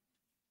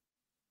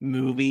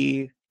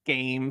movie,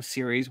 game,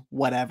 series,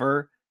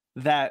 whatever,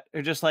 that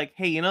are just like,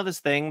 hey, you know this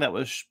thing that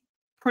was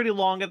pretty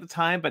long at the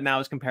time, but now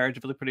is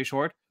comparatively pretty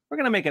short? We're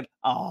gonna make it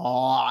a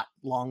lot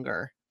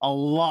longer,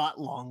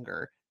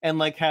 and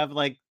like have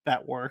like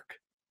that work.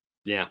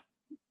 Yeah.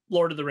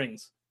 Lord of the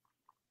Rings.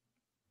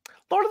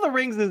 Lord of the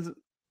Rings is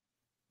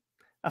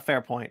a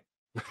fair point.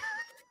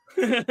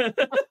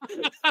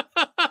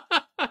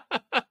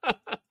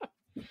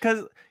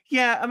 Because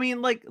I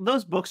mean, like,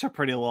 those books are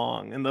pretty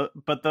long,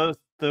 but those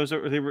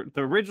are the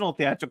original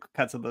theatrical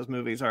cuts of those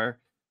movies are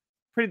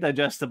pretty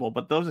digestible,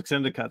 but those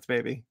extended cuts,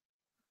 baby,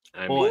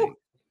 mean,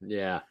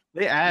 yeah,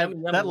 they add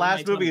that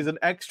last movie is an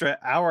extra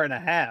hour and a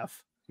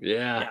half.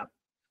 Yeah.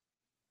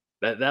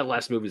 That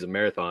last movie is a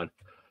marathon.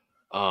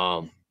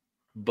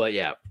 But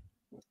yeah,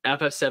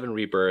 FF7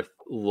 Rebirth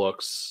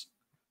looks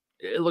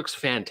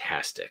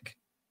fantastic.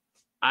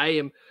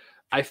 I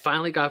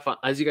finally got,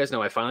 as you guys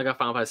know, I finally got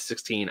Final Fantasy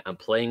 16. I'm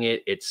playing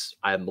it.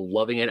 I'm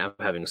loving it. I'm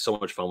having so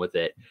much fun with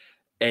it.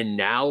 And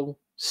now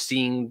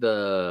seeing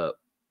some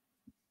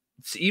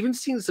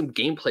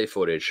gameplay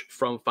footage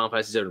from Final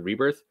Fantasy 7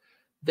 Rebirth,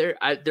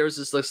 there's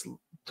this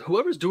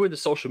whoever's doing the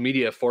social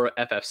media for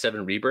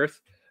FF7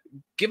 Rebirth,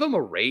 give them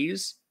a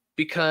raise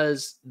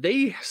because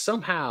they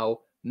somehow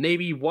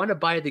maybe want to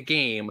buy the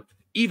game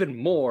even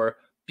more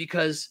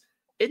because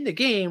in the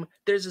game,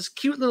 there's this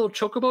cute little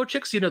chocobo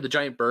chicks, the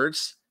giant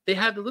birds. They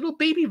have the little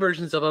baby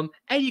versions of them,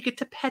 and you get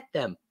to pet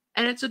them,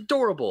 and it's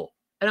adorable.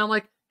 And I'm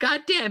like,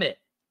 God damn it,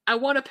 I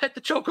want to pet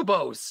the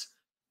chocobos.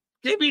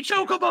 Give me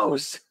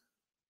chocobos.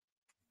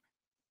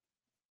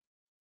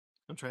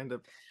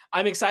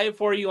 I'm excited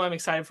for you. I'm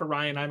excited for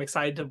Ryan. I'm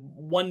excited to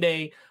one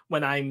day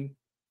when I'm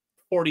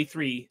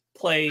 43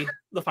 play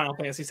the Final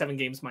Fantasy VII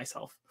games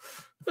myself.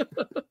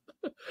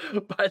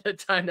 By the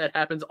time that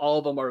happens, all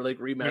of them are like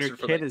remastered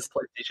for like, is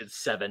PlayStation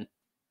 7.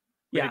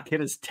 Yeah, your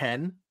kid is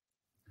 10.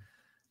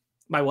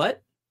 My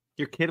what?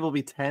 Your kid will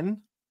be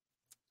 10.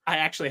 I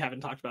actually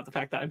haven't talked about the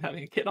fact that I'm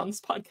having a kid on this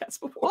podcast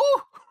before.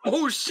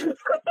 Oh shit!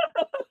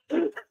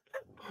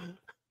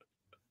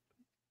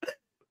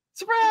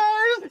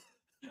 Surprise!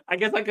 I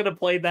guess I could have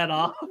played that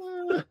off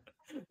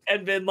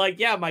and been like,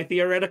 "Yeah, my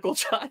theoretical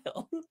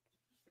child."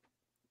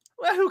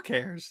 Well, who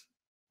cares?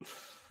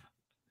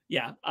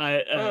 Yeah,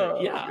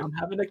 I'm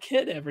having a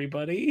kid,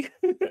 everybody.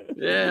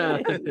 Yeah.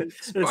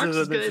 This is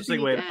an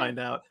interesting way to find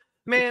out.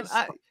 Man,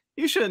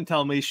 you shouldn't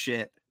tell me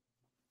shit.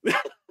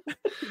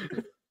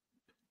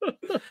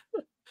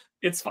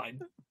 It's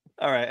fine.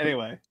 All right,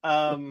 anyway.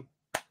 But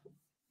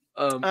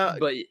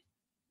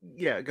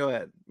yeah, go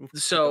ahead.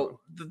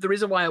 So the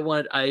reason why I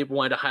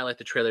wanted to highlight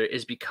the trailer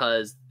is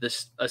because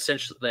this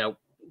essentially,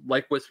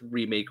 like with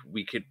Remake,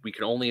 we can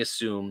only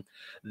assume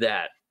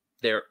that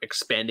they're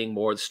expanding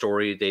more of the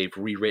story. They've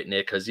rewritten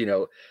it because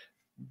they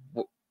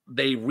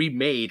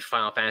remade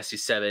Final Fantasy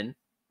VII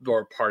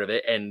or part of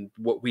it, and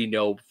what we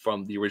know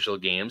from the original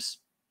games,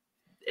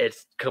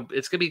 it's gonna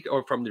be,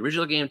 or from the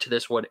original game to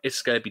this one,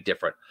 it's gonna be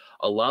different.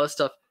 A lot of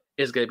stuff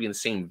is gonna be in the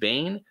same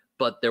vein,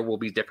 but there will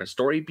be different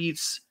story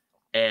beats,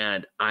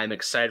 and I'm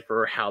excited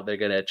for how they're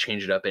gonna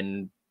change it up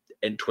and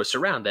twist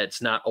around that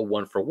it's not a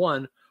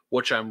 1-for-1,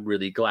 which I'm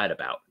really glad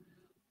about.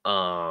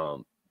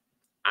 I'm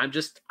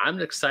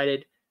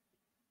excited.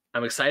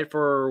 I'm excited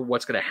for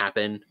what's going to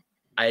happen.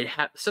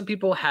 Some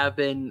people have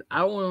been, I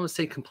don't want to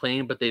say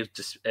complain, but they've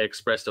just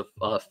expressed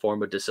a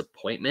form of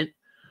disappointment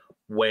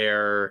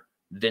where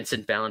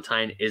Vincent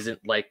Valentine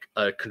isn't like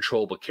a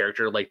controllable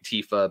character like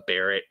Tifa,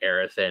 Barrett,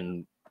 Aerith,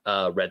 and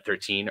Red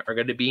 13 are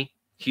going to be.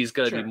 He's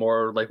going to be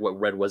more like what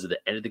Red was at the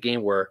end of the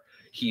game, where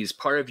he's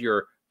part of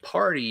your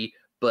party,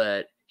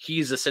 but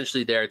he's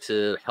essentially there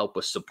to help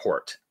with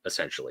support,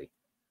 essentially.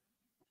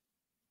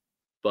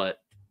 But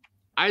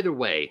either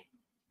way,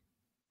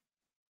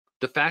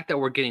 the fact that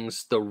we're getting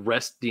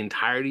the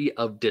entirety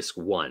of disc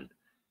 1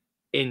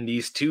 in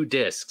these 2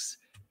 discs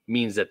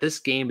means that this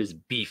game is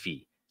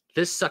beefy.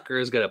 This sucker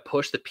is going to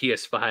push the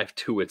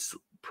PS5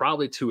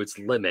 probably to its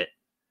limit,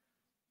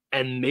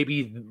 and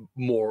maybe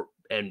more,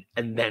 and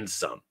then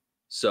some.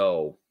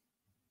 So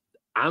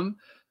I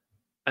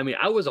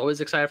was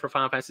always excited for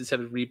Final Fantasy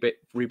VII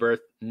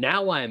Rebirth.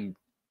 Now I'm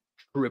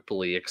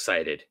triply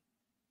excited,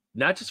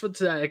 not just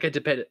to get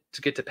to pet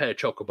a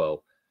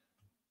chocobo,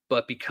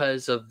 but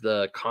because of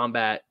the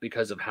combat,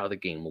 because of how the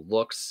game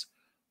looks.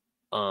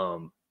 I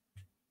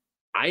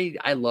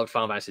love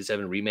Final Fantasy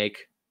VII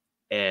Remake,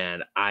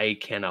 and I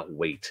cannot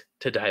wait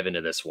to dive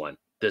into this one.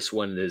 This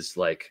one is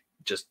like,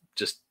 just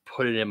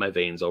put it in my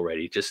veins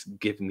already. Just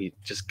give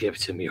it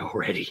to me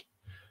already.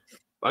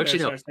 Actually,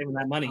 no. Start saving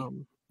that money.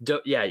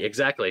 Yeah,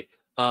 exactly.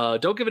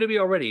 Don't give it to me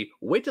already.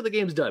 Wait till the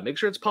game's done. Make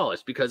sure it's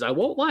polished, because I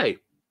won't lie,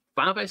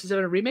 Final Fantasy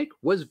VII Remake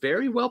was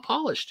very well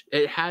polished.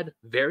 It had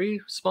very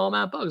small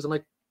amount of bugs. I'm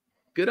like,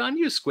 good on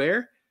you,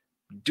 Square.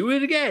 Do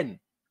it again.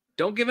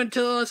 Don't give it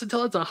to us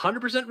until it's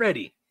 100%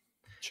 ready.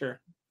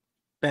 Sure.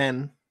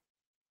 Ben.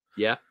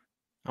 Yeah?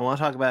 I want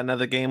to talk about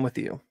another game with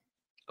you.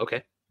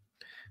 Okay.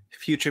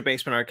 Future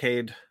Basement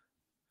Arcade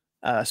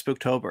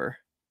Spooktober.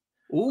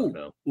 Ooh. Oh,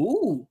 no.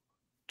 Ooh.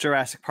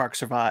 Jurassic Park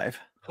Survive.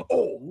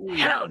 Oh,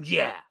 hell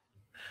yeah.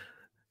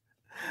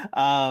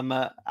 I'm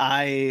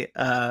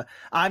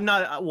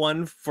not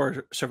one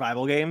for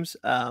survival games.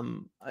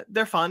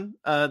 They're fun.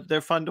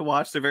 They're fun to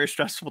watch. They're very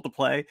stressful to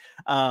play.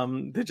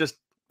 They're just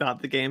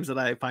not the games that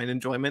I find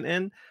enjoyment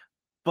in.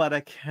 But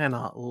I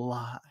cannot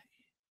lie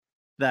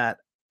that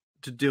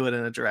to do it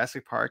in a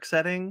Jurassic Park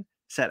setting,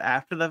 set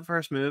after the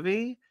first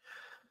movie,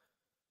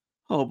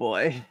 oh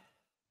boy,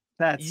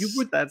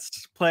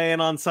 that's playing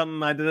on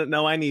something I didn't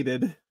know I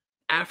needed.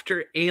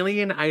 After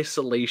Alien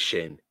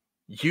Isolation,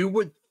 you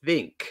would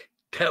think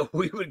that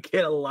we would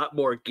get a lot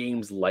more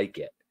games like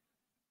it.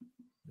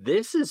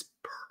 This is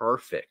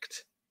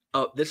perfect.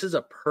 This is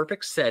a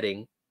perfect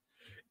setting.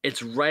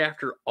 It's right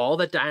after all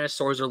the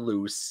dinosaurs are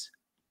loose.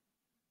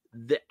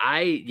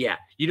 You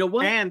know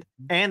what?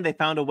 And they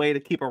found a way to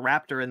keep a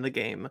raptor in the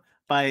game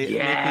by making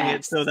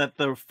it so that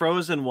the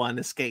frozen one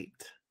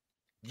escaped.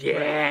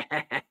 Yeah.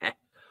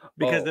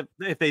 Because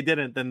if they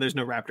didn't, then there's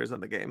no raptors in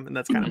the game, and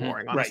that's kind of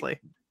boring, honestly.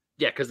 Right.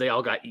 Yeah, because they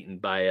all got eaten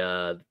by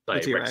the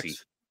Rexy.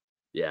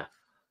 Yeah.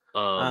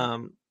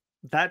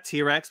 That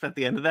T-Rex at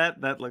the end of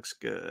that looks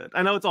good.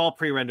 I know it's all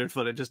pre-rendered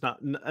footage. It's not.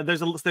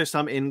 There's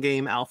some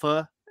in-game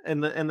alpha in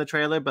the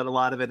trailer, but a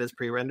lot of it is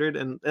pre-rendered,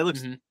 and it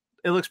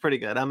looks pretty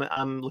good.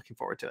 I'm looking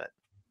forward to it.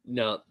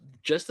 No,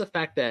 just the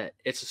fact that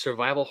it's a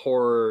survival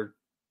horror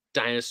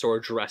dinosaur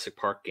Jurassic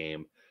Park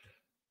game.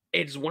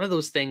 It's one of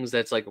those things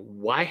that's like,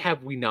 why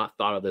have we not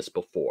thought of this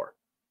before?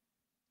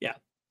 Yeah,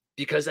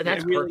 because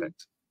that's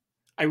perfect.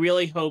 I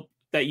really hope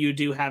that you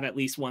do have at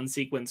least one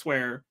sequence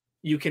where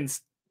you can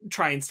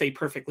try and stay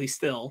perfectly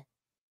still.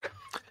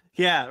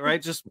 Yeah,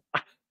 right. Just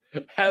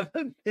have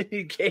a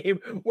mini game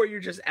where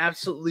you're just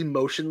absolutely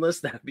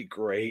motionless. That'd be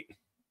great.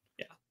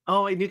 Yeah.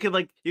 Oh, and you could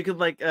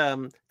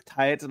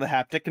tie it to the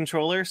haptic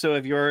controller. So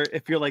if you're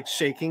like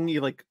shaking,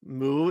 you like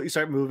move, you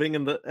start moving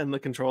in the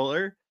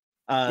controller.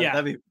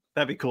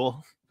 That'd be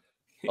cool.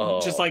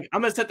 Just like,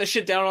 I'm gonna set the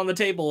shit down on the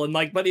table, and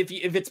like, but if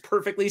it's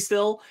perfectly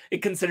still,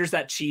 it considers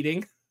that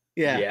cheating.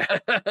 Yeah.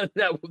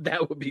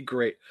 that would be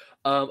great.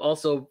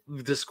 Also,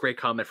 this great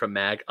comment from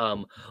Mag.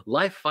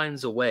 Life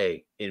finds a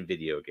way in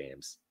video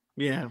games.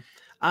 Yeah.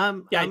 I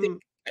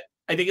think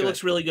it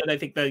looks really good. I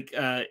think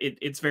that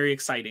it's very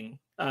exciting.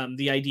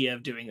 The idea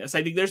of doing this.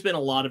 I think there's been a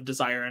lot of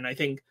desire, and I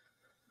think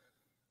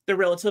they're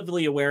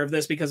relatively aware of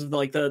this because of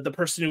the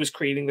person who was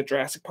creating the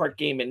Jurassic Park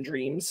game in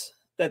Dreams,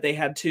 that they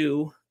had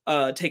to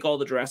take all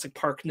the Jurassic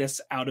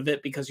Parkness out of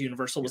it because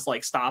Universal was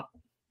like, stop.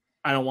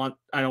 I don't want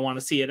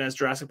to see it as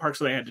Jurassic Park,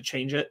 so they had to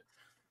change it.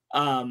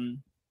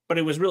 But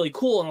it was really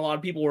cool, and a lot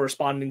of people were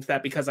responding to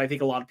that because I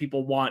think a lot of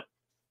people want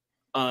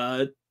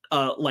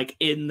like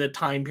in the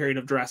time period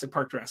of Jurassic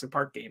Park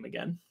game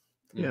again.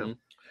 Yeah. Mm-hmm.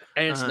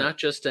 And it's not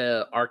just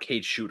a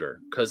arcade shooter,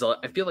 because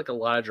I feel like a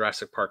lot of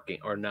Jurassic Park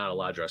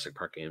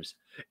games,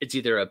 it's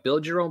either a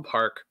build your own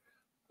park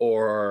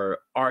or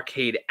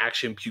arcade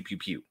action pew pew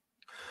pew.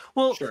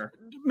 Well, sure.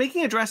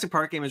 Making a Jurassic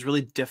Park game is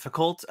really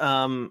difficult.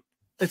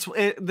 There's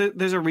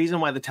a reason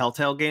why the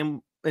Telltale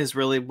game is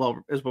really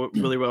well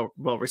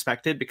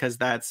respected, because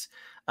that's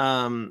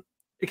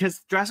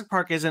because Jurassic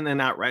Park isn't an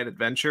outright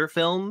adventure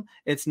film.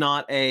 It's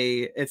not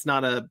a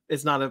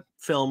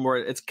film where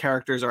its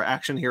characters are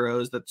action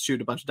heroes that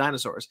shoot a bunch of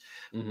dinosaurs.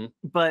 Mm-hmm.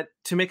 But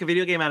to make a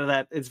video game out of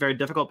that, it's very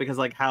difficult, because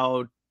like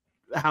how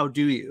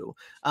do you?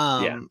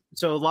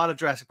 So a lot of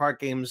Jurassic Park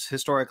games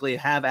historically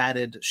have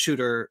added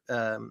shooter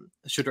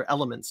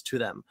elements to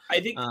them.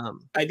 I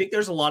think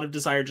there's a lot of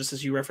desire, just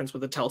as you referenced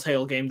with the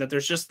Telltale game, that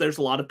there's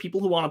a lot of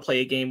people who want to play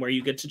a game where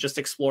you get to just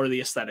explore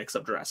the aesthetics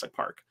of Jurassic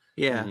Park.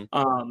 Yeah.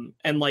 Mm-hmm.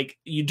 And like,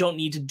 you don't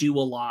need to do a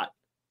lot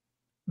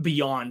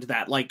beyond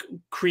that. Like,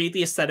 create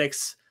the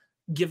aesthetics,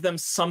 give them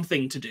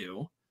something to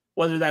do,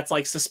 whether that's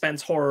like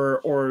suspense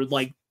horror or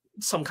like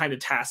some kind of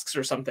tasks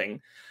or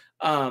something.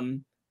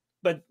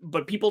 But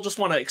people just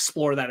want to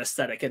explore that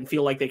aesthetic and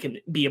feel like they can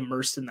be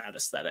immersed in that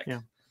aesthetic.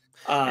 Yeah.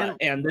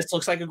 And this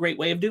looks like a great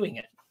way of doing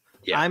it.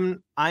 Yeah.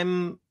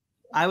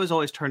 I was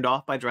always turned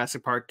off by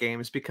Jurassic Park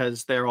games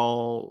because they're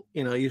all,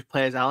 you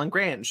play as Alan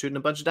Grant shooting a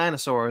bunch of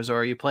dinosaurs,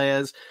 or you play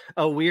as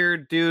a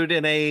weird dude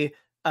in a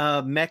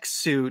mech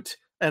suit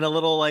and a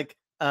little like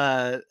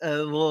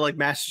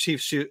Master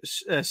Chief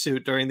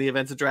suit during the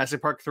events of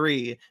Jurassic Park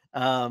 3.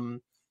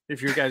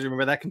 If you guys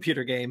remember that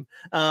computer game.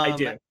 I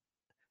do.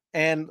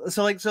 And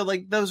so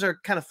those are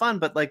kind of fun,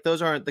 but like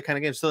those aren't the kind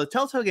of games. So the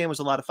Telltale game was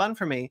a lot of fun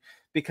for me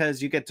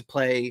because you get to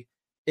play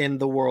in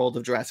the world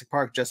of Jurassic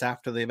Park just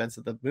after the events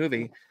of the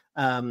movie.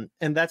 And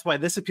that's why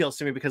this appeals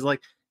to me, because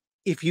like,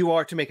 if you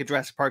are to make a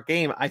Jurassic Park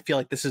game, I feel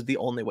like this is the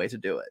only way to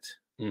do it.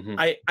 Mm-hmm.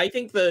 I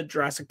think the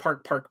Jurassic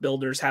Park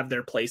builders have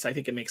their place. I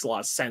think it makes a lot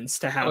of sense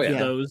to have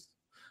those.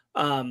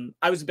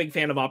 I was a big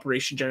fan of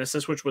Operation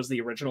Genesis, which was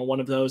the original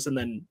one of those. And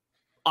then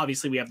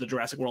obviously we have the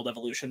Jurassic World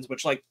Evolutions,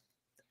 which like,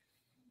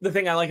 the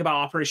thing I like about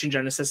Operation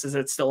Genesis is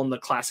it's still in the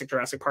classic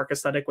Jurassic Park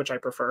aesthetic, which I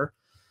prefer.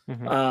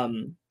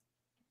 Mm-hmm.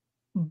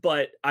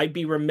 But I'd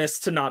be remiss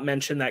to not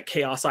mention that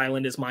Chaos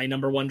Island is my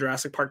number one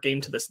Jurassic Park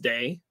game to this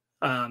day.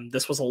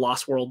 This was a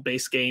Lost World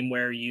based game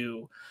where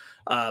you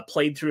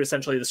played through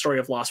essentially the story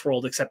of Lost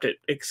World, except it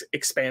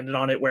expanded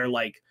on it, where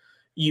like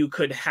you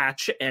could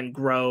hatch and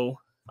grow.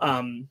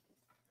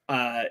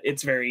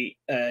 It's very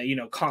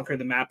conquer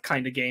the map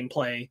kind of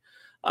gameplay.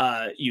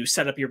 You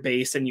set up your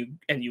base and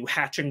you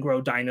hatch and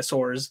grow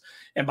dinosaurs,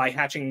 and by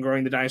hatching and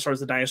growing the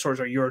dinosaurs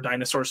are your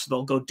dinosaurs, so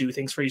they'll go do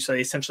things for you. So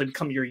they essentially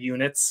become your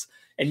units,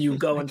 and you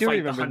go and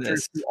fight the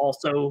hunters who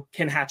also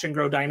can hatch and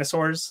grow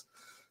dinosaurs.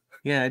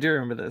 Yeah, I do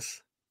remember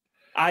this.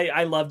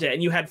 I loved it,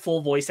 and you had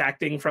full voice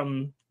acting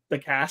from the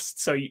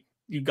cast, so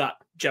you got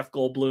Jeff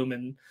Goldblum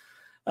and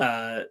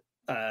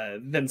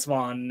Vince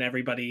Vaughn and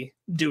everybody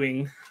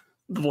doing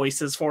the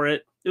voices for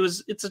it.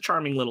 It's a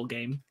charming little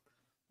game.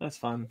 That's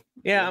fun.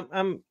 Yeah,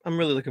 I'm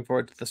really looking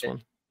forward to this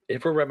one.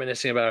 If we're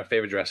reminiscing about our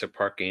favorite Jurassic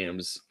Park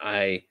games,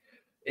 it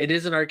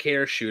is an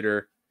arcade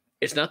shooter.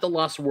 It's not the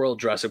Lost World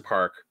Jurassic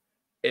Park.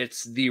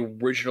 It's the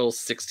original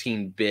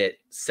 16-bit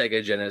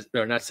Sega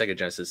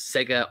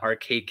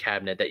arcade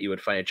cabinet that you would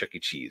find at Chuck E.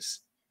 Cheese.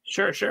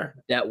 Sure.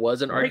 That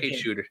was an arcade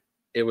shooter.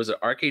 It was an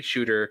arcade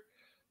shooter,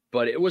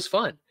 but it was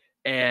fun.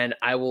 and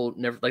I will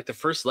never like the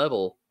first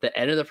level. The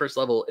end of the first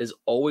level is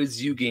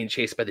always you getting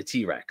chased by the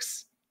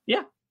T-Rex.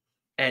 Yeah,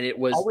 and it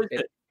was always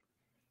it,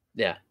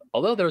 yeah.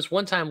 Although there was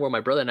one time where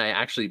my brother and I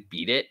actually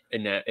beat it,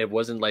 and it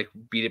wasn't like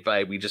beat it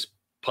by we just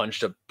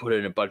put it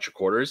in a bunch of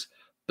quarters.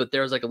 But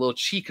there was like a little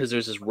cheat because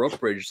there's this rope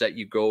bridge that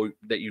you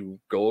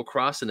go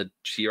across, and the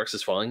T-Rex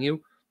is following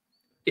you.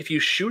 If you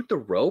shoot the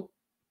rope,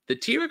 the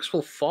T-Rex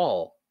will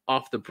fall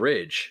off the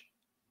bridge,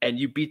 and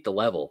you beat the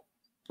level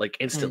like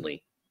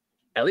instantly.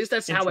 At least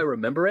that's how I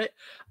remember it.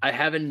 I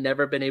haven't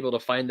never been able to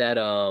find that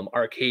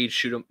arcade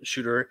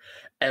shooter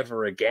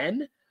ever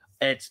again.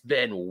 And it's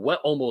been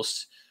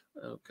almost.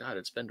 Oh God,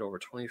 it's been over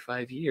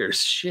 25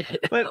 years. Shit.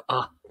 But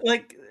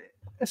like,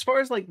 as far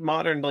as like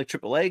modern like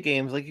AAA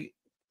games, like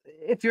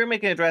if you're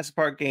making a Jurassic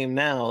Park game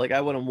now, like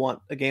I wouldn't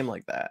want a game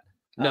like that.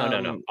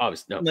 No.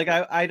 Obviously, no. Like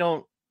I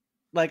don't.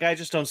 Like I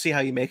just don't see how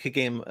you make a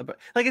game about,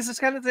 like it's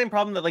kind of the same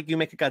problem that like you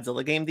make a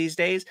Godzilla game these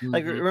days.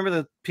 Like remember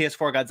the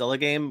PS4 Godzilla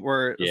game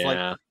where it was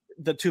like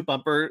the two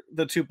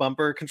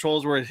bumper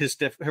controls were his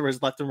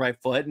left and right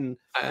foot, and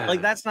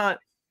like that's not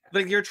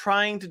like you're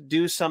trying to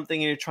do something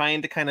and you're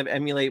trying to kind of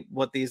emulate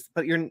what these,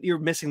 but you're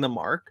missing the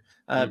mark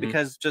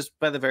because just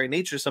by the very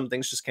nature some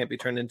things just can't be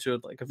turned into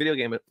like a video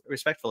game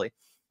respectfully.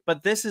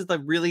 But this is the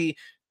really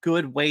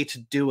good way to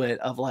do it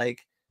of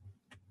like,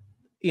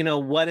 you know,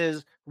 what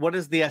is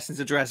the essence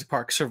of Jurassic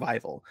Park?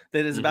 Survival.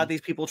 That is about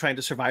these people trying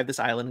to survive this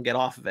island and get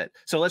off of it.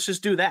 So let's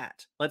just do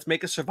that. Let's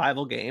make a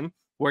survival game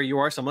where you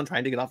are someone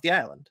trying to get off the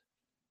island.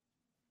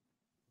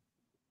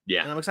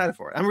 Yeah. And I'm excited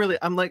for it.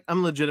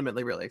 I'm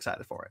legitimately really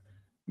excited for it.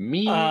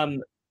 Me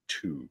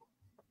too.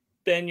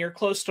 Ben, you're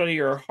close to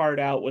your heart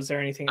out. Was there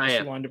anything else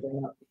you wanted to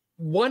bring up?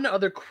 One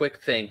other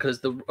quick thing,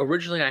 because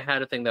originally I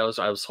had a thing that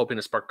I was hoping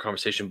to spark a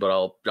conversation, but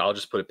I'll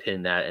just put a pin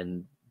in that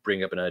and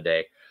bring up another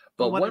day.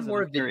 But one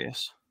more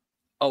curious.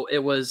 Oh, it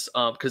was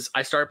because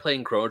I started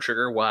playing Chrono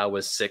Trigger while I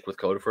was sick with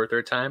COVID for a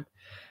third time,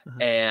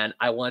 and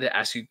I wanted to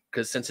ask you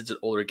because since it's an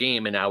older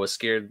game, and I was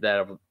scared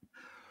that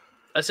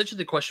essentially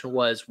the question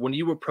was when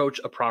you approach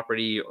a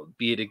property,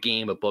 be it a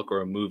game, a book, or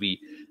a movie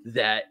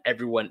that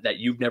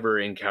you've never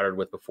encountered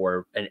with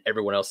before, and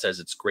everyone else says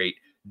it's great.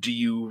 Do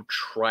you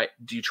try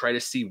to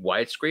see why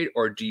it's great,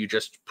 or do you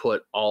just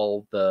put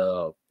all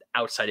the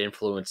outside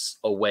influence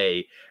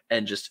away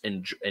and just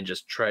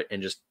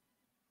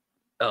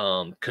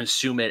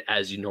consume it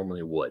as you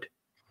normally would?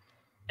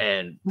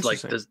 And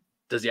like does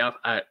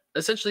the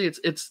essentially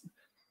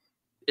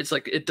it's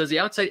like does the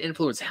outside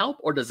influence help,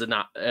 or does it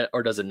not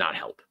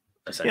help?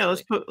 Yeah,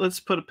 let's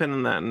put a pin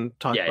in that and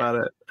talk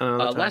about it.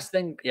 Last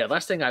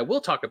thing I will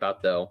talk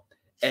about though,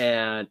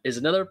 and is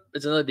another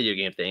video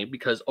game thing,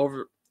 because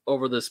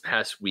over this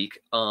past week,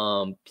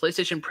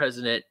 PlayStation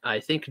president, I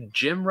think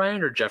Jim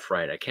Ryan or Jeff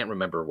Ryan, I can't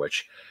remember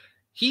which,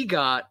 he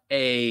got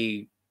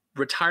a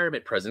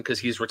retirement present because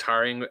he's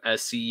retiring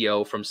as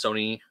CEO from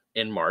Sony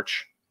in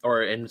March,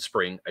 or in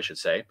spring, I should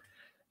say.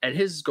 And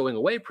his going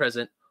away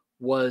present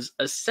was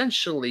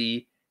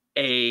essentially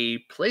a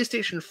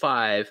PlayStation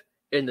 5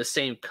 in the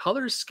same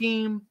color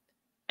scheme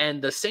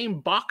and the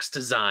same box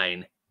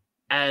design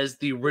as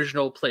the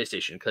original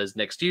PlayStation, because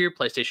next year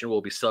PlayStation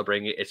will be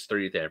celebrating its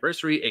 30th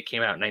anniversary. It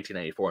came out in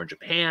 1994 in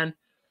Japan,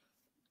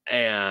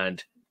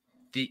 and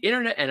the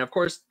internet, and of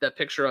course that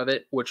picture of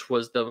it, which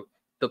was the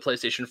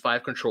PlayStation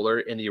 5 controller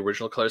in the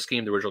original color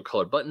scheme, the original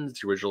color buttons,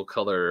 the original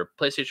color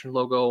PlayStation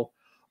logo,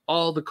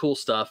 all the cool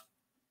stuff.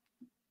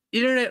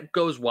 Internet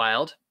goes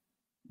wild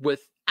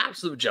with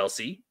absolute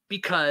jealousy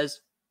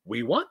because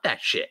we want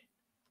that shit.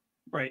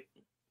 Right.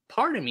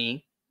 Part of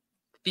me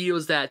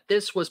feels that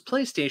this was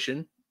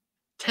PlayStation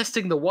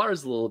testing the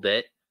waters a little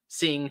bit,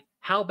 seeing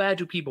how bad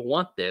do people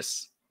want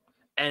this.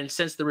 And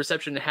since the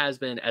reception has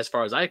been, as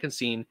far as I can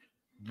see,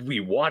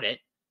 we want it,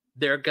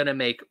 they're going to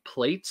make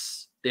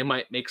plates. They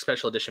might make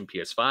special edition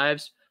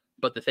PS5s.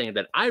 But the thing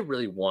that I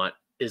really want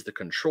is the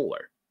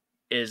controller.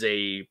 Is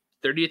a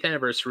 30th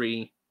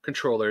anniversary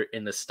controller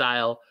in the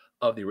style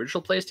of the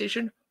original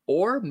PlayStation,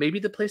 or maybe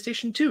the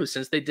PlayStation 2,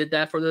 since they did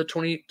that for the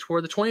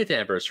 20th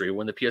anniversary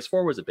when the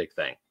PS4 was a big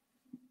thing.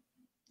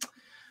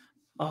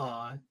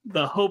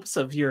 The hopes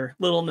of your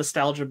little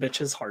nostalgia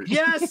bitch's heart.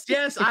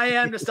 Yes, I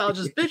am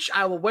nostalgia's bitch.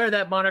 I will wear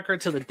that moniker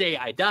till the day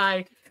I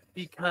die,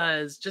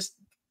 because just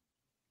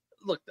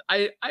look,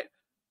 I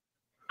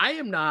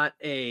am not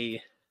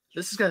a.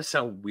 This is gonna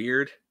sound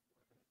weird.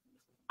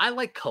 I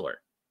like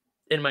color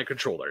in my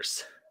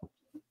controllers.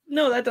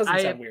 No, that doesn't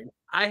sound weird.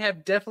 I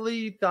have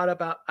definitely thought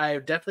about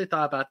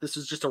this.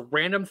 Is just a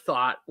random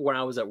thought when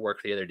I was at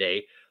work the other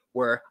day,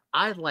 where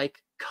I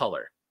like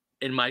color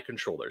in my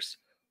controllers.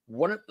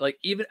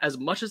 Even as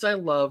much as I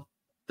love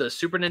the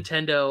Super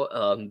Nintendo,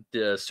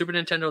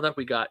 that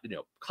we got,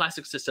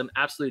 classic system,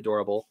 absolutely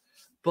adorable.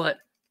 But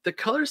the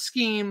color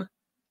scheme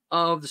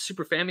of the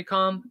Super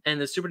Famicom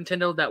and the Super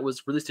Nintendo that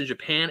was released in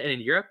Japan and in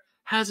Europe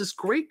has this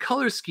great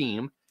color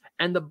scheme.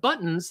 And the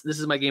buttons, this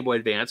is my Game Boy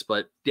Advance,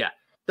 but yeah,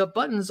 the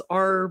buttons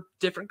are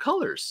different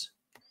colors.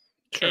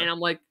 Sure. And I'm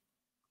like,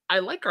 I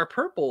like our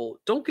purple.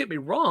 Don't get me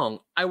wrong.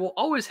 I will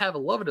always have a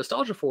love and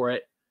nostalgia for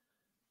it.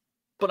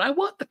 But I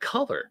want the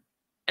color.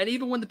 And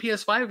even when the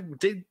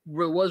PS5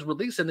 was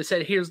released and they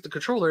said, here's the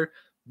controller,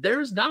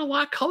 there's not a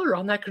lot of color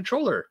on that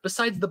controller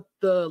besides the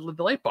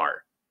light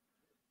bar.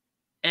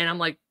 And I'm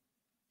like,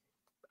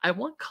 I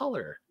want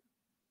color.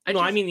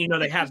 I mean,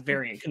 they have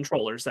variant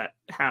controllers that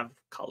have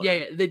color.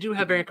 Yeah, they do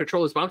have variant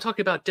controllers, but I'm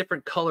talking about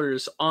different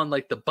colors on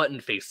like the button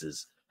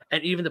faces.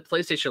 And even the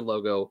PlayStation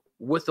logo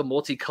with the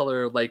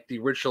multicolor, like the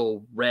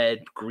original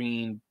red,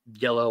 green,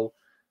 yellow,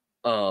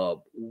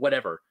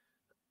 whatever.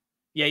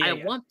 I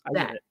want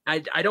that.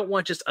 I don't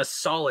want just a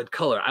solid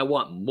color. I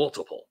want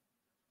multiple.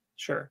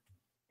 Sure.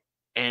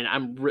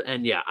 And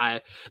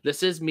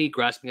this is me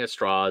grasping at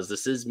straws.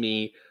 This is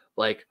me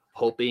like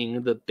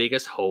hoping the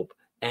biggest hope.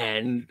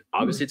 And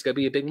obviously it's going to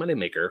be a big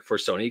moneymaker for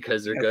Sony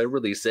because they're going to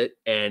release it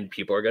and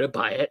people are going to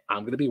buy it.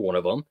 I'm going to be one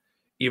of them,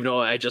 even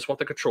though I just want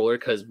the controller,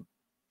 because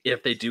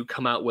if they do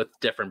come out with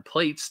different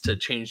plates to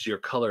change your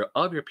color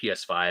of your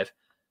PS5,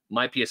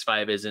 my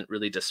PS5 isn't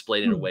really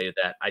displayed in a way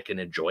that I can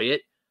enjoy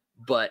it.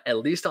 But at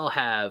least I'll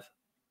have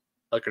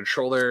a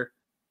controller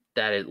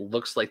that it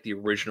looks like the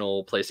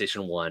original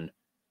PlayStation 1.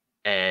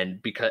 And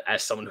because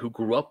as someone who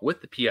grew up with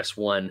the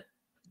PS1,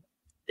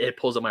 it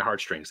pulls at my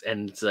heartstrings.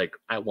 And it's like,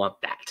 I want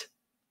that.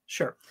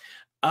 Sure.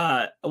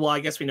 Well, I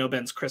guess we know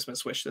Ben's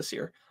Christmas wish this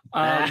year.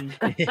 Ben,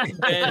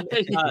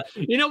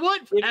 you know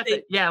what?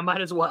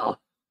 Might as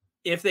well.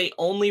 If they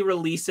only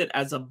release it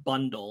as a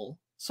bundle,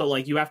 so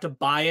like you have to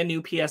buy a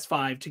new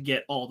PS5 to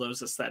get all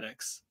those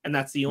aesthetics, and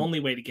that's the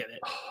only way to get it.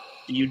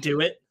 Do you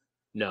do it?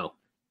 No,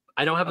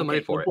 I don't have the money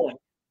for it.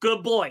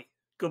 Good boy,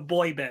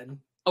 Ben.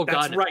 Oh,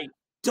 that's God, right.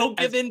 Don't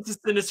give in to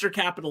sinister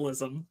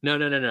capitalism.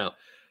 No.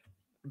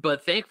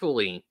 But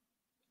thankfully,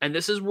 and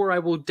this is where I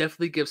will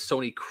definitely give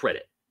Sony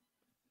credit,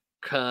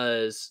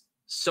 because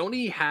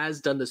Sony has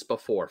done this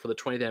before for the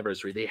 20th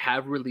anniversary. They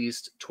have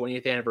released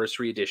 20th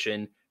anniversary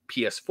edition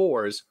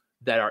PS4s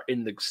that are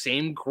in the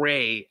same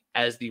gray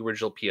as the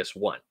original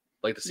PS1,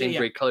 like the same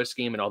gray color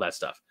scheme and all that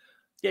stuff.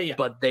 Yeah.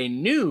 But they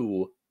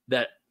knew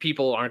that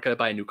people aren't going to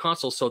buy a new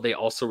console, so they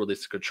also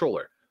released a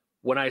controller.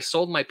 When I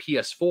sold my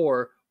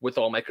PS4 with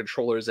all my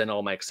controllers and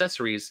all my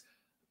accessories,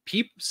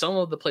 some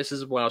of the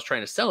places when I was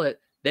trying to sell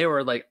it, they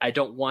were like, I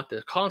don't want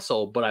the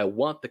console, but I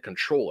want the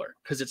controller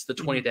because it's the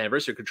 20th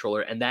anniversary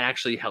controller, and that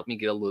actually helped me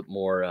get a little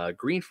more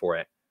green for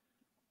it.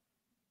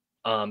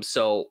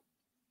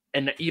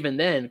 And even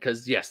then,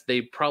 because yes,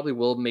 they probably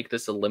will make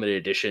this a limited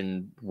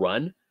edition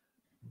run,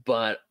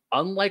 but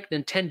unlike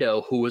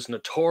Nintendo, who was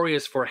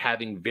notorious for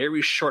having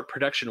very short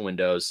production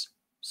windows,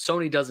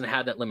 Sony doesn't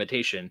have that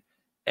limitation.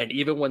 And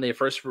even when they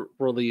first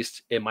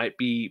released, it might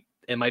be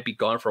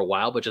gone for a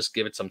while, but just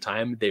give it some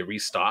time. They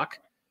restock,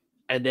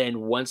 and then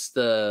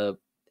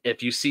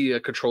if you see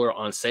a controller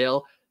on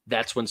sale,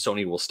 that's when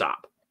Sony will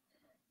stop.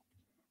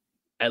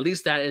 At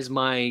least that is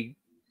my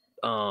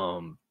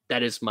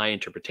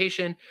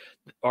interpretation,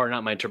 or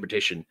not my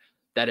interpretation.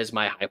 That is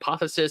my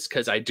hypothesis,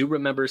 because I do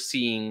remember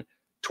seeing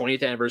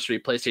 20th anniversary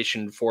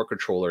PlayStation 4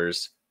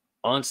 controllers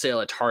on sale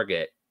at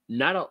Target.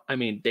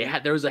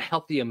 There was a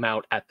healthy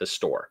amount at the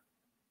store.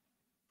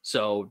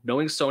 So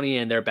knowing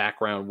Sony and their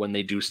background when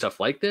they do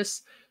stuff like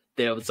this,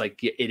 they was like,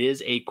 it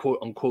is a quote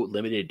unquote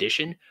limited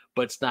edition,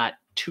 but it's not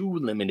too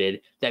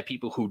limited that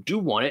people who do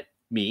want it,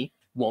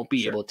 won't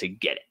be able to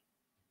get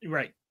it.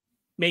 Right.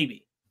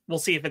 Maybe. We'll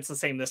see if it's the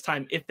same this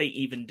time, if they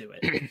even do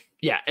it.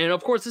 Yeah, and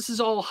of course, this is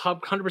all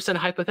 100%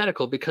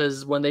 hypothetical,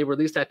 because when they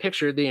released that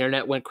picture, the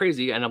internet went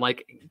crazy, and I'm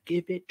like,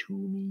 give it to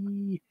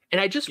me. And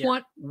I just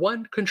want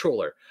one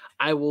controller.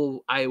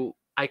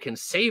 I can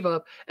save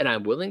up, and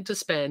I'm willing to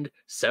spend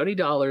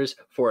 $70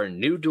 for a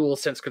new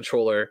DualSense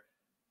controller.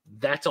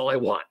 That's all I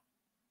want.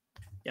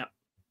 Yeah.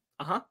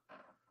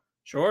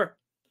 Sure.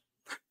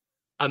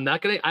 I'm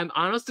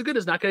honest to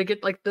goodness not gonna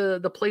get like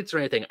the plates or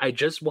anything. I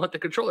just want the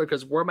controller,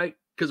 because where my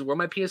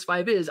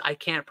PS5 is, I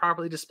can't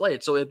properly display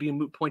it, so it'd be a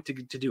moot point to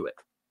do it.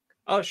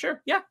 Oh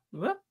sure, yeah.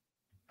 Well,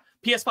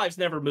 PS5s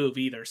never move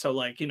either, so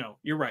like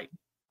you're right.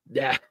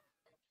 Yeah.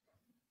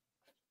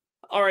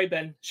 All right,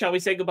 Ben. Shall we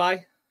say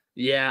goodbye?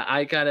 Yeah,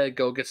 I gotta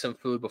go get some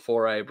food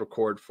before I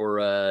record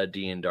for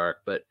D and Dark.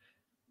 But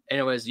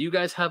anyways, you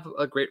guys have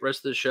a great rest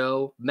of the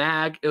show.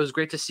 Mag, it was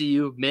great to see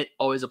you. Mint,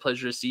 always a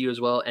pleasure to see you as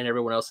well, and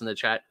everyone else in the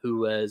chat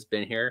who has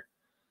been here.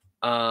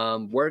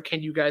 Where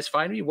can you guys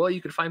find me? Well,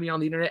 you can find me on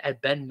the internet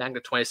at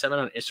BenMagna27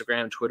 on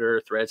Instagram,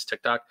 Twitter, Threads,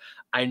 TikTok.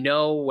 I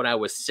know when I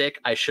was sick,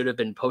 I should have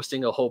been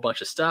posting a whole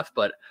bunch of stuff,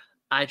 but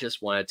I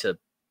just wanted to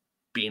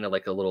be in a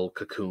little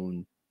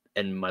cocoon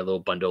in my little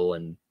bundle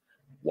and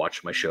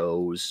watch my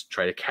shows,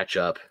 try to catch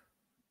up,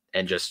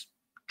 and just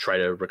try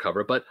to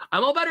recover. But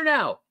I'm all better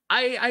now.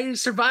 I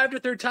survived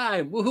a third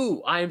time.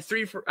 Woohoo! I'm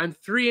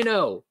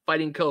 3-0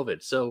 fighting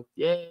COVID. So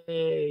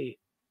yay!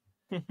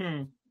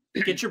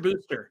 Get your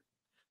booster.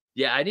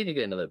 Yeah, I need to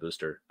get another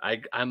booster.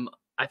 I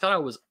thought I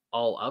was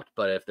all up,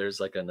 but if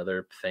there's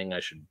another thing, I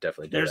should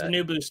definitely do There's that. a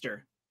new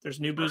booster. There's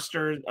a new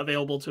booster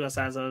available to us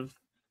as of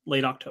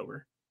late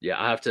October.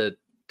 Yeah, I have to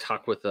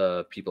talk with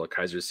people at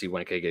Kaiser to see when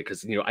I can get it,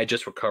 because I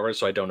just recovered,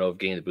 so I don't know if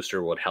getting the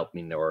booster would help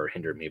me or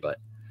hinder me. But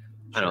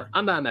I don't know.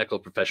 I'm not a medical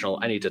professional.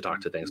 I need to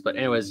talk to things. But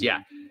anyways,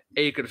 yeah.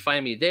 and you can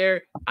find me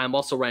there. I'm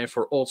also writing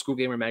for Old School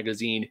Gamer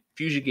Magazine,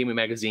 Fusion Gaming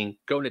Magazine,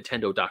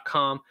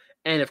 GoNintendo.com,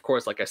 and of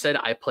course, like I said,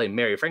 I play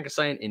Mary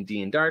Frankenstein in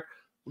D and Dark.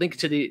 Link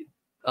to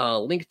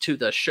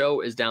the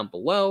show is down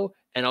below,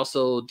 and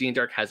also D and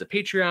Dark has a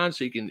Patreon,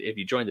 so you can, if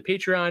you join the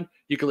Patreon,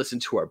 you can listen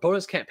to our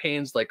bonus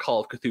campaigns like Call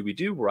of Cthulhu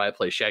Do, where I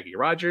play Shaggy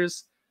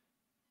Rogers.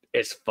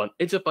 It's fun.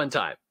 It's a fun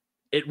time.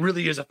 It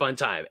really is a fun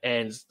time.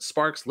 And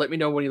Sparks, let me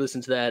know when you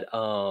listen to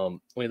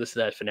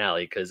that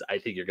finale, because I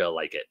think you're gonna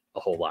like it a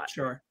whole lot.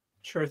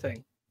 Sure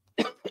thing.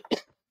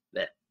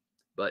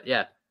 But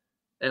yeah.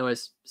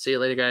 Anyways, see you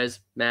later, guys.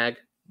 Mag,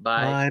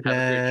 bye. Bye, Have a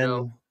great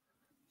show. Ben.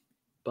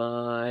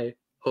 Bye.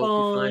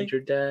 Hope you find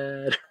your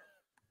dad.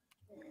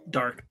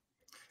 Dark.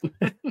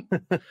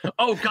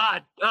 Oh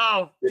God.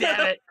 Oh,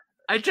 damn it.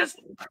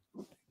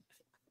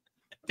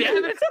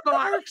 Damn it,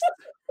 Sparks.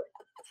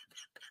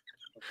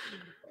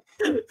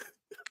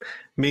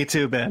 Me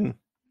too, Ben.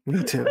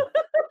 Me too.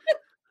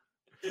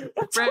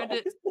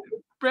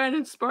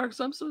 Brandon Sparks,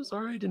 I'm so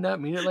sorry. I did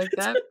not mean it like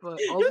that. But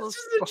also, this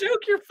is a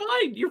joke. You're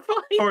fine. You're fine.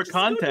 For Just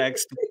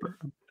context,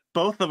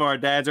 both of our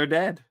dads are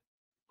dead.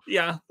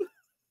 Yeah.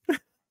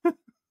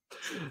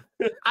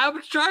 I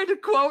was trying to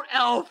quote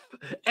Elf,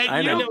 and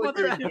I know. what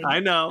you're doing. I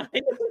know. I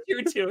know what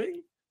you're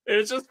doing. It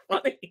was just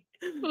funny.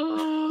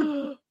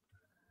 All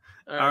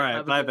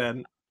right. Bye,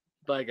 Ben.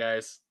 Bye,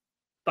 guys.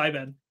 Bye,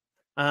 Ben.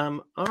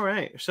 All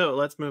right. So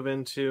let's move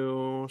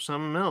into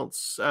something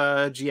else.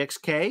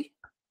 GXK.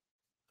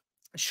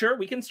 Sure,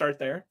 we can start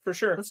there for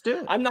sure. Let's do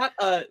it. I'm not.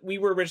 We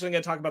were originally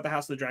going to talk about the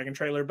House of the Dragon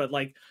trailer, but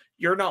like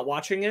you're not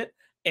watching it,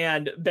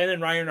 and Ben and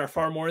Ryan are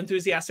far more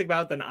enthusiastic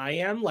about it than I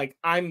am. Like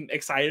I'm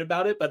excited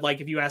about it, but like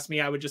if you ask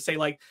me, I would just say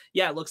like,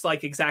 yeah, it looks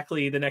like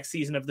exactly the next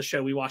season of the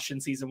show we watched in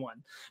season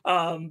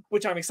 1,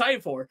 which I'm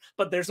excited for.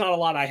 But there's not a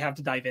lot I have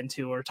to dive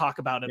into or talk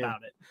about it.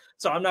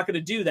 So I'm not going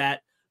to do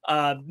that.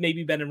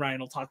 Maybe Ben and Ryan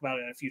will talk about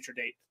it at a future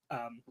date.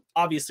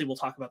 Obviously, we'll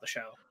talk about the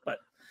show, but.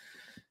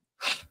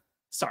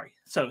 Sorry.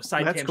 So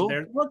side tangent cool.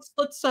 There. Let's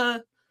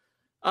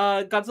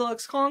Godzilla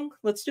X Kong.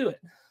 Let's do it.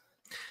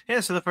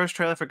 Yeah. So the first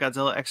trailer for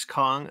Godzilla X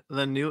Kong: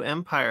 The New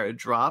Empire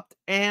dropped,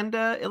 and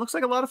it looks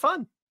like a lot of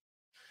fun.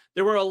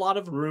 There were a lot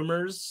of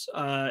rumors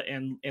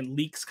and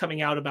leaks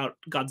coming out about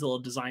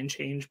Godzilla design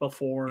change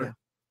before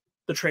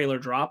the trailer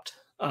dropped,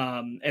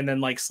 and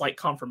then like slight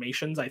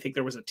confirmations. I think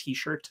there was a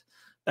T-shirt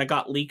that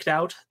got leaked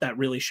out that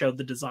really showed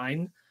the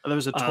design. There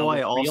was a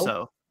toy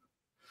also.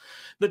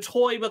 The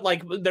toy, but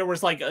like there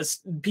was like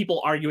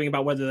people arguing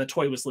about whether the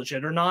toy was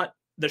legit or not.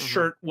 The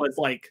shirt was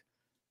like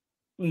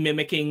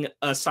mimicking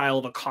a style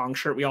of a Kong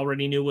shirt we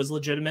already knew was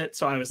legitimate.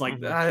 So I was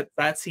like,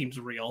 that seems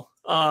real.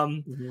 How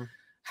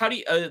do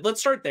you? Let's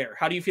start there.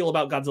 How do you feel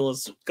about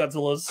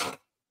Godzilla's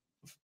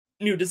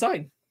new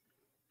design?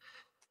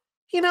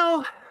 You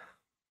know,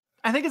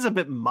 I think it's a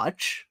bit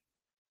much,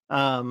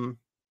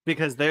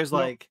 because there's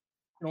like,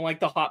 you don't like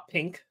the hot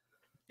pink.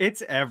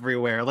 It's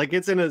everywhere. Like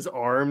it's in his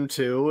arm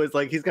too. It's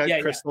like he's got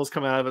crystals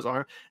coming out of his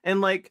arm.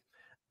 And like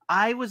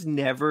I was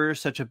never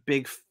such a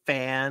big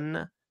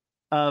fan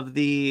of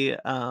the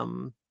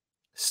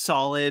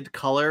solid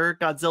color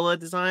Godzilla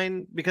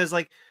design, because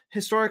like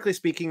historically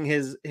speaking,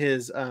 his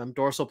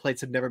dorsal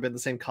plates have never been the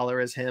same color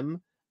as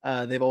him.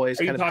 They've always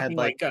kind of had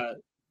like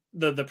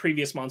the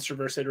previous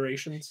MonsterVerse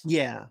iterations.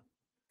 Yeah.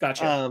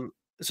 Gotcha.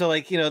 So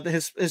like, you know,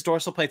 his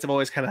dorsal plates have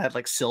always kind of had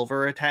like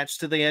silver attached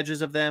to the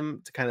edges of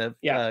them to kind of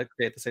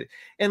create the city.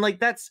 And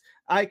like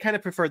I kind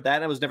of preferred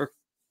that. I was never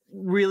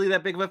really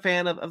that big of a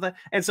fan of that.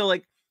 And so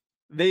like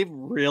they've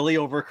really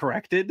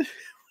overcorrected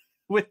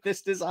with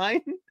this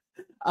design.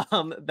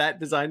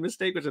 That design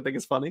mistake, which I think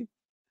is funny.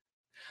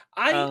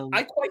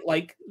 I quite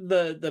like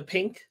the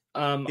pink.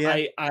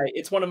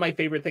 It's one of my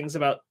favorite things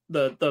about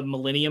the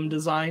Millennium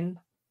design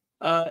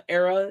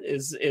era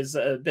is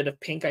a bit of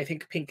pink. I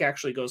think pink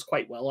actually goes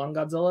quite well on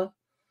Godzilla.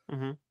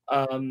 And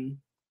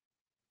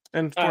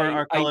for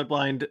our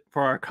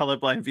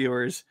colorblind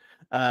viewers,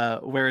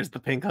 where is the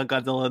pink on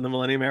Godzilla in the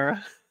Millennium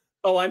era?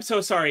 Oh, I'm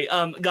so sorry.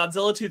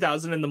 Godzilla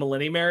 2000 in the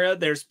Millennium era,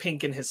 there's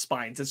pink in his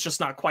spines. It's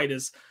just not quite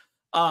as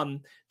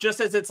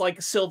just as it's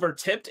like silver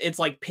tipped, it's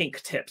like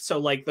pink tipped. So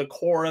like the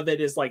core of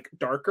it is like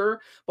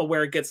darker, but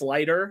where it gets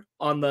lighter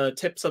on the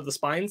tips of the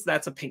spines,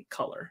 that's a pink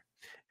color.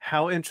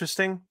 How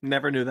interesting.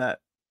 Never knew that.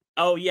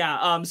 Oh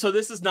yeah. So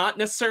this is not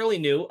necessarily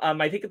new.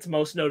 I think it's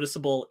most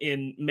noticeable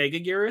in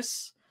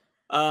Megaguirus.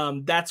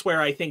 That's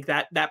where I think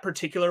that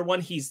particular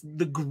one, he's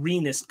the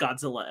greenest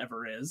Godzilla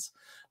ever is.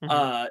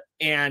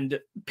 And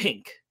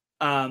pink.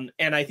 And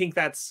I think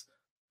that's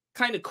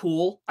kind of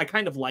cool. I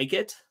kind of like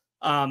it.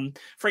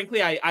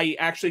 Frankly, I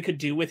actually could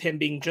do with him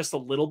being just a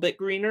little bit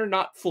greener,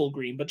 not full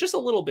green, but just a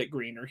little bit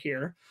greener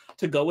here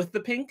to go with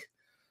the pink.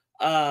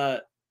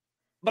 But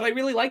I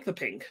really like the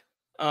pink.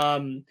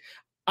 I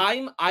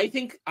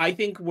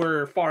think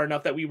we're far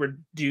enough that we were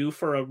due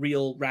for a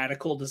real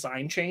radical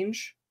design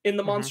change in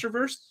the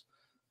MonsterVerse.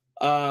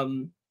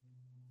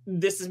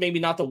 This is maybe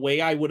not the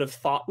way I would have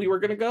thought we were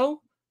going to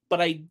go,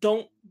 but I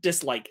don't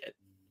dislike it.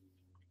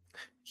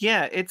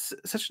 Yeah, it's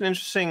such an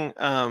interesting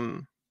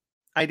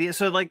idea.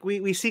 So like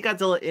we see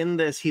Godzilla in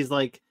this, he's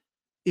like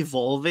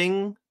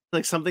evolving,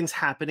 like something's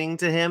happening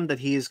to him, that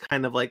he's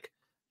kind of like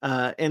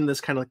in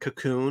this kind of like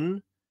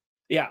cocoon.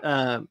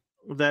 Yeah.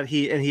 That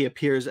he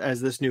appears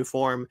as this new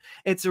form.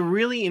 It's a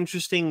really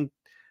interesting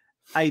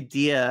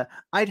idea.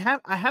 I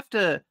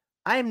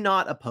am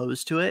not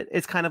opposed to it.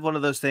 It's kind of one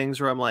of those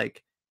things where I'm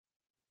like,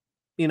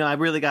 I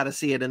really got to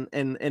see it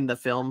in the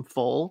film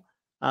full.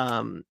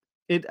 I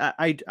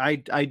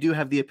do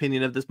have the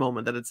opinion of this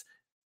moment that it's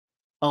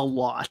a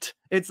lot.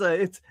 It's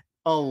a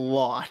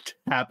lot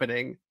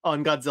happening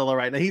on Godzilla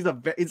right now.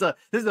 This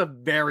is a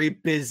very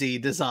busy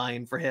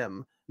design for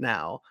him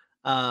now.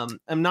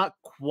 I'm not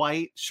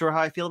quite sure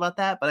how I feel about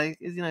that, but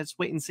just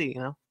wait and see,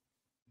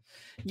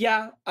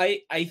 Yeah,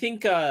 I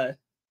think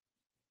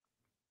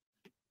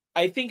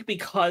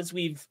because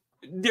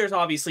there's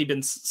obviously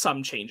been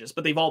some changes,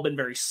 but they've all been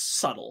very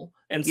subtle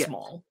and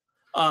small.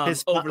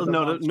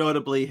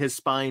 Notably, his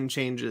spine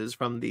changes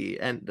from the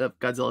end of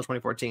Godzilla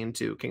 2014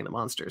 to King of the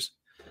Monsters.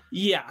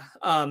 Yeah,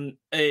 and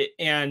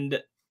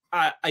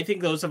I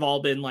think those have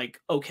all been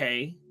like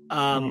okay.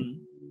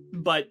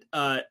 But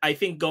I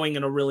think going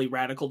in a really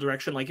radical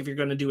direction, like if you're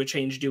going to do a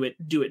change, do it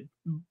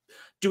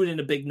in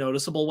a big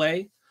noticeable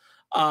way.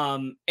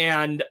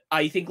 And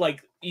I think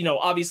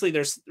obviously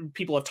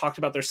people have talked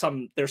about there's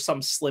some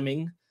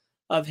slimming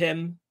of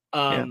him.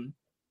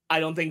 I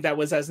don't think that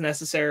was as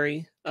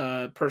necessary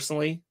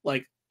personally.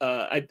 Like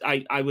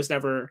I was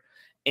never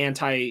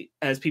anti,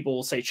 as people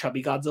will say,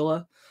 chubby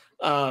Godzilla.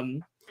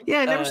 I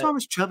never saw him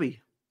as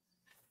chubby.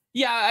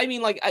 Yeah, I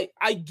mean, like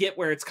I get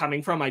where it's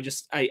coming from. I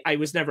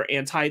was never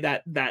anti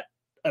that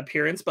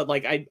appearance, but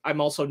like I'm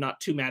also not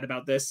too mad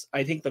about this.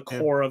 I think the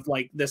core of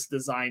like this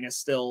design is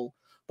still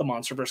the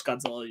MonsterVerse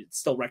Godzilla. It's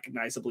still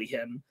recognizably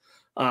him.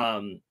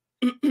 I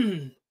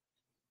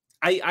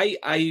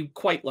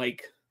quite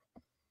like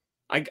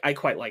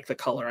the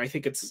color. I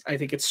think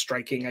it's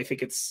striking. I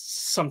think it's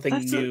something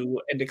new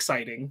and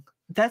exciting.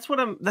 That's what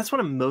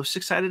I'm most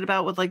excited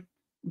about with like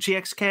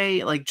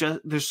GXK. Like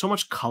there's so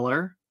much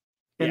color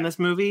in this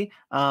movie.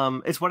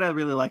 It's what I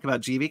really like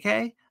about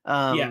GVK.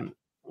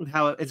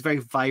 How it's very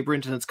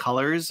vibrant in its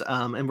colors.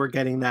 And we're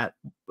getting that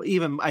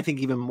even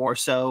more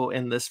so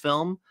in this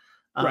film.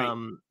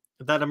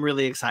 That I'm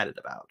really excited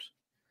about.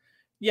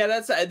 Yeah,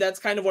 that's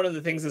kind of one of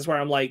the things is where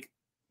I'm like,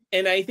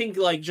 and I think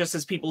like just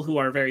as people who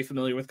are very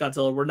familiar with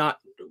Godzilla, we're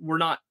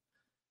not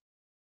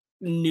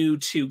new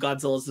to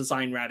Godzilla's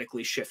design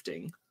radically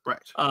shifting.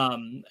 Right.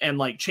 And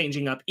like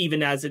changing up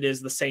even as it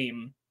is the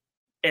same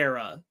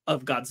era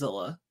of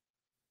Godzilla.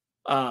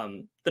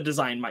 The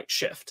design might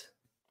shift.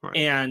 Right.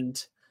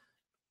 And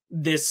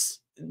this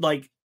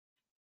like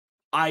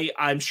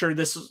I'm sure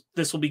this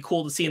will be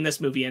cool to see in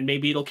this movie, and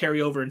maybe it'll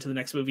carry over into the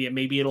next movie, and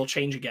maybe it'll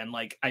change again.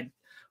 Like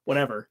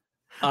whatever.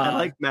 I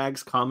like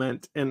Mag's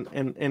comment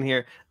in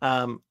here.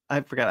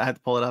 I forgot, I had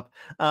to pull it up.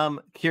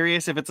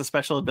 Curious if it's a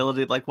special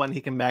ability, like one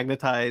he can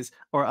magnetize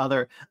or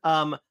other.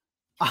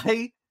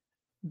 I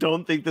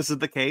don't think this is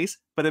the case,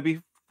 but it'd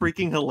be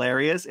freaking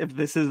hilarious if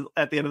this is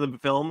at the end of the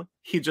film,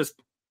 he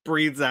just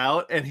breathes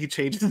out and he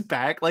changes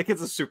back like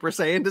it's a Super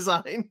Saiyan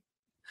design.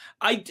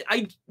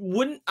 I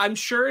wouldn't. I'm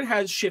sure it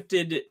has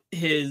shifted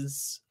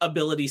his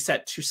ability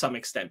set to some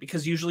extent,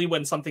 because usually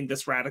when something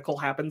this radical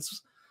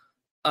happens,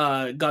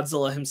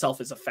 Godzilla himself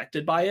is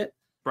affected by it.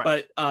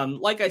 Right. But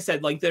like I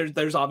said, like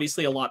there's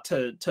obviously a lot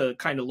to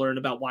kind of learn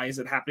about why is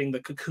it happening, the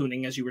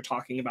cocooning, as you were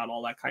talking about,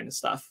 all that kind of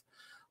stuff.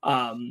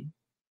 I'm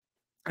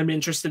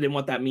interested in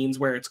what that means,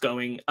 where it's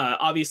going.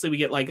 Obviously, we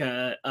get like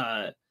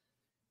a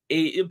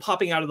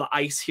popping out of the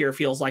ice here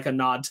feels like a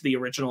nod to the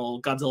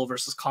original Godzilla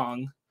versus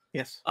Kong.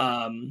 Yes.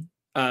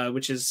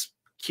 Which is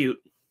cute.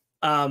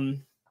 How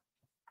do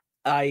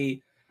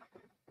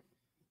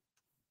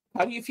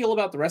you feel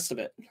about the rest of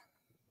it?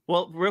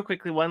 Well, real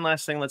quickly, one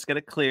last thing. Let's get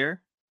it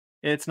clear.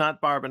 It's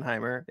not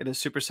Barbenheimer. It is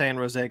Super Saiyan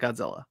Rose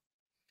Godzilla.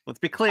 Let's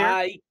be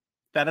clear.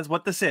 That is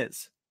what this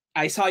is.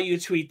 I saw you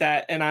tweet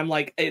that, and I'm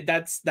like,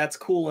 that's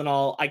cool and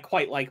all. I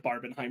quite like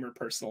Barbenheimer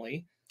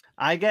personally.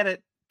 I get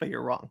it, but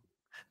you're wrong.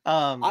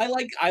 I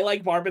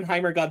like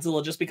Barbenheimer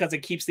Godzilla just because it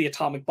keeps the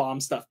atomic bomb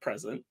stuff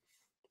present.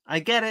 I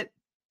get it,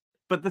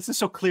 but this is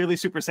so clearly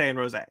Super Saiyan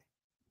Rose.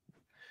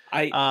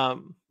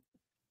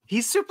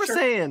 He's Super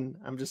Saiyan.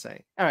 I'm just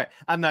saying. All right,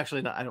 I'm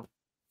actually not. I don't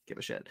give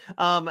a shit.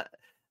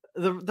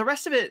 The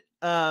rest of it.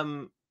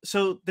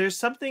 So there's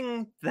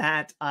something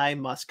that I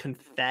must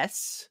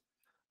confess.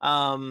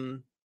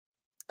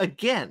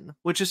 Again,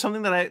 which is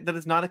something that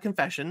is not a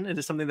confession. It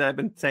is something that I've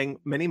been saying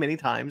many, many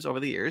times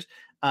over the years.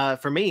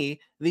 For me,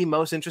 the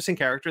most interesting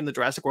character in the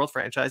Jurassic World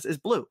franchise is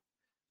Blue.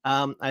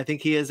 I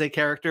think he is a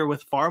character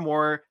with far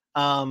more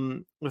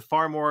happening,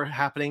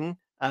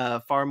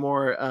 far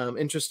more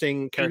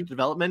interesting character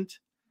development.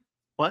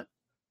 What?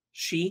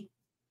 She,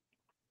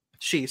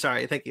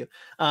 sorry, thank you.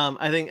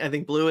 I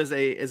think Blue is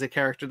a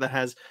character that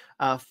has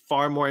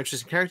far more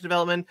interesting character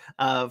development,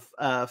 far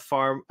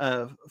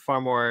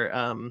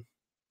more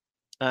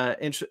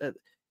it's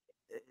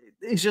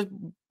just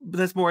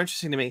that's more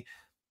interesting to me.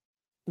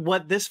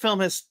 What this film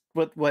has,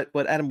 what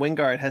Adam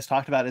Wingard has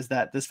talked about is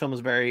that this film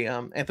is very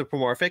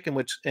anthropomorphic,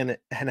 in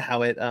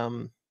how it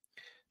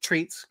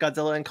treats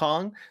Godzilla and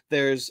Kong.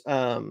 There's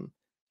and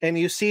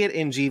you see it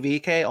in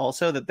GVK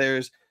also,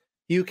 that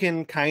you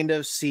can kind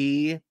of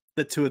see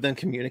the two of them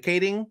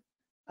communicating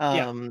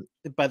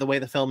by the way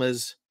the film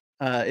is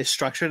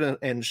structured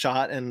and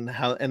shot,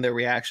 and their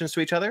reactions to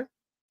each other.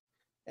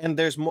 And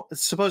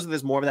supposedly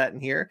there's more of that in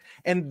here,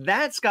 and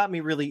that's got me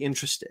really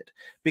interested,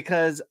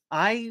 because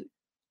I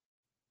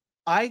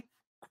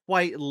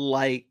quite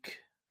like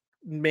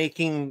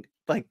making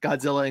like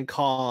Godzilla and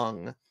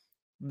Kong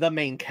the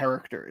main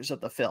characters of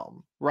the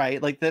film,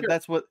 right? Like that. Sure.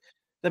 That's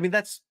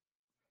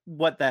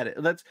what that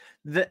is. That's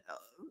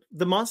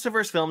the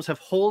MonsterVerse films have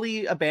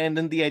wholly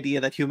abandoned the idea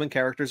that human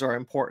characters are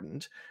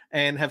important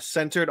and have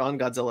centered on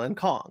Godzilla and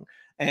Kong.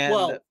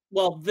 And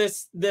well,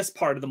 this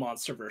part of the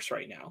MonsterVerse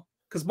right now,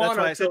 because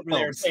Monarch's over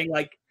there saying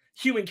like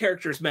human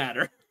characters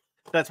matter.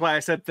 That's why I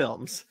said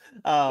films.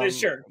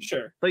 Sure.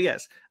 But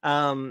yes,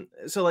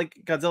 so like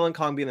Godzilla and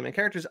Kong being the main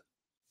characters,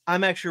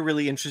 I'm actually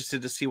really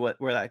interested to see where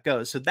that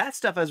goes. So that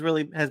stuff has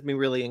me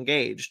really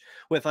engaged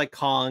with like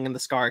Kong and the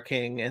Scar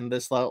King and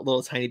this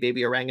little tiny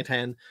baby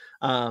orangutan,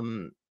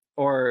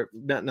 or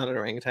not an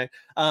orangutan.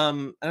 I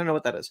don't know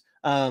what that is.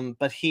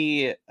 But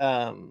he,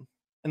 and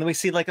then we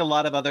see like a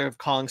lot of other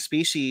Kong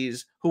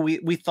species who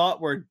we thought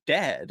were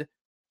dead,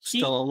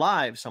 still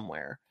alive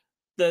somewhere.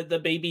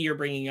 The baby you're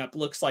bringing up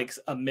looks like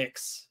a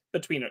mix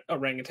between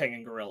orangutan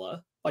and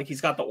gorilla. Like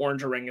he's got the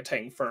orange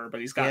orangutan fur, but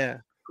he's got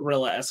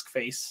gorilla-esque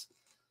face.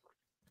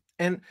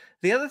 And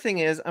the other thing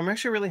is, I'm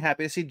actually really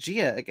happy to see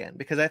Gia again,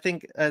 because I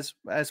think as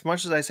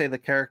much as I say the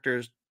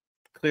characters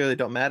clearly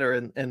don't matter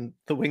in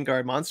the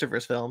Wingard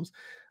MonsterVerse films,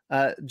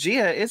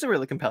 Gia is a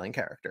really compelling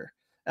character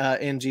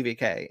in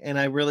GVK, and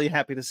I'm really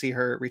happy to see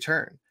her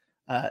return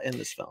in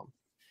this film.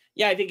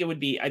 Yeah, I think it would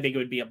be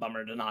a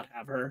bummer to not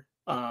have her.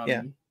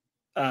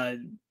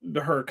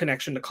 Her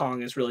connection to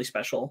Kong is really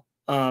special.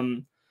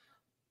 I'm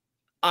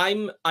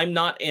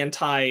not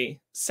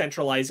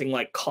anti-centralizing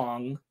like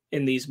Kong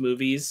in these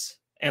movies,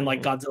 and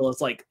like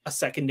Godzilla's like a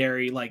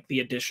secondary, like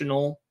the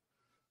additional,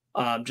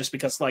 just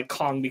because like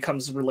Kong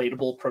becomes a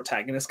relatable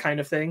protagonist kind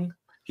of thing.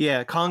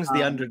 Yeah, Kong's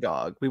the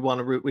underdog. We want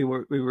to root. We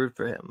root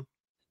for him.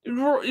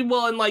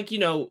 Well, and like, you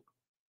know,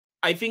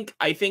 I think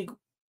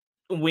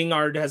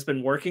Wingard has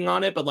been working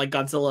on it, but like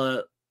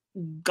Godzilla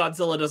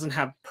doesn't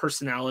have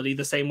personality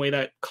the same way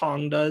that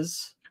Kong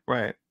does.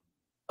 Right.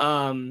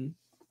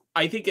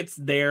 I think it's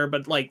there,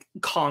 but like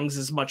Kong's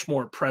is much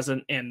more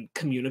present and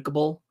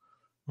communicable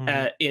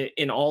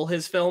in all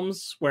his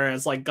films,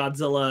 whereas like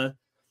Godzilla,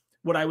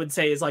 what I would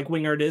say is like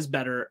Wingard is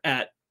better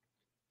at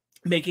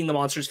making the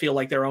monsters feel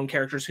like their own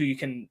characters who you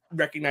can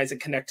recognize and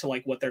connect to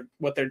like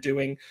what they're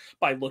doing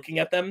by looking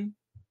at them,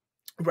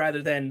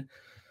 rather than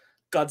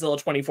Godzilla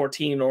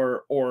 2014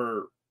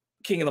 or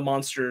King of the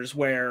Monsters,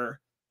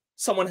 where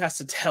someone has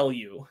to tell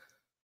you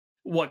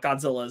what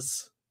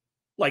Godzilla's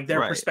like,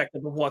 their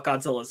perspective of what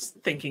Godzilla's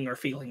thinking or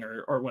feeling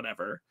or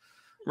whatever.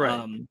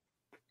 Right.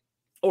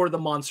 Or the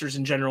monsters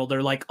in general,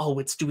 they're like, oh,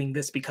 it's doing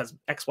this because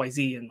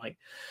XYZ, and like,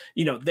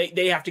 you know,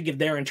 they have to give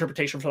their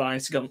interpretation for the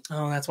audience to go,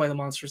 oh, that's why the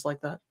monster's like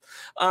that.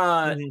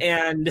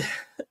 And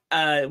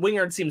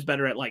Wingard seems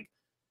better at like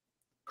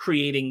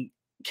creating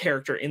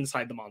character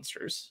inside the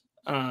monsters.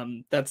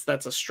 That's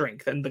a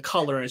strength, and the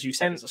color, as you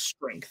said, is a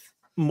strength.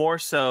 More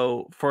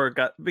so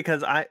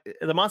because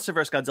the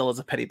MonsterVerse Godzilla is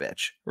a petty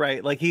bitch,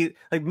 right? Like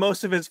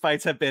most of his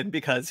fights have been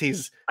because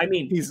he's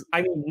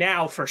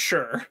now for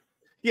sure.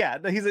 Yeah,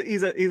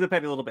 he's a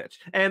petty little bitch,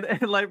 and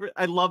like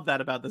I love that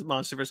about this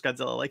MonsterVerse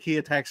Godzilla. Like he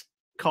attacks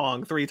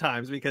Kong 3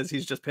 times because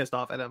he's just pissed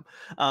off at him.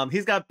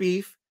 He's got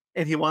beef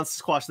and he wants to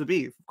squash the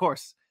beef, of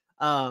course.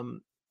 So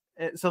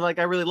like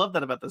I really love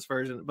that about this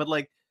version. But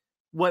like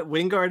what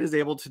Wingard is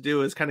able to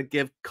do is kind of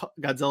give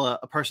Godzilla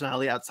a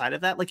personality outside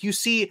of that. Like you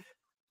see,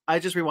 I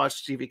just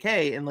rewatched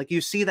GVK, and like you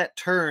see that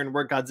turn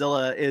where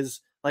Godzilla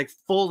is like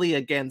fully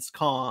against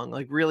Kong,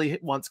 like really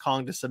wants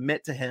Kong to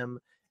submit to him,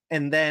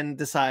 and then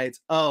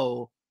decides,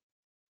 oh,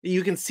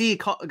 you can see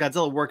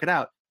Godzilla work it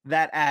out.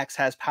 That axe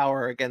has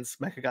power against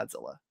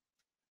Mechagodzilla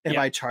if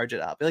I charge it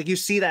up. Like you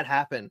see that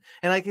happen.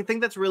 And I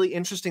think that's really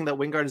interesting that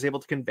Wingard is able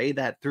to convey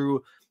that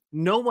through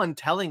no one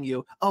telling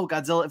you, oh, if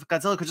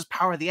Godzilla could just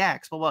power the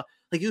axe, blah, blah.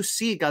 Like you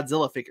see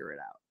Godzilla figure it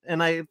out.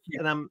 And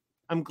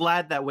I'm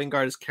glad that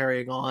Wingard is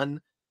carrying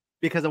on,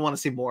 because I want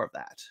to see more of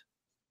that.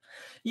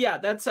 Yeah,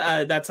 that's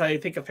I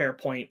think a fair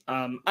point.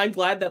 I'm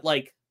glad that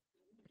like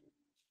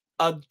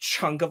a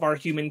chunk of our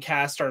human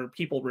cast are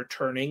people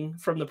returning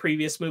from the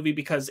previous movie,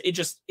 because it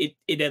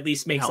at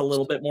least makes a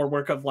little bit more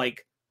work of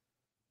like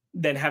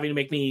than having to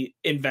make me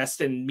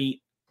invest and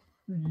meet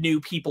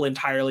new people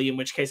entirely, in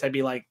which case I'd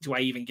be like, do I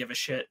even give a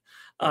shit?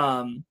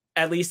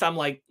 At least I'm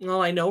like,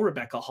 well, I know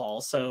Rebecca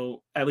Hall,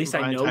 so at least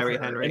I know her.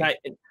 Henry.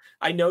 And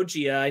I know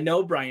Gia, I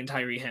know Brian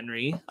Tyree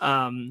Henry,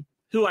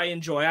 who I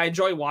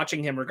enjoy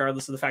watching him,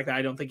 regardless of the fact that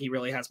I don't think he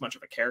really has much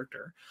of a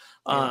character.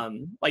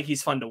 Like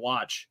he's fun to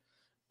watch.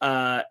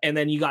 And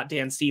then you got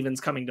Dan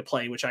Stevens coming to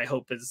play, which I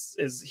hope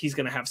is he's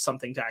going to have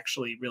something to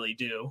actually really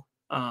do.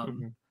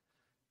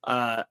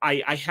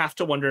 I have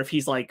to wonder if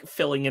he's like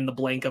filling in the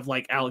blank of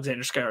like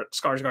Alexander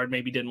Skarsgård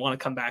maybe didn't want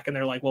to come back, and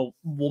they're like, well,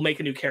 we'll make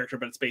a new character,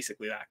 but it's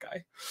basically that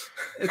guy.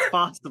 It's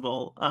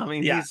possible. I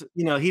mean, Yeah. he's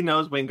he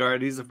knows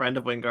Wingard. He's a friend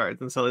of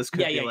Wingard's, and so this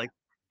could be like,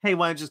 hey,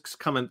 why don't you just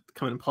come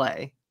and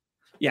play?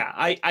 Yeah,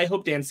 I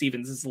hope Dan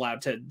Stevens is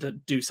allowed to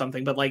do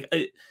something, but like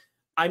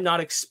I'm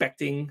not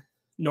expecting,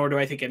 nor do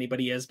I think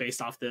anybody is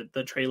based off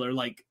the trailer,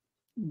 like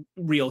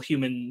real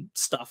human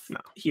stuff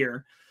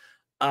here.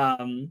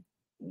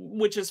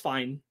 Which is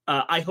fine.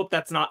 I hope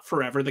that's not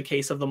forever the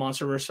case of the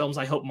MonsterVerse films.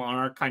 I hope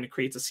Monarch kind of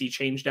creates a sea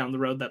change down the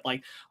road that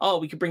like, oh,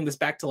 we could bring this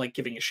back to like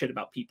giving a shit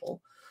about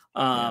people.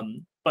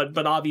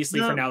 But obviously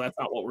for now, that's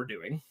not what we're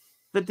doing.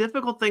 The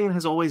difficult thing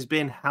has always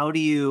been how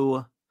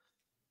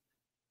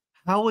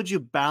would you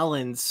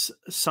balance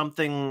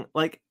something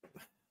like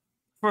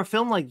for a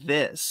film like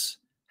this?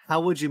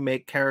 How would you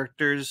make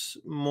characters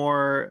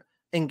more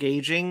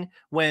engaging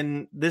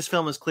when this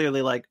film is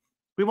clearly like,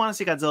 we want to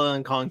see Godzilla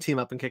and Kong team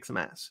up and kick some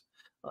ass?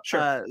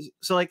 Sure.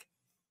 So like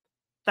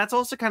that's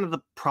also kind of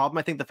the problem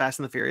I think the Fast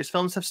and the Furious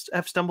films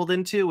have stumbled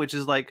into, which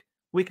is like,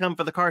 we come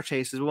for the car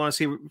chases. We want to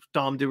see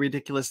Dom do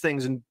ridiculous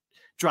things and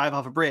drive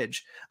off a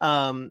bridge.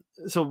 So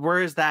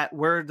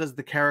where does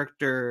the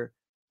character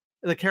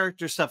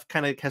stuff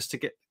kind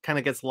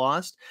of gets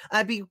lost?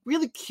 I'd be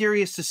really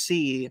curious to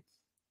see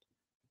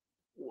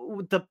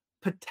the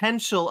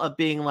potential of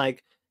being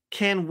like,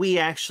 can we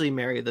actually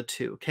marry the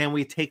two? Can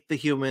we take the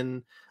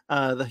human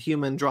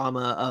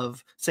drama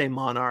of, say,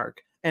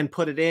 Monarch and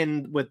put it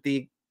in with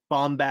the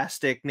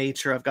bombastic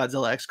nature of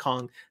Godzilla x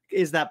Kong?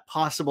 Is that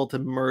possible to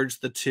merge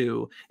the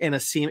two in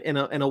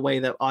a way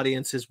that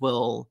audiences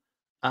will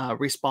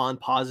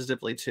respond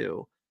positively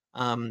to?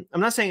 I'm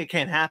not saying it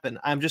can't happen.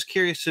 I'm just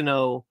curious to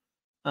know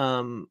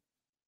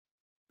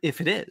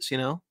if it is,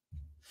 if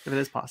it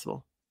is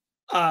possible.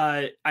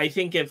 I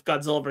think if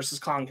Godzilla versus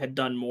Kong had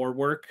done more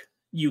work,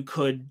 you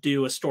could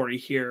do a story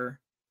here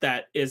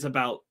that is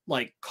about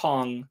like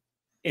Kong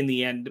in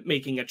the end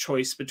making a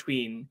choice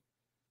between,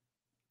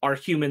 are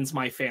humans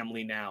my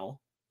family now,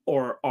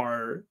 or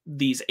are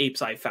these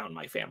apes I found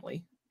my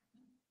family?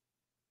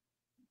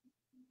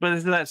 But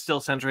isn't that still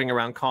centering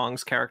around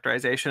Kong's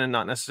characterization and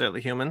not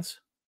necessarily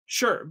humans?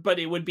 Sure, but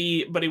it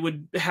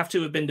would have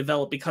to have been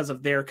developed because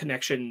of their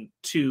connection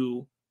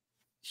to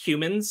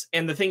humans.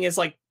 And the thing is,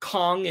 like,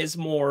 Kong is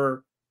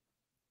more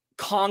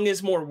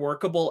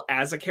workable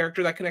as a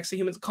character that connects to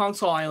humans. Kong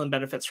Skull Island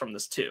benefits from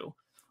this too.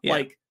 Yeah.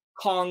 Like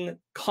Kong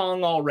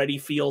already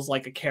feels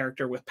like a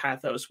character with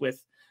pathos,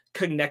 with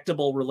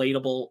connectable,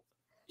 relatable,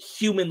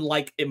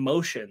 human-like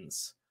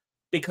emotions,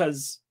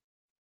 because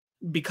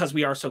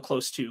we are so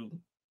close to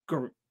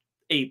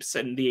apes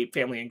and the ape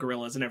family and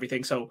gorillas and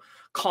everything. So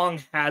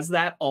Kong has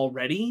that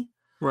already,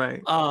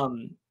 right?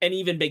 And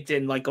even baked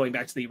in, like going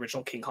back to the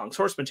original King Kong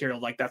source material,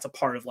 like that's a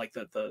part of like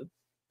the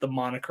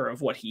moniker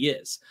of what he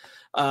is.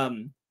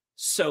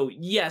 So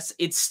yes,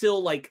 it's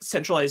still like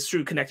centralized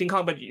through connecting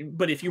Kong,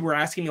 but if you were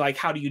asking me like,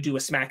 how do you do a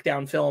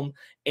SmackDown film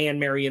and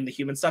marry in the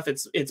human stuff,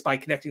 it's by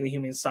connecting the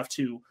human stuff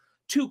to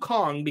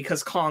Kong,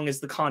 because Kong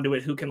is the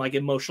conduit who can like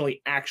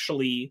emotionally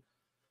actually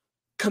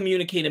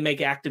communicate and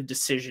make active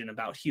decision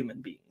about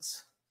human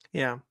beings.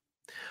 Yeah.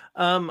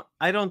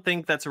 I don't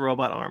think that's a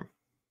robot arm.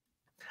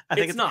 I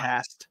think it's not.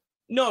 Cast.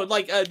 No,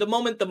 like the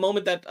moment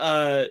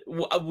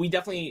that we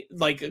definitely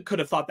like could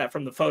have thought that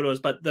from the photos,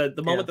 but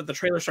the moment that the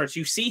trailer starts,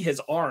 you see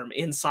his arm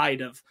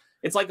inside of,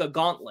 it's like a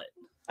gauntlet.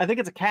 I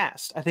think it's a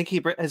cast. I think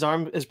his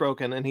arm is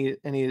broken and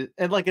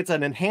like it's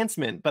an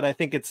enhancement, but I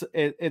think it's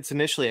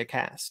initially a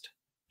cast.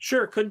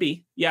 Sure, could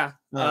be. Yeah.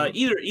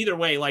 Either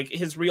way, like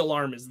his real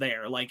arm is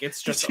there. Like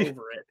it's just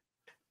over it.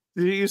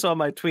 You saw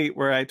my tweet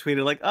where I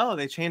tweeted like, "Oh,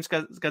 they changed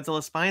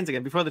Godzilla's spines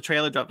again." Before the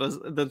trailer dropped,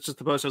 that's just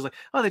the post. I was like,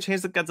 "Oh, they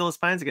changed the Godzilla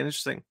spines again.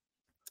 Interesting."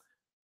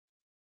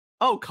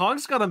 Oh,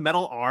 Kong's got a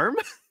metal arm?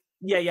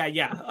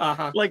 Yeah.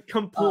 Uh-huh. Like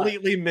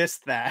completely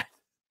missed that.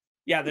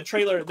 Yeah, the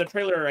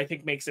trailer I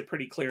think makes it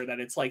pretty clear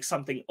that it's like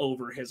something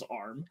over his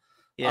arm.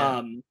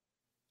 Yeah.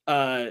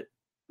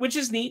 Which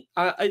is neat.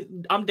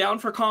 I'm down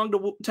for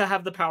Kong to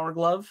have the power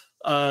glove.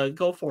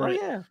 Go for it.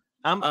 Yeah.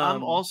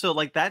 I'm also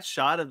like, that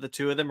shot of the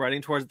two of them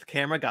running towards the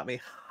camera got me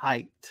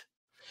hyped.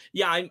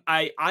 Yeah,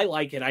 I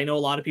like it. I know a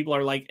lot of people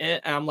are like,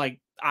 and I'm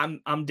like,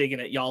 I'm digging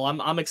it, y'all.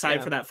 I'm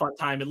excited for that fun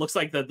time. It looks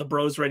like the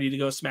bro's ready to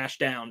go smash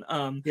down.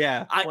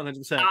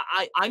 100%.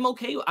 I'm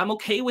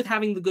okay with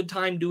having the good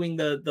time doing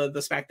the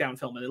SmackDown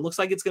film, and it looks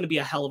like it's going to be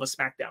a hell of a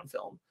SmackDown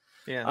film.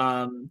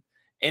 Yeah.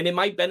 And it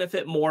might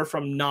benefit more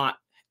from not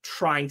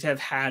trying to have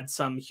had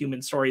some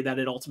human story that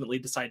it ultimately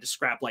decided to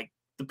scrap, like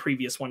the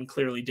previous one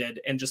clearly did,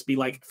 and just be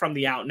like from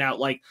the out and out,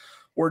 like,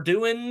 we're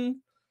doing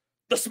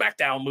the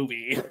SmackDown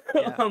movie.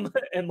 Yeah.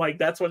 And like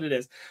that's what it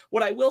is.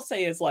 What I will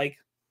say is like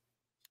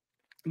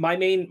my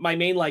main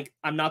like,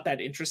 I'm not that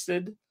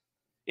interested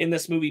in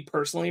this movie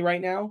personally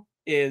right now,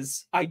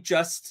 is I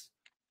just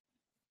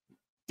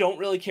don't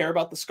really care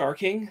about the Scar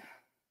King.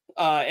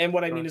 And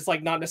what I mean is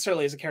like, not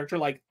necessarily as a character,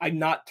 like I'm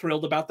not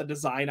thrilled about the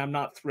design. I'm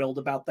not thrilled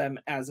about them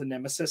as a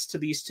nemesis to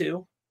these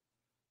two.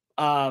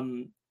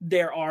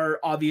 There are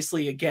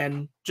obviously,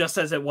 again, just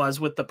as it was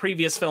with the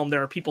previous film,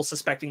 there are people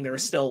suspecting there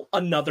is still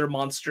another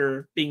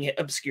monster being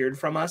obscured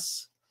from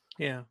us.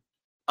 Yeah.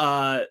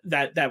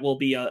 That will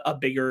be a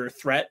bigger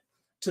threat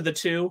to the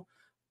two.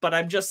 But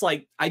I'm just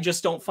like, I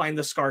just don't find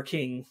the Scar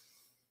King.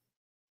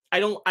 I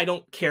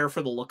don't care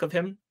for the look of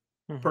him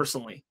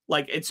personally.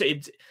 Like it's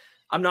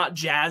I'm not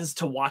jazzed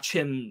to watch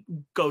him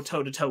go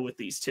toe to toe with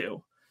these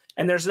two.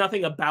 And there's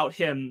nothing about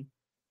him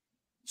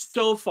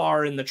so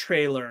far in the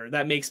trailer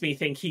that makes me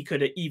think he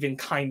could even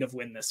kind of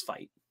win this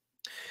fight.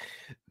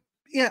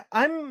 Yeah,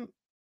 I'm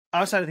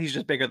outside of he's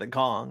just bigger than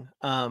Kong.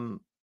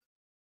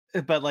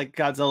 But like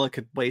Godzilla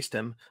could waste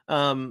him.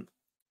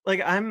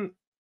 Like I'm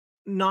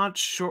not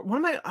sure.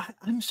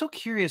 I'm so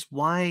curious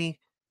why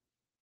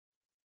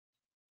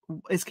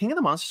is King of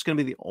the Monsters going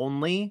to be the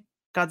only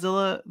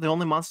Godzilla, the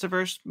only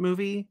MonsterVerse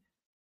movie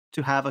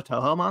to have a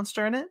Toho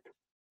monster in it?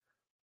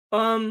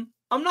 I'm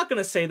not going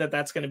to say that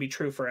that's going to be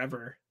true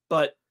forever,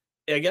 but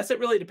I guess it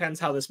really depends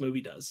how this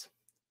movie does.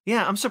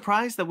 Yeah, I'm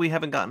surprised that we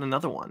haven't gotten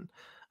another one.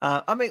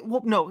 I mean,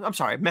 well, no, I'm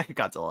sorry,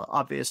 Mechagodzilla.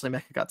 Obviously,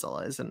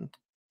 Mechagodzilla is in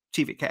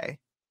TVK.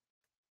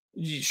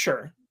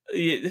 Sure.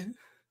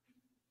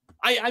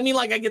 I mean,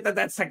 like, I get that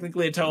that's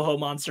technically a Toho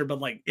monster, but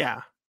like,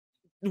 yeah,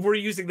 we're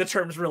using the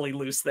terms really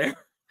loose there.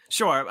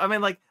 Sure. I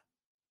mean, like,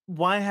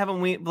 why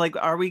haven't we, like,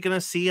 are we going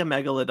to see a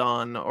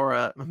Megalodon or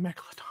a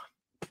Megalodon?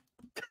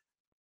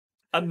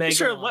 A Megalodon.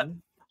 Sure,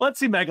 let's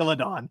see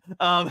Megalodon.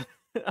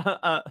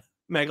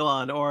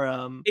 Megalon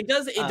or it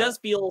does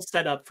feel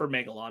set up for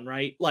Megalon,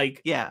 right?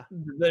 Like, yeah,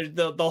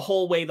 the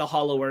whole way the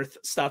Hollow Earth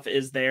stuff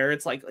is there.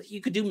 It's like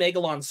you could do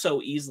Megalon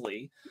so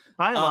easily.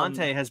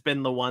 Biollante has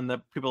been the one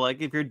that people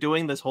like. If you're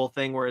doing this whole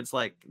thing where it's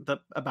like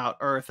about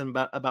Earth and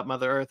about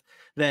Mother Earth,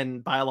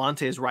 then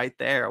Biollante is right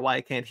there.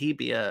 Why can't he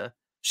be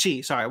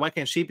why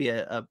can't she be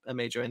a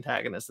major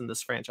antagonist in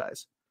this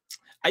franchise?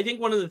 I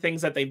think one of the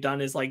things that they've done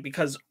is like,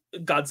 because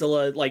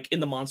Godzilla, like in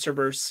the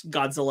MonsterVerse,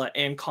 Godzilla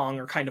and Kong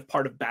are kind of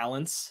part of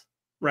balance,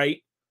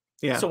 right?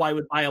 Yeah. So why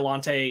would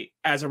Biollante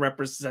as a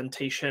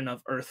representation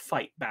of Earth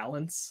fight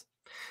balance?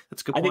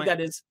 That's a good point.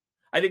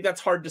 I think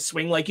that's hard to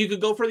swing. Like, you could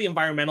go for the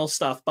environmental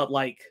stuff, but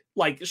like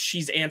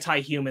she's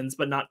anti-humans,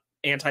 but not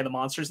anti the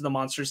monsters. And the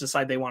monsters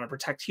decide they want to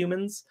protect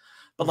humans.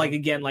 But like,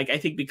 again, like I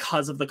think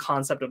because of the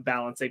concept of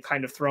balance, they've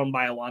kind of thrown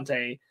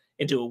Biollante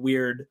into a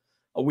weird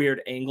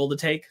angle to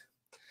take.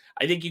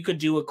 I think you could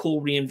do a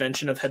cool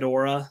reinvention of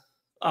Hedorah,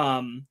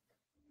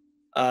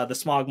 the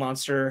smog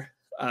monster.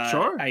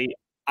 Sure.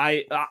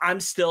 I'm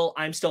still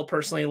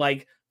personally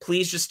like,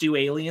 please just do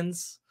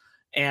aliens.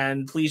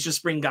 And please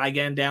just bring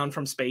Gigan down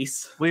from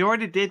space. We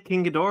already did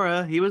King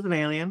Ghidorah. He was an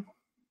alien.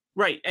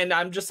 Right. And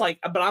I'm just like,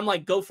 but I'm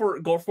like, go for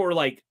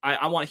like,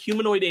 I want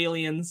humanoid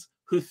aliens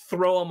who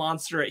throw a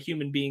monster at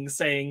human beings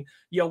saying,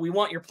 yo, we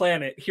want your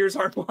planet. Here's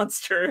our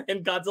monster.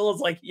 And Godzilla's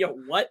like, yo,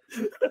 what?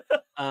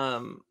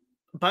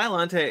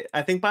 Biollante,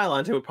 I think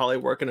Biollante would probably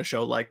work in a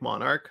show like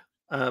Monarch,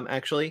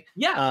 actually.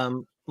 Yeah.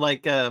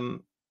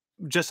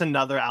 Just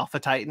another Alpha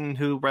Titan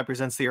who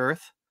represents the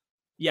Earth.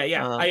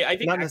 Yeah. I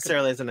think not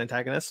necessarily as an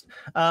antagonist.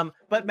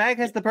 But Mag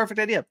has the perfect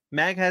idea.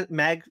 Mag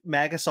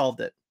has solved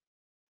it.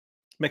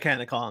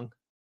 Mechanicong.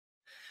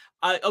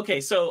 Okay,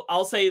 so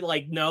I'll say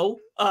like no,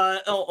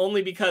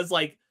 only because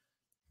like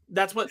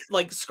that's what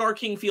like Scar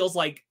King feels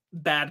like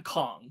bad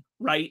Kong,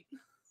 right?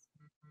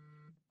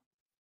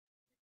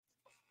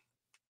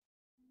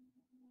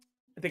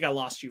 I think I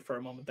lost you for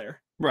a moment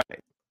there. Right.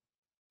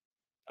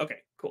 Okay,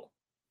 cool.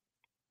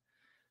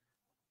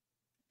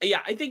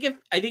 Yeah, I think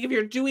if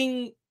you're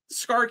doing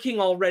Scar King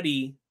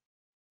already,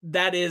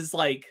 that is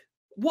like,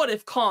 what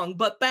if Kong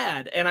but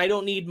bad? And I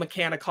don't need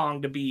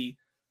Mechanicong to be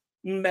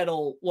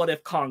metal what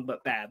if Kong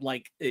but bad.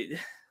 Like,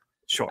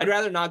 sure, I'd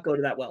rather not go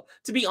to that well.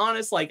 To be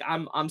honest, like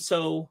I'm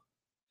so,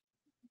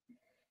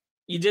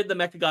 you did the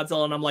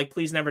Mechagodzilla and I'm like,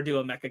 please never do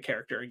a mecha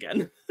character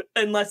again.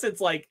 Unless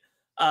it's like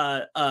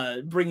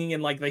bringing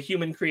in like the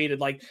human created,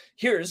 like,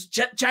 here's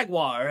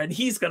Jaguar and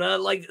he's gonna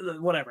like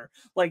whatever.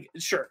 Like,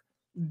 sure,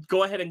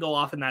 go ahead and go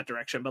off in that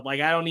direction, but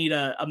like I don't need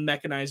a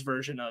mechanized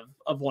version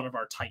of one of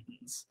our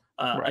Titans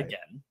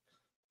again.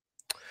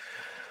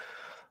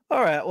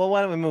 All right, well,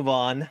 why don't we move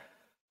on?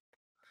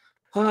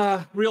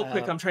 Real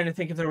quick, I'm trying to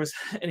think if there was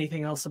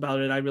anything else about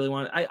it I really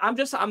want.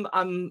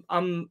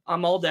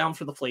 I'm all down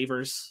for the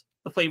flavors.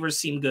 The flavors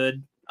seem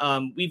good.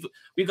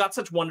 We've got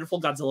such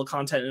wonderful Godzilla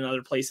content in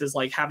other places,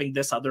 like having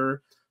this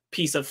other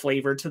piece of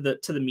flavor to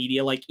the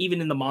media. Like even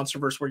in the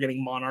MonsterVerse, we're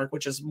getting Monarch,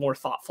 which is more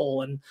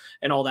thoughtful and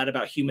all that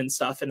about human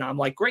stuff. And I'm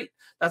like, great,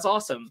 that's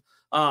awesome.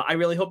 I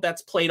really hope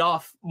that's played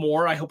off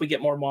more. I hope we get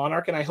more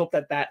Monarch, and I hope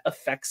that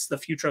affects the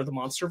future of the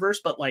MonsterVerse.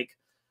 But like,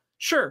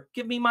 sure,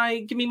 give me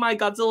my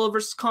Godzilla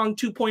vs. Kong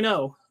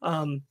 2.0.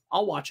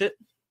 I'll watch it.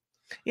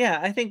 Yeah,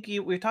 I think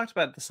we talked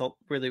about this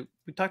really.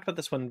 We talked about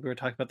this when we were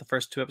talking about the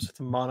first 2 episodes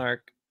of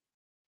Monarch.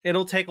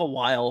 It'll take a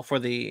while for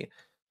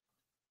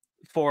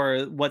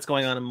what's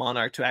going on in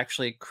Monarch to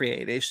actually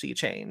create a sea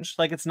change.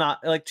 Like, it's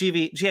not like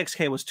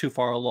GXK was too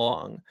far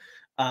along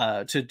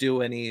to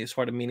do any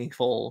sort of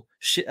meaningful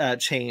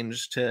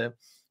change to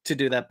to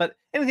do that, but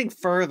anything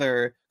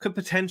further could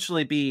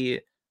potentially be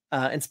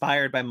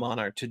inspired by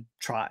Monarch to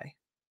try.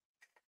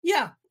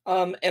 Yeah.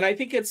 And I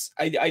think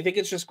I think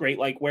it's just great,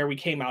 like where we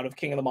came out of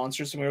King of the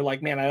Monsters and we were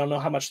like, man, I don't know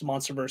how much the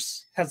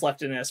Monsterverse has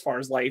left in it as far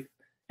as life.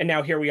 And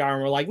now here we are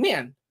and we're like,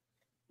 man,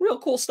 real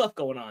cool stuff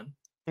going on.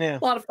 Yeah.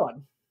 A lot of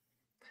fun.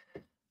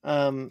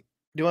 Do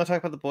you want to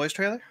talk about the Boys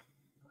trailer?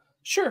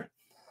 Sure.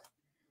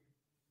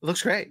 It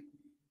looks great.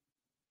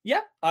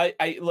 Yeah,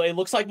 it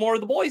looks like more of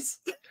the boys.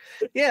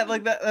 Yeah,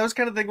 like that was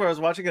kind of the thing where I was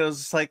watching it. I was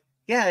just like,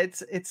 yeah,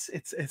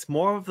 it's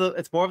more of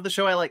the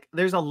show I like.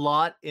 There's a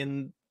lot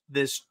in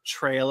this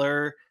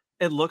trailer.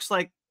 It looks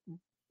like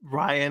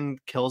Ryan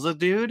kills a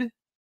dude.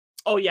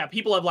 Oh yeah,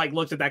 people have like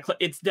looked at that clip.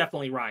 It's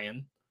definitely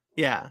Ryan.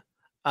 Yeah.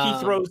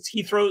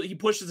 He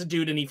pushes a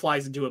dude and he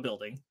flies into a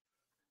building.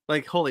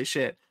 Like holy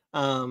shit.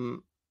 It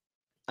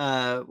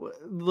does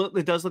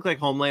look like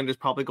Homelander's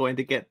probably going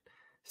to get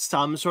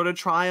some sort of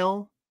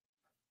trial.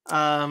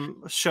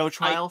 Show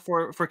trial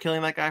for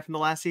killing that guy from the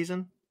last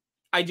season.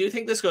 I do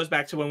think this goes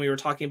back to when we were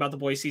talking about The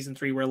Boys season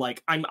 3, where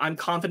like I'm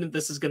confident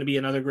this is going to be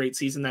another great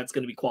season that's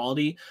going to be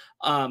quality.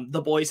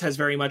 The Boys has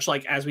very much,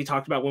 like as we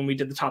talked about when we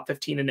did the top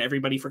 15 and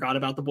everybody forgot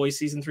about The Boys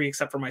season 3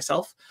 except for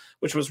myself,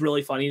 which was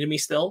really funny to me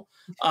still.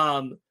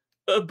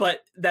 But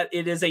that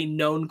it is a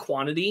known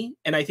quantity,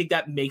 and I think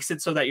that makes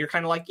it so that you're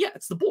kind of like, yeah,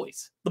 it's The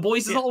Boys. The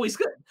Boys is always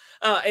good,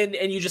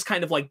 and you just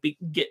kind of like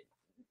get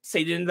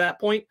sated into that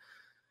point.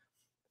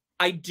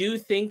 I do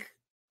think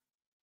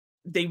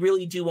they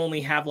really do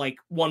only have like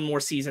one more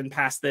season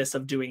past this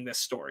of doing this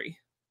story.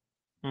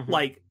 Mm-hmm.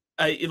 Like,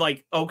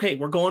 okay,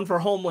 we're going for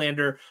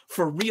Homelander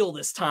for real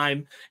this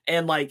time.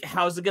 And like,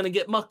 how's it going to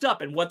get mucked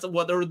up? And what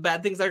are the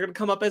bad things that are going to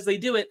come up as they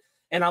do it?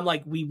 And I'm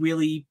like,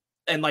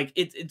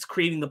 it's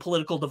creating the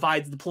political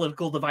divides. The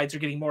political divides are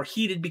getting more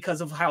heated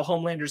because of how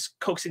Homelander's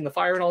coaxing the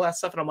fire and all that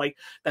stuff. And I'm like,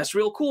 that's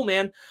real cool,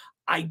 man.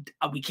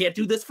 We can't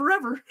do this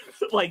forever.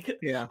 Like,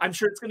 yeah, I'm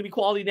sure it's going to be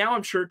quality now.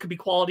 I'm sure it could be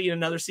quality in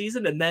another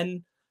season. And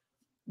then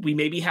we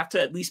maybe have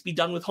to at least be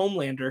done with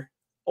Homelander,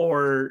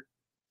 or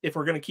if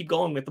we're going to keep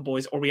going with the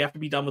Boys, or we have to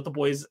be done with the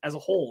Boys as a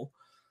whole.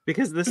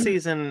 Because this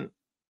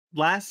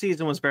last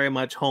season was very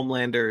much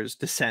Homelander's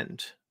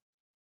descent.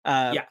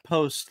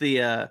 Post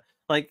the,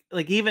 like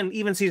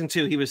even season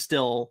 2, he was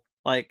still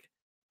like,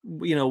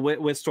 you know,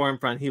 with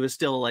Stormfront, he was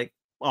still like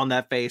on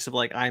that face of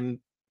like, I'm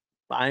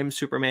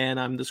Superman,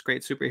 I'm this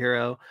great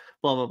superhero,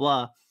 blah blah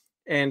blah.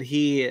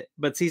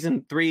 But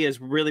season 3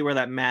 is really where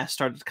that mask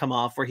started to come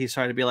off, where he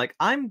started to be like,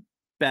 I'm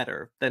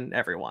better than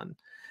everyone.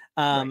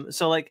 Right.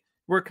 So like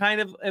we're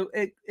kind of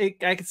I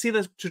can see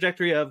the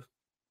trajectory of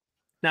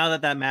now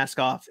that mask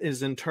off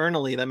is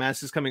internally, that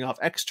mask is coming off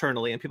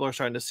externally, and people are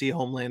starting to see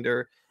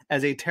Homelander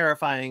as a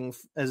terrifying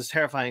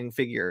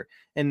figure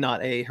and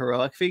not a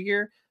heroic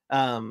figure,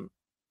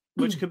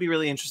 which could be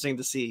really interesting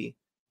to see.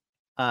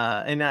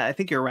 And I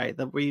think you're right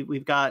that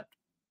we've got.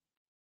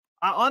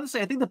 Honestly,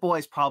 I think The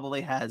Boys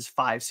probably has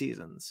 5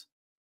 seasons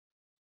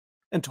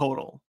in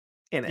total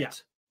in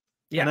it.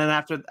 Yeah. And then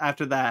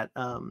after that,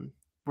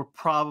 we're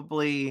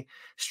probably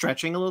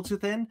stretching a little too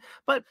thin.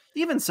 But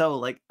even so,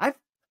 like I've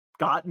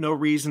got no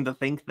reason to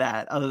think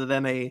that other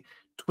than a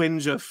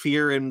twinge of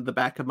fear in the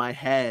back of my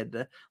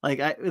head. Like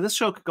this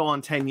show could go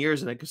on 10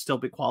 years and it could still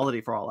be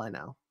quality for all I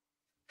know.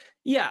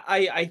 Yeah,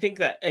 I think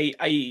that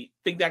I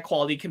think that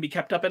quality can be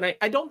kept up, and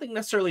I don't think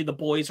necessarily The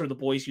Boys or the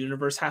Boys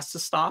universe has to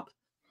stop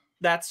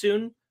that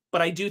soon.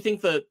 But I do think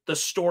the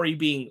story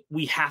being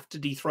we have to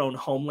dethrone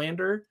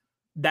Homelander,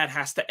 that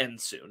has to end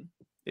soon.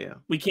 Yeah,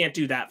 we can't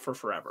do that for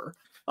forever.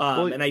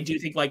 And I do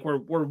think like we're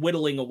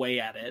whittling away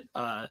at it,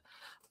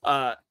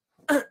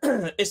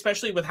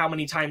 especially with how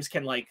many times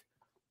can like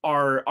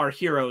our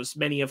heroes,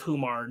 many of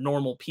whom are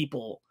normal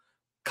people,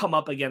 come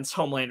up against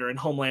Homelander, and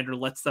Homelander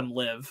lets them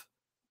live.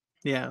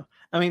 Yeah,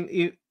 I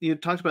mean, you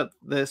talked about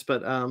this,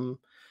 but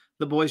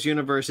the Boys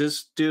universe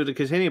is due to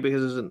continue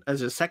because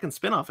there's a second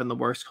spinoff in the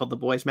works called The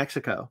Boys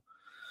Mexico.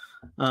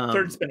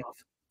 Third spinoff.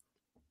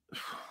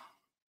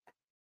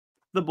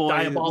 The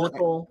Boys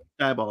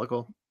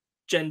Diabolical,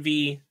 Gen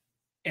V,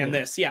 and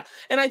this, yeah,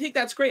 and I think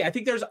that's great. I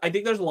think there's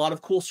a lot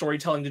of cool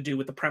storytelling to do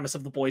with the premise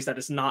of The Boys that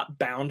is not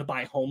bound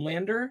by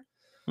Homelander.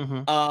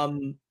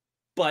 Mm-hmm.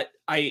 But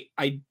I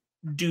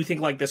do think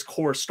like this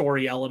core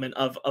story element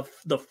of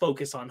the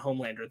focus on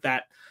Homelander,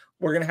 that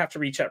we're going to have to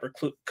reach that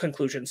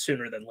conclusion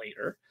sooner than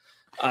later.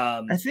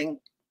 I think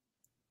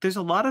there's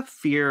a lot of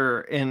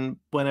fear in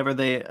whenever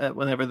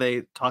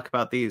they talk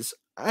about these.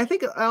 I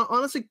think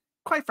honestly,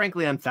 quite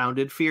frankly,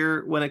 unfounded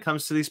fear when it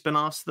comes to these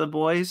spinoffs of The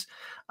Boys,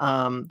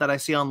 that I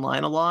see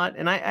online a lot.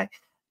 And I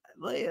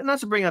not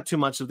to bring up too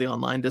much of the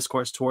online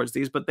discourse towards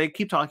these, but they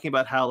keep talking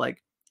about how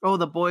like, oh,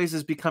 The Boys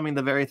is becoming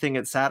the very thing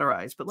it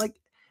satirized. But like,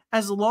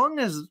 as long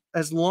as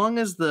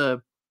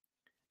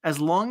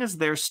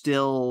there's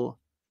still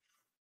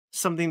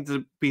something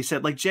to be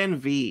said, like Gen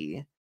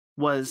V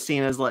was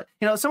seen as like,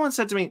 you know, someone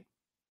said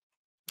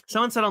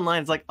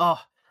online, it's like, oh,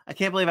 I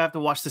can't believe I have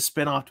to watch the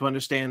spinoff to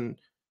understand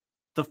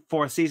the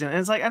 4th season. And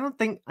it's like,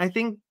 I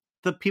think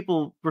the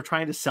people were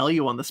trying to sell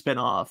you on the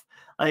spinoff.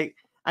 Like,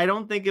 I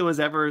don't think it was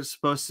ever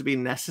supposed to be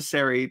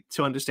necessary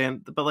to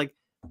understand, but like,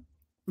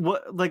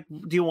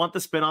 do you want the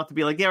spinoff to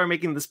be like, yeah, we're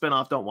making the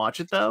spinoff, don't watch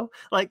it though?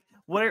 Like,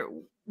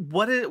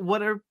 what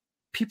are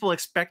people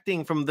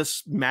expecting from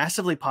this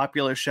massively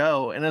popular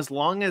show? And as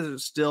long as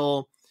it's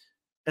still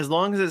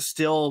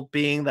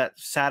being that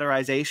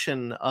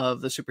satirization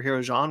of the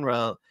superhero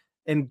genre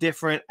in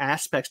different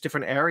aspects,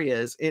 different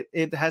areas,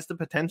 it has the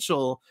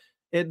potential.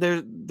 I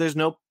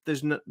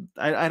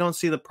don't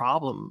see the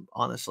problem,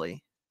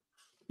 honestly.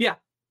 Yeah,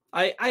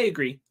 I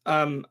agree.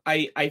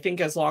 I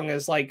think as long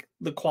as like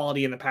the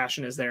quality and the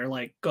passion is there,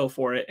 like go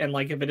for it. And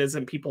like if it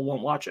isn't, people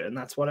won't watch it, and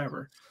that's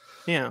whatever.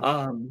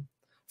 Yeah.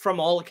 From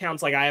all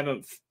accounts, like I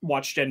haven't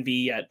watched Gen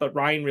V yet, but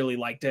Ryan really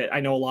liked it. I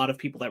know a lot of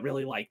people that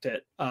really liked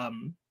it.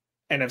 And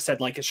have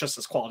said like it's just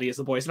as quality as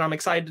The Boys, and I'm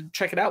excited to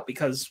check it out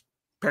because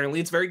apparently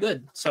it's very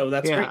good. So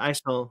that's great.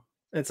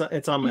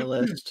 It's on my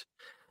list.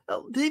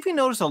 Did you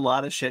notice a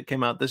lot of shit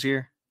came out this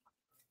year?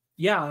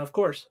 Yeah, of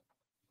course.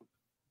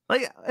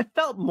 Like it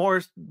felt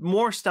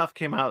more stuff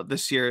came out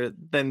this year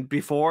than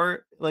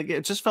before. Like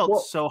it just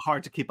felt so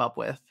hard to keep up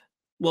with.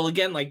 Well,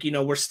 again, like, you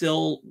know,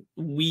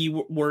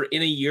 we were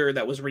in a year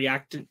that was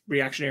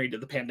reactionary to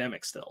the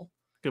pandemic still.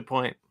 Good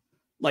point.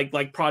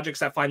 Like projects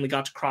that finally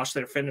got to cross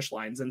their finish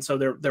lines. And so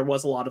there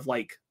was a lot of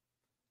like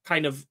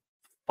kind of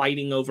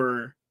fighting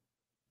over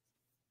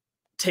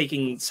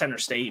taking center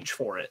stage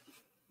for it.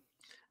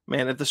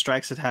 Man, if the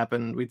strikes had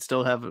happened, we'd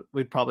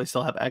probably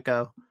still have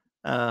Echo.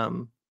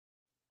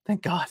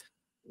 Thank God.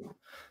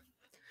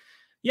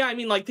 Yeah, I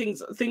mean, like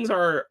things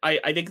are,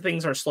 I think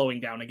things are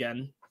slowing down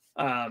again.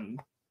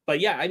 But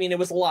yeah, I mean, it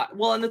was a lot.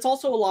 Well, and it's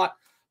also a lot,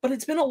 but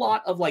it's been a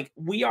lot of like,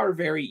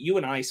 you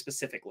and I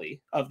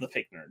specifically of the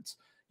Fake Nerds,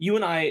 you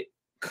and I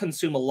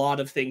consume a lot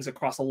of things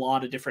across a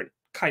lot of different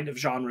kind of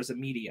genres and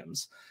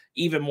mediums,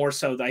 even more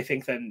so I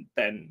think than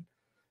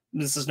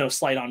this is no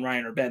slight on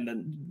Ryan or Ben,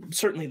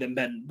 than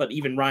Ben, but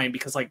even Ryan,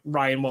 because like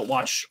Ryan won't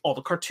watch all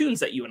the cartoons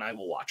that you and I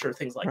will watch or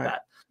things like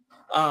that.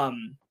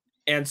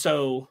 And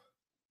so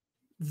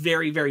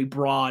very, very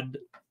broad.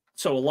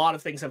 So a lot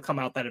of things have come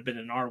out that have been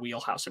in our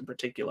wheelhouse in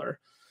particular.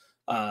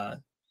 So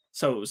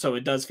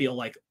it does feel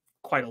like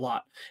quite a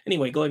lot.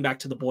 Anyway, going back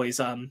to The Boys,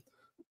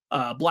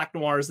 Black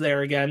Noir is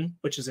there again,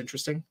 which is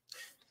interesting.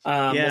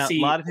 We'll see,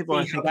 a lot of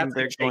people think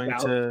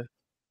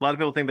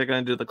they're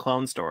going to do the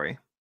clone story.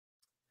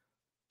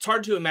 It's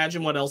hard to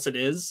imagine what else it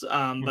is,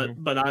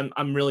 but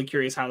I'm really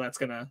curious how that's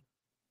gonna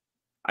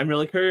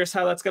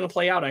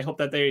play out. I hope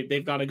that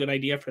they've got a good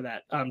idea for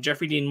that.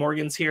 Jeffrey Dean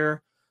Morgan's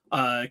here.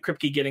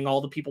 Kripke getting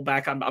all the people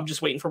back. I'm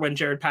just waiting for when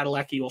Jared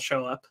Padalecki will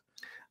show up.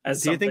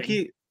 Do you think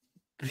he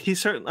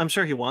certainly? I'm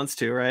sure he wants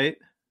to, right?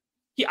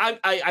 Yeah,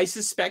 I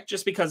suspect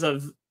just because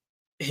of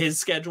his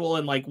schedule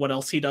and like what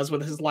else he does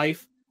with his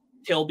life,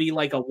 he'll be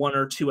like a 1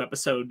 or 2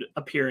 episode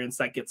appearance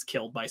that gets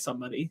killed by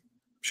somebody.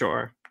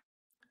 Sure.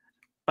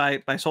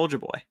 By Soldier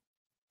Boy.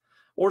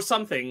 Or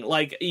something,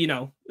 like, you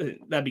know,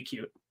 that'd be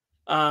cute.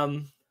 Yeah,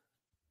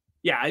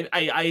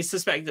 I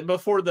suspect that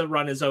before the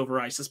run is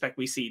over, I suspect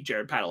we see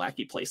Jared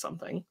Padalecki play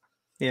something.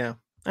 Yeah,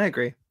 I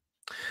agree.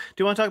 Do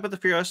you want to talk about the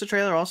Furiosa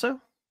trailer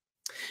also?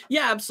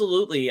 Yeah,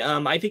 absolutely.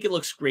 I think it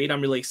looks great.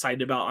 I'm really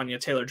excited about Anya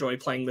Taylor-Joy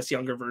playing this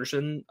younger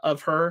version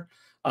of her.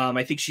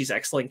 I think she's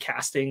excellent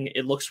casting.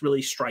 It looks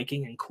really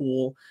striking and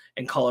cool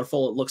and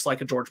colorful. It looks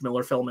like a George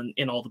Miller film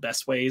in all the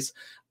best ways.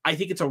 I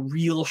think it's a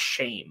real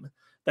shame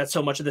that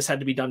so much of this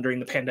had to be done during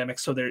the pandemic.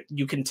 So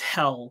you can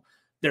tell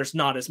there's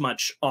not as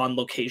much on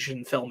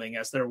location filming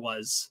as there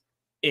was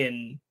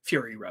in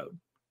Fury Road.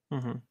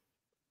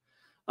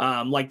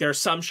 Mm-hmm. Like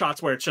there's some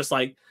shots where it's just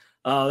like,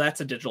 oh,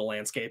 that's a digital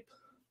landscape.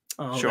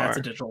 Oh, sure. That's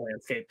a digital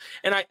landscape.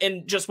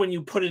 And just when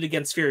you put it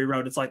against Fury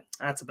Road, it's like,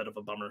 that's a bit of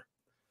a bummer.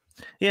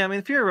 Yeah, I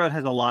mean, Fury Road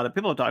has a lot of,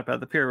 people have talked about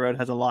the Fury Road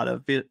has a lot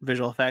of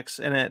visual effects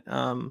in it,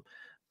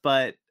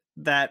 but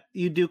that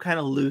you do kind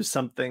of lose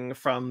something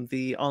from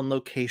the on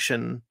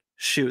location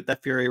shoot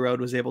that Fury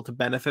Road was able to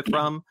benefit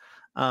from.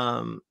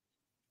 But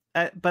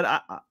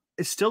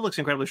it still looks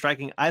incredibly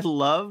striking. I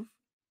love,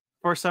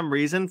 for some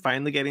reason,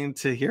 finally getting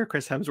to hear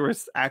Chris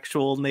Hemsworth's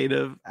actual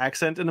native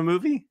accent in a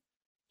movie.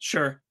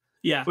 Sure.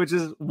 Yeah. Which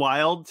is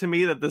wild to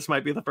me that this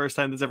might be the first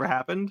time this ever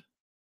happened.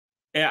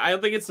 Yeah, I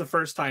don't think it's the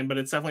first time, but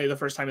it's definitely the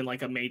first time in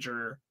like a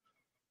major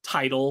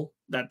title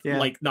that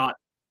like not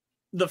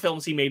the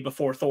films he made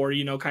before Thor,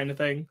 you know, kind of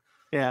thing.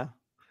 Yeah.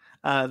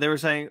 They were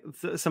saying,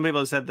 some people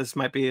have said this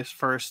might be his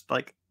first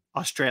like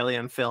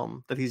Australian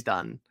film that he's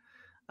done.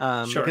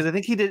 Sure. Because I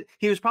think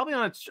he was probably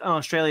on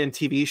Australian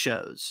TV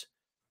shows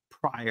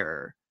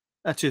prior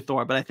to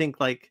Thor, but I think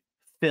like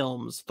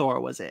films, Thor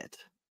was it.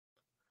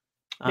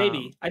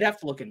 Maybe I'd have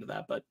to look into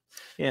that, but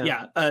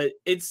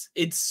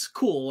it's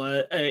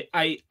cool.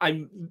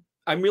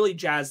 I'm really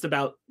jazzed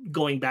about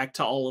going back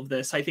to all of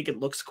this. I think it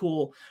looks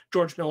cool.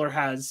 George Miller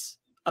has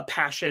a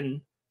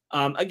passion.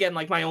 Again,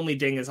 like my only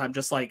ding is I'm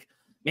just like,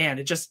 man,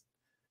 it just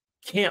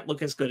can't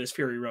look as good as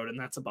Fury Road, and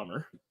that's a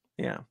bummer.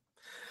 Yeah.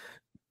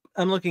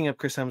 I'm looking up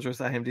Chris Hemsworth's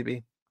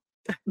IMDb.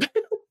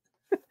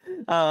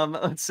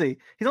 Let's see.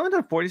 He's only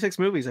done 46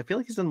 movies. I feel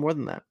like he's done more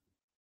than that.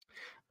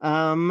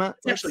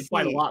 It's Let's actually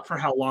quite a see. lot for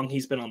how long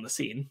he's been on the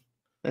scene.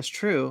 That's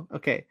true.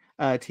 Okay.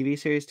 TV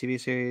series.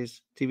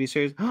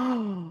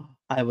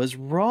 I was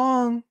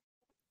wrong.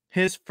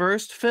 His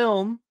first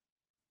film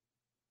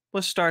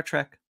was Star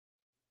Trek.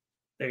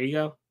 There you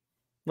go.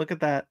 Look at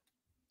that.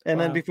 And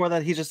then Wow. before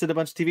that, he just did a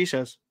bunch of TV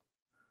shows.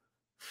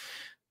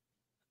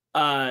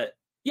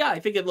 Yeah, I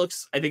think it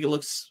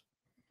looks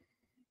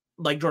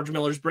like George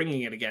Miller's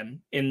bringing it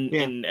again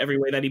in every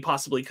way that he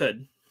possibly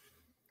could.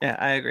 Yeah,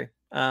 I agree.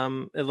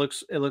 It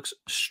looks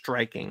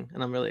striking,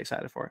 and I'm really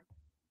excited for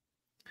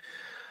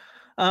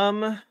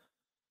it.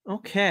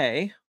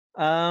 Okay.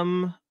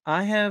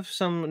 I have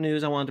some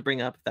news I wanted to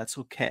bring up, if that's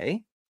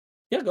okay.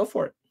 Yeah, go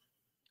for it.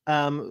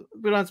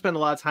 We don't spend a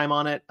lot of time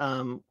on it.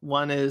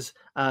 One is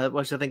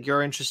which I think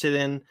you're interested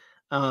in.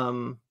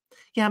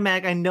 Yeah,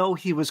 Mag, I know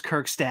he was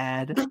Kirk's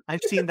dad.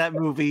 I've seen that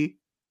movie.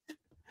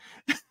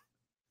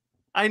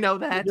 I know I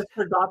that. just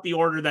forgot the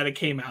order that it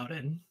came out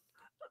in.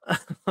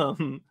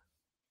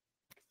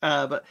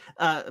 But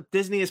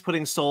Disney is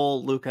putting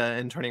Soul, Luca,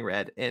 and Turning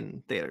Red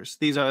in theaters.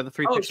 These are the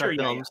three Pixar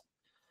films. Yeah.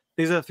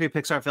 These are the three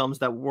Pixar films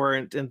that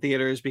weren't in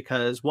theaters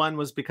because one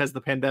was because of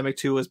the pandemic,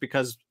 two was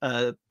because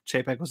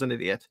Chapek was an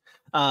idiot.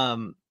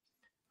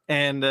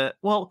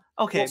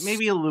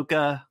 Maybe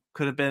Luca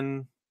could have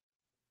been.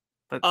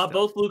 But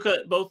both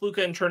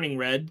Luca and Turning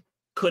Red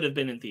could have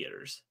been in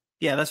theaters.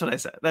 Yeah, that's what I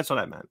said. That's what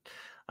I meant.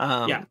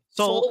 Yeah,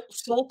 Soul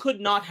could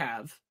not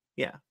have.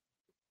 Yeah.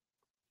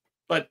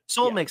 But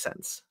Soul makes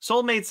sense.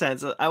 Soul made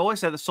sense. I always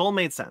said the Soul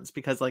made sense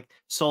because like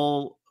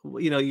Soul,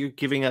 you're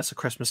giving us a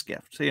Christmas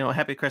gift. So,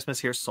 happy Christmas,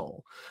 here's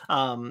Soul.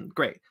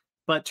 Great.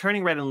 But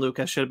Turning Red and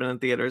Luca should have been in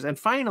theaters. And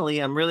finally,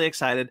 I'm really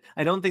excited.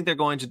 I don't think they're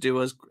going to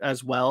do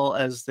as well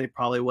as they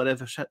probably would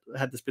have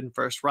had this been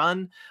first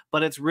run.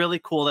 But it's really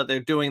cool that they're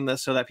doing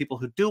this so that people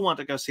who do want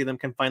to go see them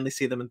can finally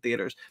see them in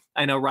theaters.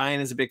 I know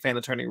Ryan is a big fan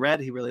of Turning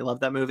Red. He really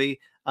loved that movie.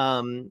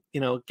 Getting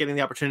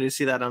the opportunity to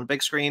see that on a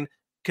big screen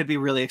could be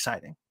really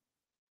exciting.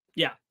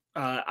 Yeah,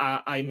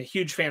 I'm a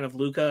huge fan of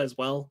Luca as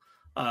well.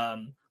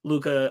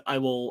 Luca, I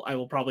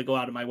will probably go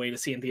out of my way to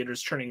see in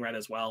theaters. Turning Red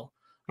as well.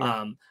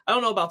 Yeah. I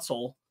don't know about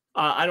Soul.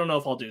 I don't know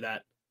if I'll do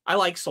that. I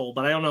like Soul,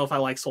 but I don't know if I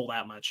like Soul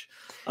that much.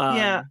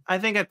 Yeah, I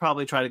think I'd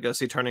probably try to go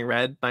see Turning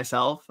Red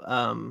myself.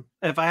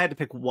 If I had to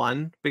pick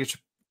one, which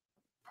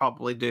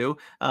probably do.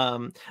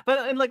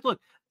 Look,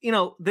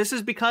 this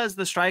is because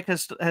the strike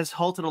has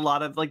halted a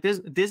lot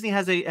of Disney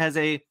has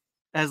a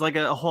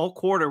whole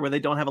quarter where they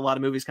don't have a lot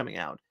of movies coming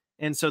out.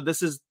 And so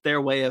this is their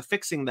way of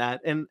fixing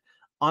that. And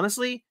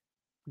honestly,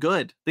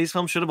 good. These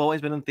films should have always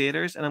been in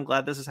theaters, and I'm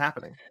glad this is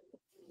happening.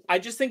 I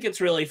just think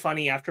it's really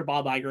funny after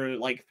Bob Iger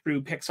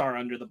threw Pixar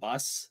under the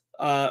bus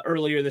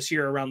earlier this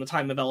year around the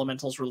time of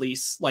Elemental's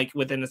release,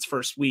 within its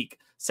first week,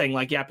 saying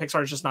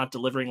Pixar's just not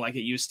delivering like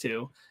it used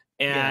to.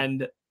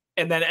 And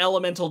then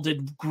Elemental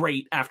did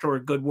great after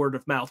a good word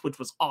of mouth, which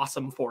was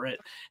awesome for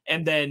it.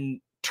 And then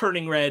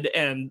Turning Red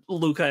and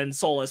Luca and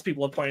Soul, as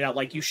people have pointed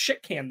out, you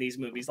shit can these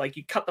movies,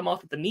 you cut them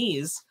off at the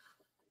knees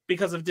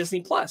because of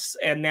Disney Plus,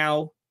 and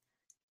now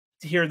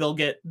here they'll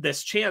get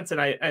this chance,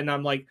 and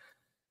I'm like,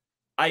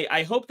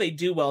 I hope they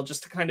do well,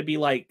 just to kind of be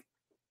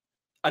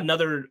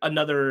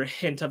another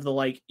hint of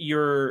the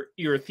your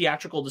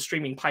theatrical to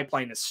streaming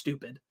pipeline is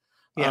stupid,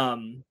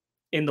 in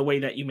the way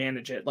that you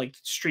manage it.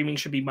 Streaming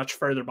should be much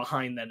further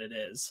behind than it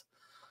is.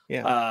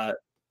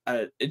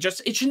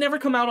 It should never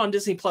come out on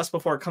Disney Plus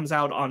before it comes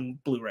out on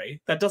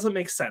Blu-ray. That doesn't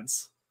make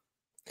sense.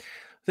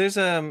 There's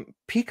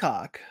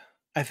Peacock,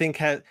 I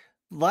think,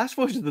 Last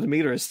Voyage of the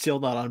Demeter is still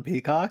not on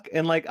Peacock,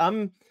 and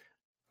I'm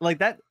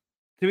that.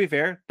 To be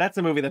fair, that's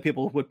a movie that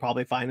people would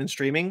probably find in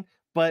streaming,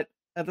 but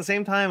at the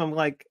same time, I'm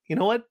like, you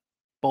know what?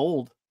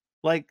 Bold.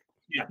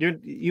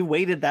 You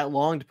waited that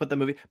long to put the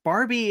movie.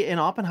 Barbie and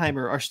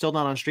Oppenheimer are still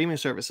not on streaming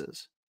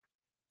services.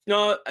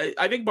 No,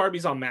 I think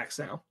Barbie's on Max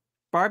now.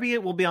 Barbie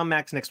will be on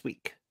Max next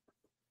week.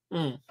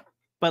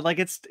 But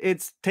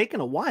it's taken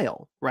a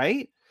while,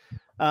 right?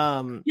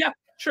 Yeah,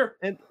 sure.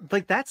 And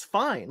that's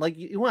fine.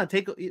 You want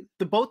to take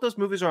both those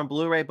movies are on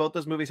Blu-ray. Both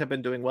those movies have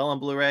been doing well on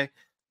Blu-ray,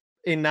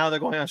 and now they're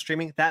going on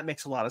streaming. That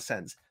makes a lot of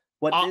sense.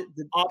 What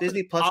the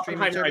Disney Plus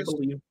streaming service? I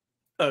believe.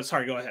 Oh,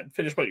 sorry. Go ahead.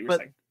 Finish what you were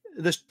saying.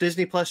 The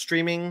Disney Plus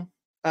streaming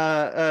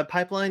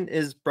pipeline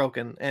is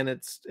broken, and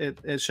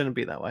it shouldn't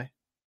be that way.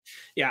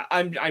 Yeah,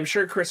 I'm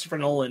sure Christopher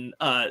Nolan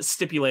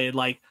stipulated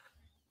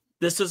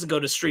this doesn't go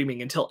to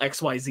streaming until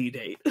XYZ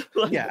date.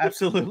 Yeah,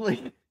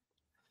 absolutely.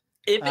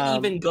 If it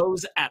even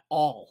goes at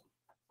all.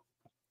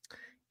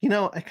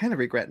 I kind of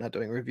regret not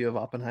doing a review of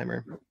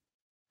Oppenheimer.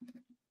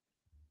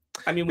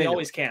 I mean, we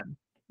always can.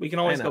 We can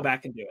always go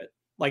back and do it.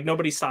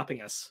 Nobody's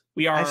stopping us.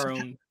 We are our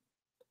own.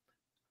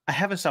 I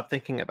haven't stopped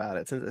thinking about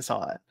it since I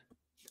saw it.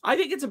 I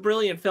think it's a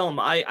brilliant film.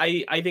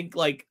 I think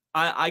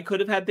I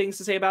could have had things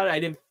to say about it. I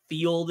didn't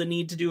feel the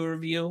need to do a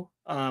review.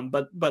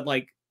 But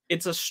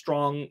it's a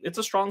strong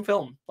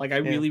film. I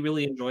really,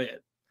 really enjoy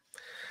it.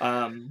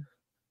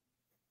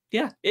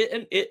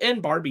 It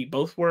and Barbie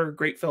both were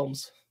great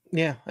films.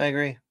 Yeah, I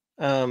agree.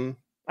 I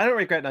don't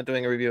regret not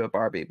doing a review of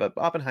Barbie, but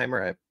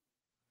Oppenheimer,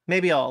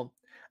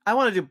 I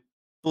want to do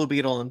Blue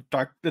Beetle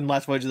and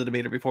Last Voyage of the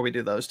Demeter before we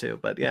do those two.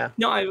 But yeah.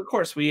 No, of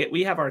course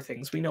we have our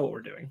things. We know what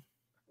we're doing.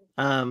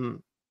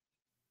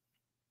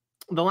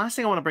 The last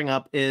thing I want to bring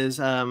up is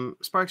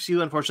Sparks.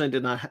 You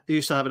unfortunately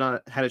you still have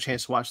not had a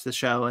chance to watch the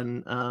show,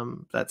 and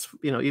that's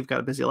you've got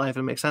a busy life,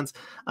 and it makes sense.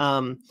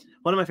 One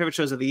of my favorite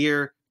shows of the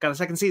year got a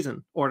second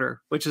season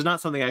order, which is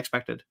not something I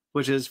expected,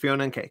 which is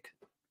Fiona and Cake.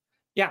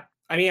 Yeah,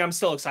 I mean, I'm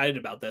still excited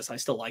about this. I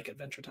still like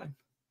Adventure Time.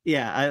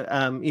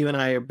 Yeah, you and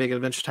I are big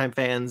Adventure Time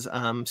fans.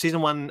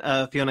 Season 1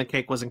 of Fiona and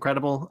Cake was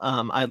incredible.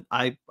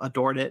 I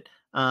adored it.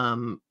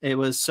 It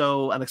was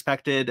so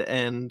unexpected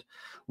and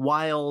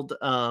wild.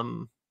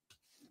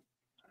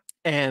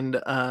 And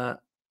the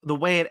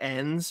way it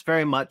ends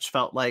very much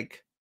felt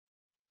like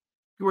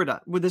we're done.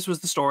 This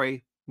was the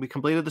story. We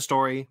completed the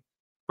story.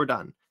 We're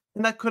done.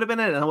 And that could have been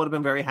it. And I would have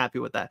been very happy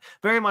with that.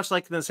 Very much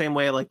like in the same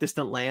way like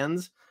Distant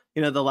Lands,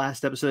 the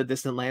last episode of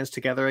Distant Lands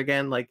together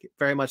again, like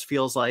very much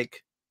feels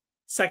like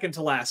second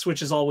to last,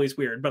 which is always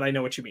weird, but I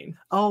know what you mean.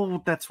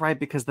 Oh, that's right,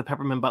 because the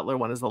Peppermint Butler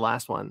one is the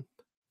last one.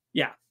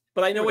 Yeah,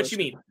 but I know what you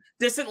mean.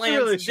 Distant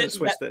Lands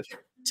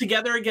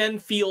together again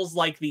feels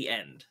like the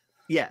end.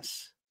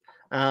 Yes.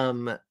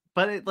 But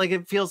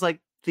it feels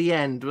like the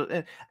end.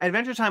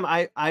 Adventure Time,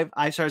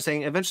 I started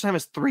saying Adventure Time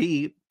has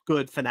 3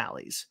 good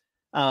finales,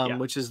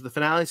 which is the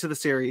finale to the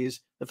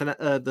series,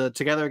 the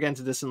Together Again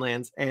to Distant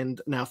Lands,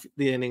 and now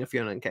the ending of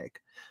Fiona and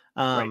Cake.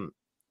 Right.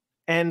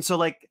 And so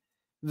like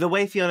the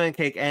way Fiona and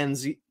Cake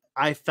ends,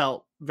 I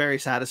felt very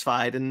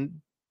satisfied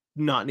and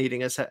not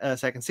needing a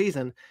second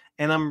season,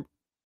 and I'm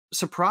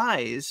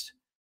surprised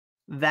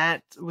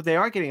that they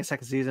are getting a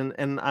second season,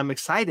 and I'm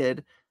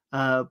excited.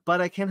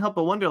 But I can't help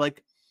but wonder,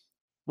 like,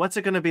 what's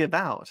it going to be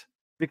about?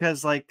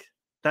 Because, like,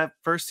 that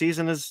first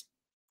season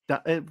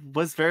it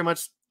was very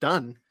much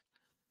done.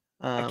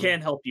 I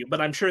can't help you,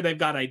 but I'm sure they've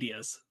got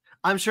ideas.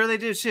 I'm sure they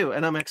do too,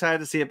 and I'm excited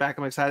to see it back.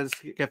 I'm excited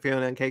to get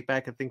Fiona and Cake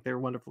back. I think they're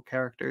wonderful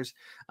characters.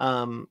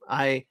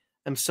 I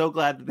am so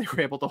glad that they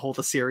were able to hold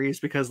a series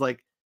because,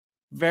 like,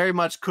 very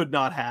much could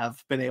not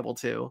have been able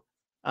to,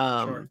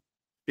 sure.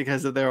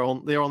 Because they're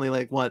only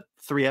like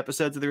 3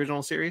 episodes of the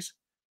original series.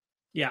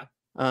 Yeah.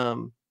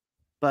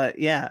 But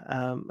yeah,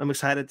 I'm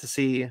excited to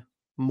see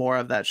more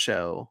of that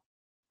show.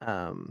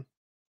 I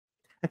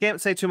can't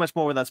say too much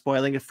more without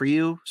spoiling it for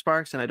you,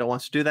 Sparks, and I don't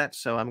want to do that,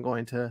 so I'm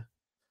going to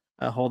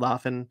hold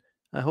off, and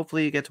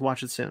hopefully you get to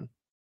watch it soon.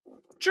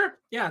 Sure.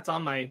 Yeah, it's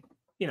on my,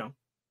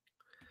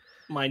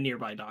 my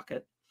nearby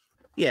docket.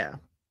 Yeah.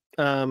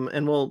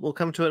 And we'll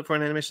come to it for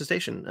an animation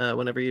station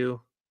whenever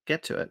you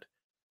get to it.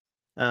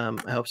 I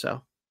hope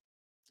so.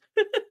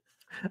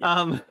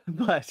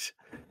 But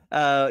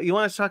you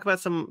want to talk about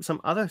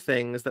some other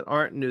things that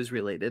aren't news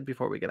related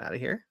before we get out of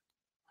here?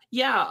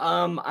 Yeah,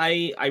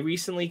 I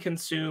recently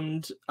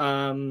consumed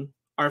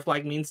Our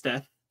Flag Means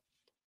Death.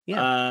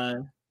 Yeah.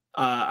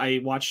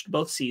 I watched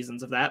both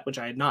seasons of that, which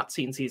I had not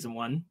seen season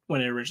 1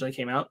 when it originally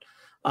came out.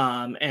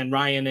 And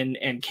Ryan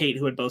and Kate,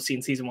 who had both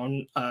seen season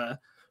 1,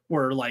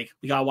 were like,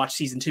 we gotta watch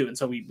season 2. And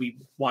so we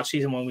watched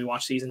season 1, we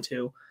watched season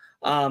 2.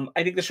 I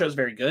think the show's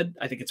very good.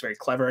 I think it's very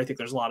clever. I think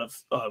there's a lot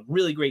of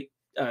really great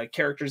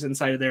characters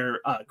inside of there,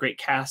 great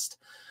cast,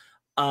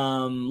 a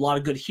lot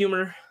of good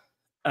humor.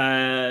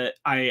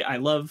 I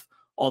love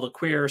all the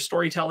queer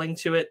storytelling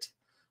to it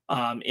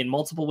in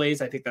multiple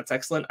ways. I think that's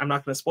excellent. I'm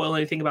not going to spoil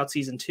anything about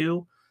season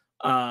 2.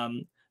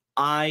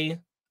 I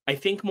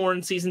think more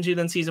in season 2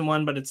 than season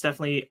 1, but it's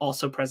definitely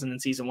also present in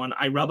season 1.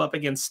 I rub up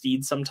against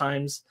Steed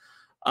sometimes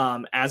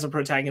as a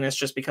protagonist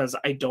just because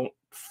I don't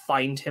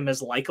find him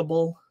as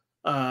likable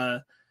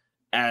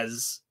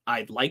as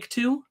I'd like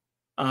to.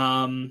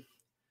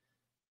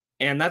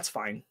 And that's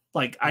fine.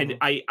 Like,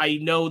 I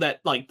know that,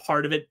 like,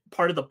 part of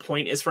the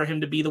point is for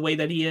him to be the way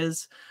that he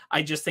is.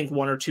 I just think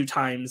 1 or 2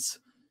 times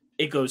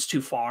it goes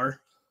too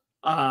far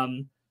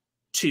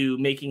to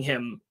making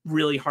him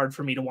really hard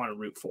for me to want to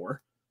root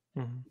for,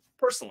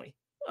 personally.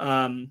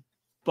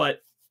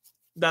 But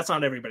that's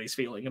not everybody's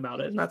feeling about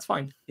it, and that's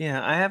fine.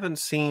 Yeah, I haven't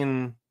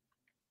seen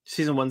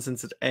season 1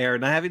 since it aired,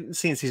 and I haven't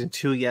seen season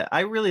 2 yet. I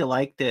really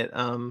liked it.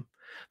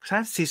 But I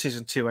have to see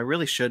season 2. I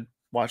really should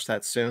watch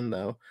that soon,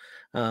 though.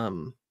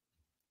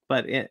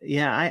 But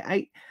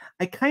I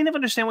kind of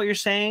understand what you're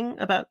saying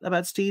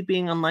about Steve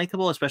being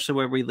unlikable, especially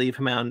where we leave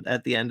him out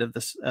at the end of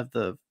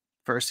the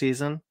first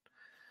season.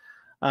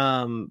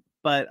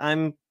 But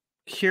I'm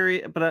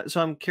curious.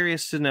 So I'm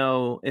curious to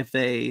know if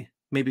they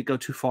maybe go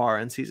too far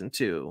in season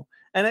 2.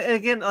 And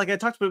again, like I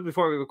talked about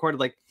before we recorded,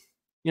 like,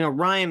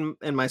 Ryan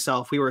and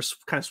myself, we were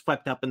kind of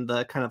swept up in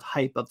the kind of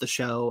hype of the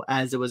show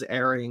as it was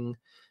airing,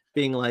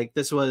 being like,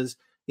 this was,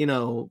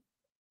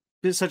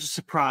 it's such a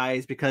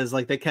surprise because,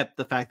 like, they kept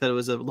the fact that it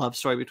was a love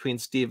story between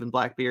Steve and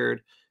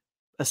Blackbeard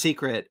a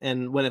secret,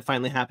 and when it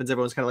finally happens,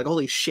 everyone's kind of like,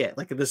 holy shit,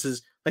 like, this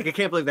is, like, I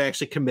can't believe they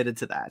actually committed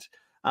to that.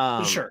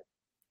 Sure.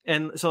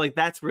 And so, like,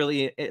 that's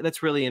really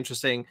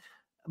interesting.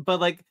 But,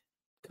 like,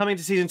 coming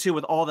to season 2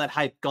 with all that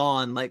hype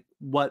gone, like,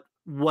 what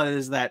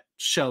is that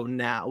show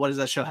now? What does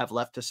that show have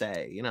left to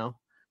say,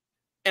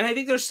 And I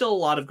think there's still a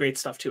lot of great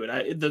stuff to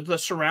it. The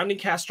surrounding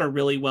cast are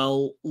really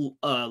well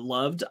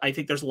loved. I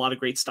think there's a lot of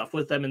great stuff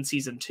with them in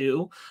season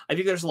 2. I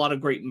think there's a lot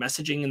of great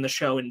messaging in the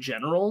show in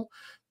general.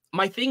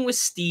 My thing with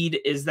Steed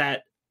is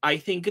that I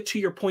think, to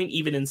your point,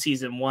 even in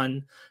season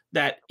 1,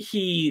 that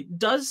he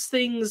does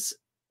things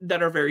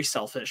that are very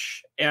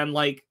selfish. And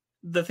like,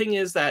 the thing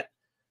is that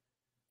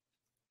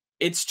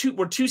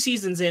we're 2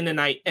 seasons in,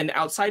 and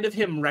outside of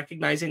him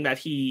recognizing that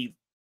he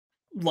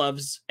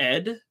loves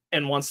Ed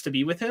and wants to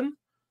be with him,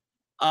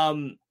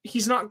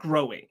 he's not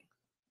growing.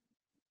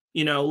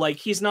 You know, like,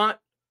 he's not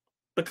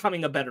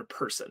becoming a better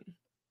person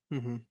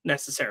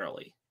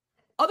necessarily.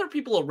 Other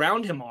people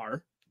around him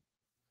are,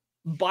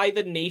 by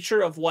the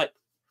nature of what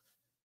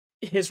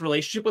his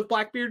relationship with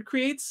Blackbeard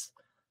creates,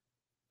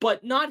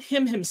 but not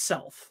him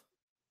himself.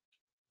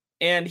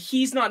 And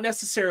he's not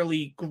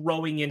necessarily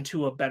growing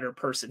into a better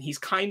person. He's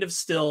kind of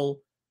still,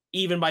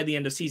 even by the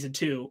end of season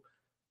 2,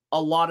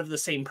 a lot of the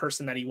same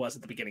person that he was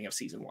at the beginning of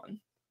season 1.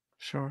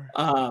 Sure.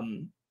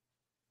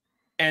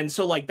 And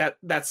so like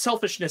that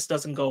selfishness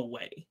doesn't go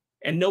away,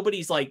 and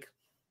nobody's like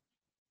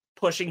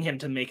pushing him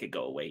to make it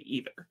go away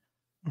either.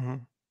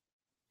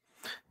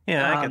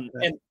 Yeah, I get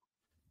that.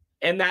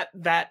 And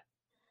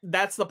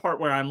that's the part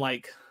where I'm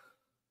like,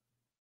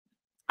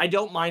 I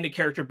don't mind a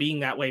character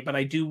being that way, but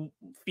I do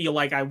feel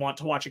like I want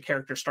to watch a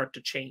character start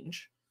to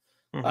change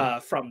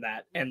from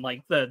that, and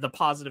like the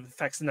positive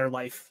effects in their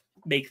life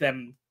make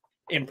them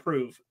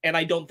improve. And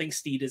I don't think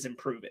Steed is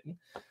improving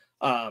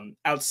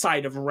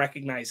outside of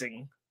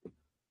recognizing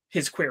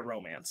his queer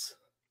romance.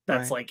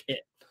 That's right. like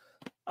it.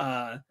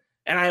 And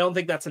I don't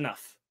think that's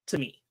enough to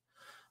me.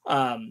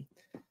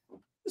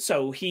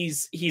 So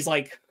he's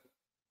like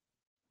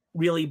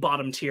really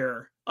bottom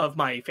tier of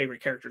my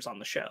favorite characters on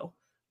the show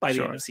by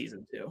the end of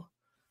season 2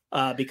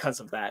 because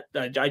of that.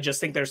 I just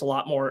think there's a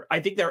lot more. I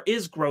think there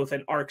is growth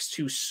and arcs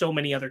to so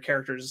many other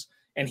characters,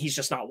 and he's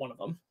just not one of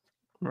them.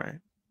 Right.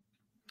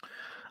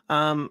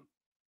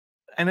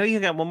 I know you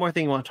got one more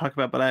thing you want to talk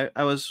about, but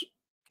I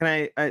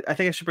think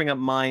I should bring up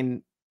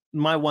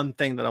my one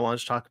thing that I wanted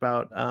to talk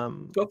about.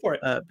 Go for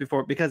it.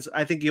 Before, because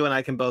I think you and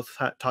I can both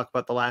talk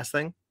about the last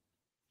thing.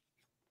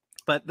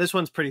 But this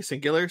one's pretty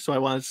singular, so I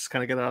want to just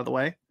kind of get it out of the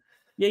way.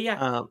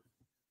 Yeah.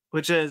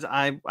 Which is,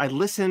 I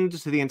listened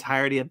to the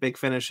entirety of Big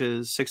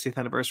Finish's 60th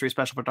anniversary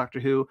special for Doctor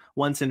Who,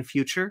 Once in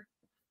Future.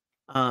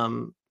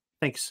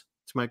 Thanks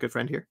to my good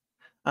friend here.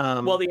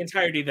 Well, the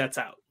entirety that's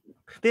out.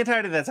 The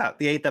entirety that's out.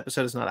 The 8th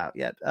episode is not out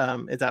yet.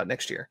 It's out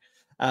next year.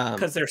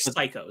 Because they're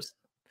psychos.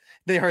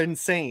 They are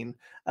insane.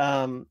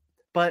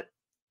 But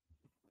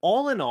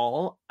all in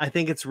all, I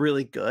think it's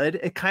really good.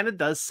 It kind of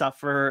does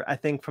suffer, I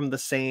think, from the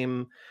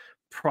same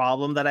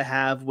problem that I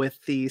have with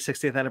the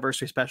 60th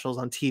anniversary specials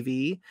on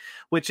TV,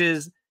 which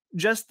is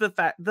just the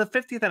fact the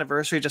 50th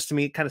anniversary just to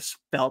me kind of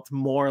felt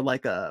more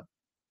like a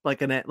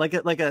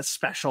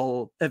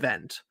special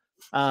event.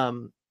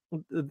 Between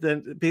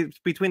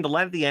The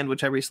Light at the End,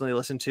 which I recently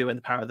listened to, and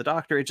The Power of the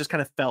Doctor, it just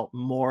kind of felt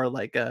more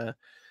like a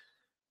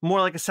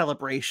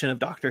celebration of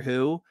Doctor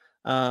Who.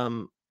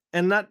 And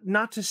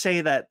not to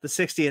say that the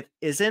 60th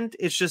isn't,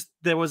 it's just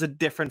there was a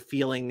different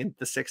feeling in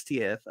the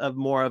 60th of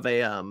more of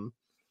a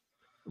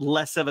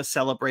less of a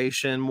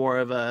celebration, more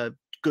of a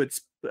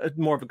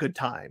good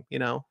time, you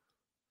know?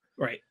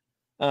 Right.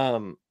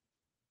 And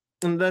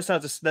that's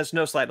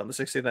no slight on the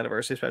 60th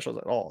anniversary specials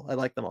at all. I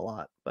like them a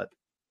lot, but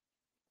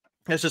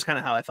that's just kind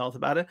of how I felt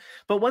about it.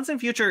 But Once in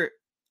Future,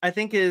 I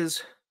think,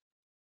 is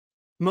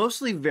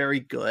mostly very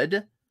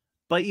good,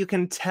 but you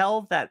can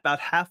tell that about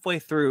halfway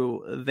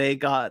through, they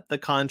got the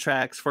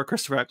contracts for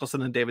Christopher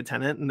Eccleston and David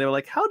Tennant, and they were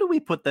like, how do we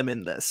put them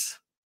in this?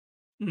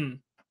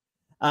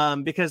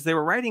 Because they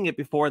were writing it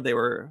before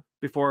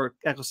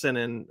Eccleston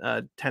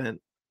and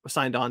Tennant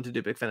signed on to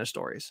do Big Finish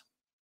stories.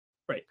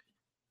 Right.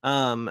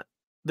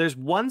 There's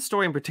one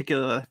story in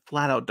particular that I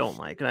flat out don't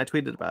like, and I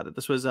tweeted about it.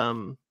 This was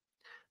the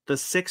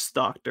 6th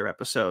Doctor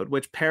episode,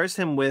 which pairs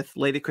him with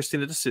Lady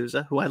Christina de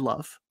Souza, who I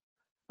love,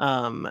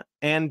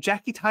 and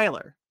Jackie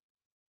Tyler,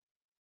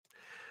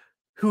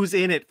 who's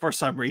in it for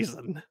some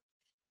reason.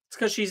 It's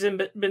because she's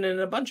been in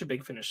a bunch of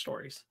Big Finish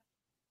stories.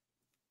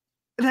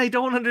 And I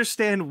don't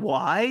understand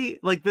why.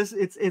 Like this,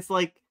 it's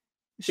like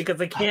because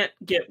they can't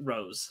get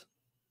Rose.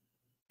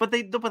 But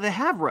they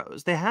have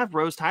Rose. They have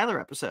Rose Tyler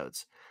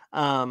episodes.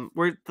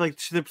 Where like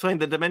they're playing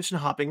the dimension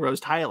hopping Rose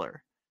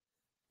Tyler.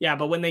 Yeah,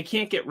 but when they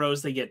can't get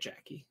Rose, they get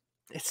Jackie.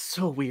 It's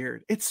so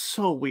weird.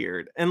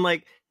 And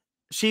like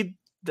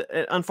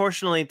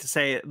unfortunately to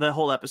say, the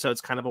whole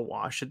episode's kind of a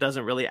wash. It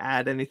doesn't really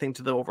add anything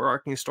to the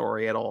overarching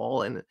story at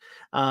all. And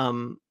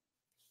no,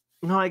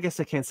 I guess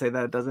I can't say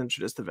that. It doesn't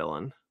introduce the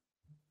villain.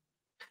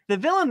 The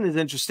villain is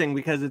interesting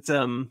because it's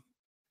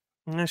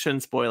I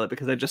shouldn't spoil it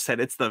because I just said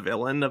it's the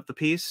villain of the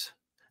piece.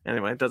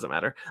 Anyway, it doesn't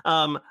matter.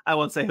 I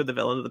won't say who the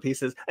villain of the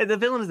piece is. The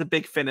villain is a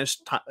Big Finish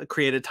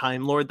created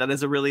Time Lord. That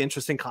is a really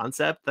interesting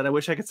concept that I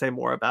wish I could say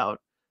more about.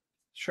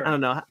 Sure. I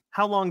don't know.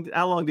 How long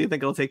do you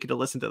think it'll take you to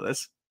listen to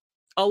this?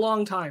 A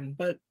long time,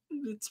 but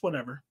it's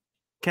whatever.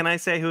 Can I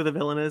say who the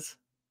villain is?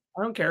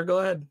 I don't care. Go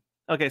ahead.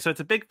 Okay, so it's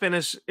a big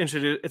Finish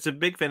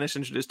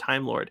introduced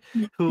Time Lord,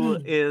 who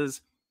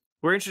is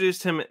we're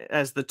introduced him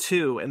as the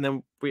Two, and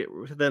then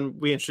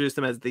we introduced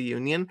him as the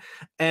Union,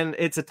 and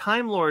it's a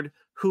Time Lord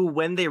who,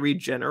 when they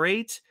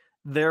regenerate,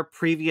 their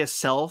previous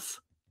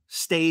self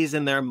stays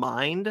in their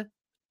mind,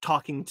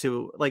 talking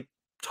to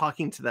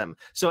them.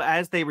 So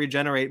as they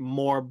regenerate,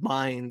 more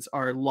minds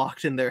are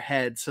locked in their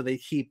head, so they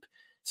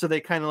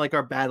kind of like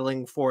are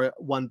battling for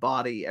one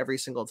body every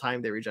single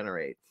time they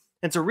regenerate.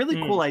 It's a really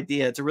cool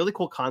idea. It's a really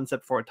cool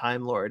concept for a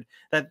Time Lord,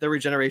 that the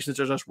regenerations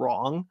are just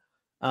wrong.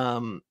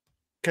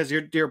 Because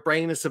your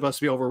brain is supposed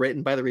to be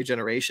overwritten by the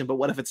regeneration, but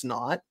what if it's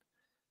not?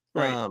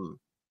 Right.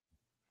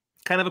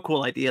 Kind of a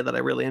cool idea that I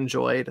really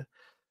enjoyed.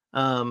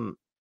 But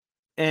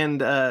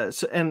my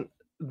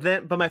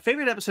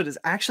favorite episode is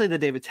actually the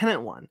David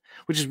Tennant one,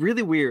 which is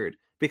really weird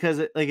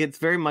because it's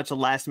very much a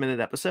last minute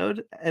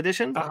episode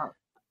edition.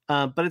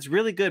 But it's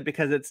really good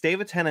because it's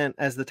David Tennant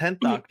as the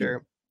 10th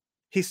Doctor.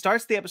 He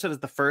starts the episode as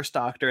the first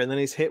Doctor, and then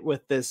he's hit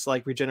with this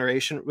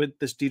degeneration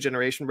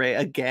ray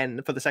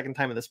again for the second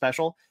time in the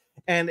special,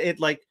 and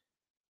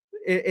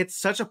it's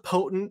such a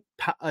potent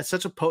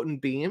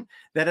beam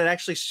that it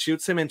actually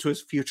shoots him into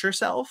his future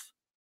self,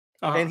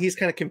 and he's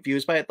kind of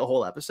confused by it the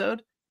whole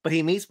episode. But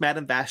he meets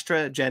Madame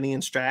Vastra, Jenny,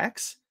 and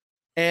Strax,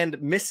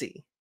 and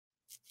Missy.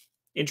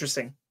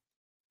 Interesting.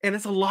 And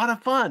it's a lot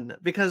of fun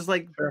because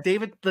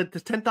David, the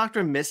 10th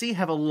Doctor and Missy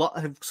have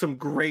some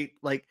great,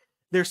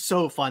 they're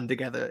so fun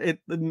together. It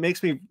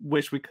makes me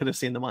wish we could have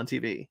seen them on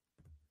TV.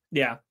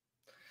 Yeah.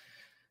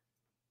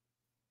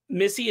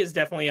 Missy is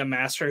definitely a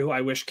master who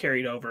I wish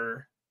carried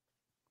over.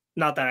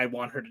 Not that I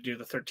want her to do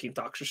the 13th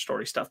Doctor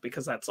story stuff,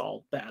 because that's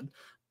all bad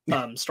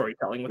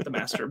storytelling with the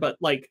master. But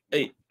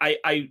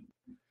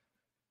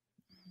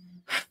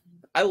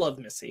I love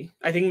Missy.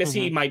 I think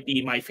Missy might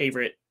be my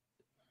favorite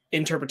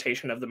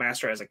interpretation of the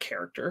master as a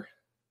character.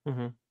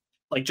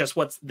 Just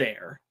what's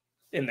there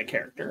in the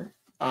character.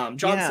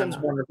 John Sim's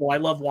wonderful. I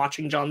love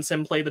watching John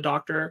Sim play the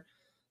Doctor,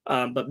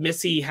 but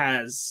Missy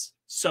has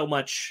so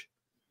much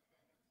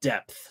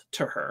depth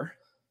to her.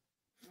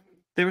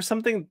 There was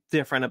something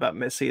different about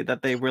Missy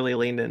that they really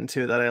leaned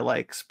into that I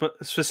like,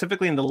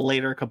 specifically in the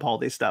later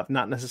Capaldi stuff,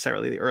 not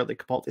necessarily the early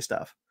Capaldi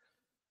stuff.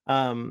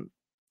 But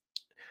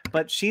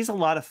she's a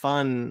lot of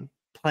fun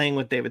playing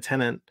with David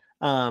Tennant.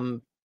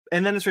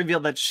 And then it's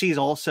revealed that she's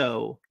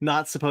also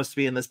not supposed to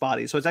be in this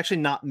body. So it's actually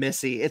not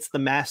Missy. It's the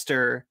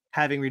master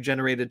having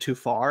regenerated too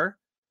far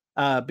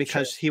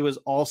because he was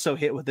also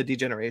hit with the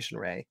degeneration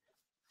ray.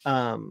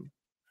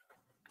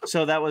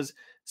 So that was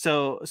they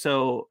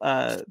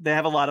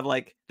have a lot of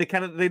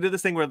they do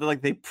this thing where they're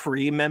they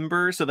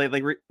pre-member. So they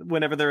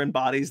whenever they're in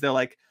bodies, they're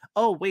like,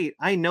 oh wait,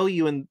 I know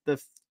you in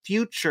the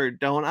future,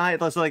 don't I?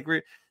 So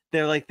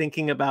they're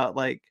thinking about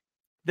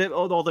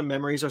all the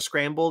memories are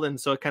scrambled, and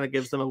so it kind of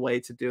gives them a way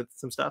to do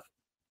some stuff.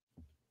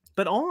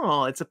 But all in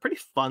all, it's a pretty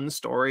fun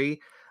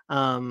story.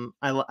 I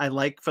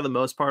like, for the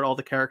most part, all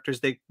the characters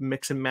they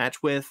mix and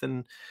match with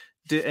and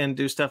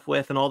do stuff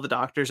with, and all the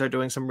Doctors are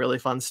doing some really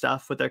fun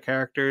stuff with their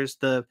characters.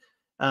 The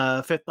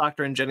 5th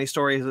Doctor and Jenny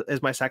story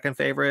is my second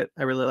favorite.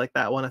 I really like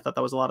that one. I thought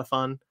that was a lot of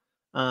fun.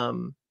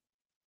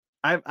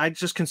 I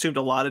just consumed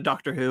a lot of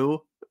Doctor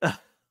Who.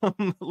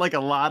 A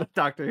lot of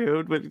Doctor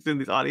Who within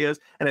these audios,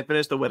 and I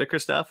finished the Whittaker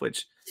stuff,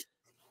 which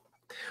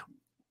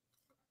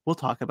we'll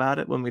talk about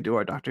it when we do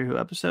our Doctor Who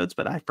episodes,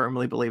 but I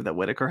firmly believe that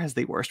Whittaker has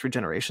the worst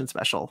regeneration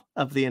special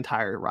of the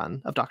entire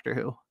run of Doctor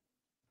Who,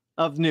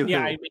 of New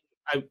Who.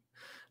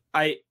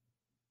 I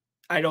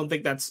don't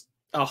think that's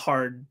a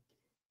hard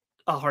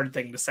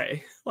thing to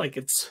say.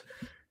 It's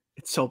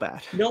so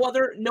bad. No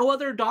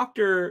other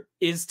Doctor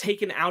is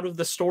taken out of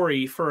the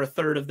story for a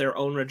third of their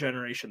own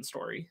regeneration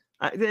story.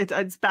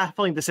 It's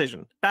baffling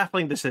decision. I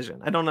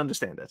don't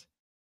understand it.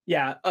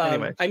 Yeah.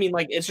 Anyway. I mean,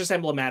 it's just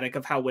emblematic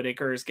of how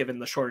Whittaker is given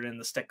the short end of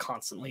the stick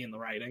constantly in the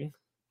writing.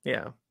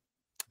 Yeah.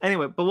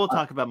 Anyway, but we'll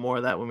talk about more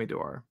of that when we do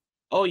our.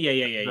 Oh yeah.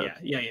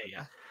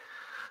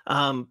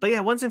 But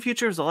yeah, Once and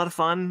Future is a lot of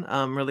fun.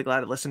 I'm really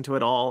glad I listened to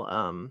it all.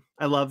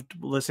 I loved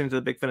listening to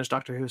the Big Finish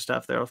Doctor Who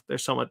stuff.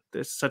 There's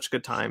such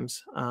good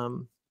times.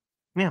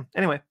 Yeah.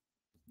 Anyway,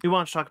 we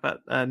want to talk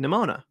about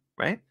Nimona,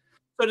 right?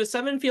 So does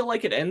 7 feel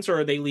like it ends, or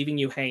are they leaving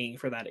you hanging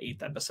for that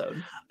 8th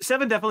episode?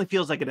 7 definitely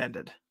feels like it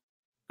ended.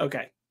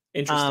 Okay.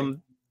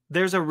 Interesting.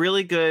 There's a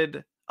really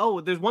good...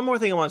 Oh, there's one more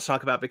thing I want to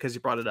talk about because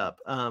you brought it up.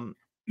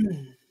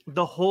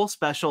 The whole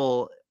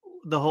special,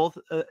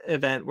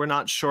 event, we're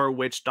not sure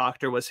which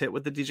Doctor was hit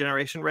with the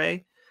degeneration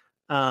ray.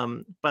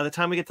 By the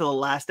time we get to the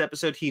last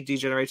episode, he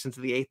degenerates into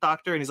the 8th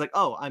Doctor, and he's like,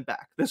 oh, I'm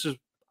back.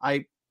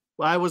 I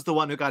was the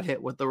one who got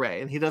hit with the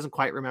ray, and he doesn't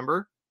quite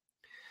remember.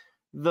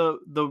 What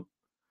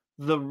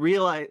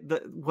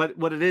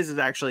it is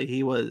actually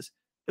it was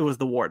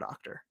the War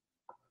Doctor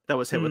that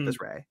was hit with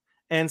this ray.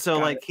 And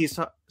so he's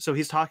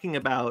talking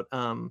about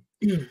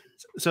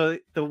so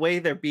the way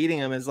they're beating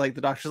him is the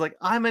Doctor's like,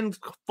 I'm in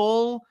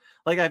full,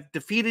 I've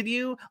defeated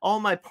you, all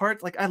my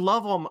parts, I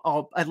love all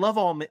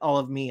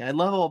of me, I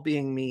love all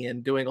being me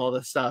and doing all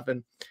this stuff,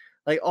 and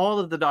all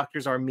of the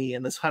Doctors are me,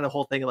 and this kind of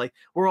whole thing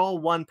we're all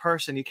one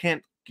person, you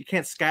can't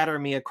scatter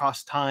me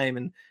across time,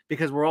 and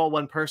because we're all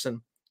one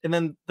person. And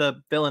then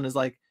the villain is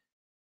like,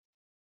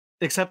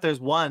 except there's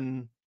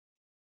one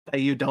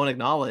that you don't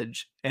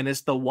acknowledge, and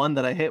it's the one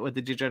that I hit with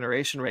the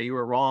degeneration ray. You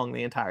were wrong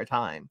the entire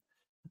time.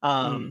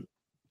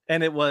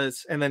 And it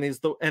was, and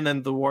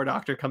then the War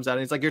Doctor comes out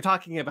and he's like, you're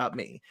talking about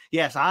me.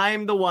 Yes,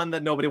 I'm the one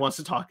that nobody wants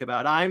to talk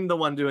about. I'm the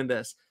one doing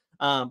this.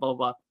 Blah blah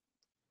blah.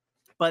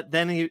 But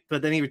then he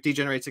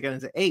degenerates again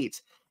into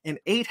 8, and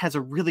 8 has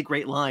a really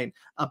great line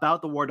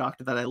about the War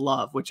Doctor that I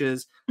love, which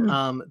is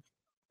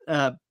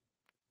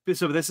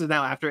so this is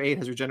now after 8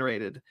 has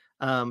regenerated.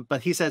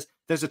 But he says,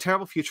 there's a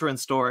terrible future in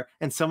store,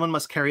 and someone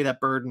must carry that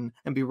burden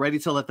and be ready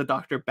to let the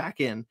Doctor back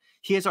in.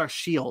 He is our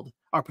shield,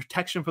 our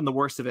protection from the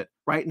worst of it.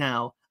 Right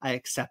now, I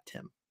accept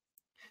him.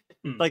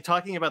 Like,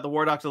 talking about the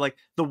War Doctor, like,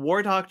 the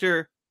War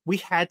Doctor, we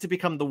had to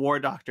become the War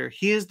Doctor.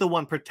 He is the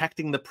one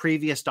protecting the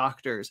previous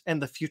Doctors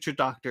and the future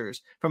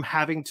Doctors from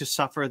having to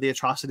suffer the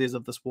atrocities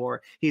of this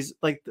war. He's,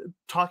 like,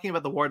 talking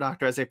about the War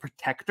Doctor as a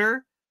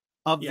protector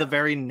of the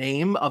very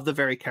name of the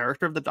very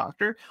character of the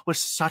Doctor was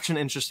such an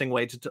interesting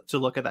way to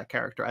look at that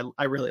character.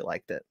 I really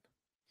liked it.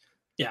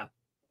 Yeah,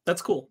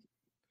 that's cool.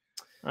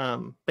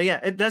 But yeah,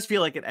 it does feel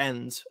like it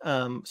ends.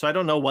 So I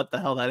don't know what the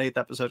hell that 8th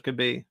episode could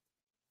be.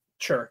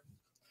 Sure.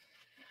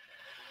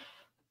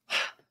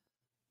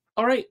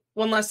 All right,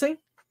 one last thing.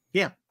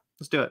 Yeah,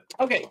 let's do it.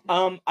 Okay.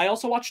 I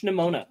also watched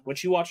Nimona,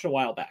 which you watched a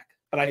while back,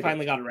 but I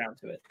finally got around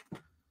to it.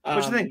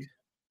 What you think?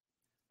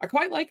 I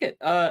quite like it.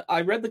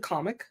 I read the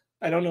comic.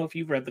 I don't know if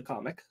you've read the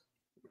comic.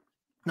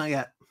 Not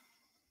yet.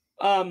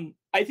 I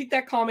think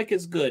that comic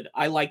is good.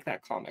 I like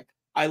that comic.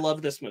 I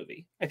love this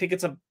movie. I think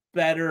it's a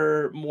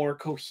better, more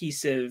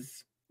cohesive,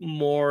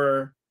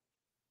 more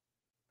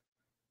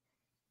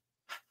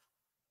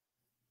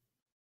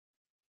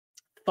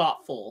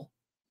thoughtful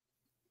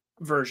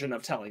version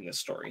of telling this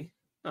story.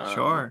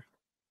 Sure.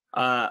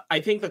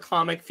 I think the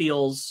comic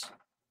feels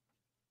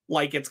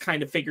like it's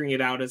kind of figuring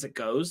it out as it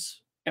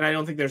goes, and I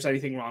don't think there's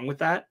anything wrong with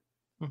that.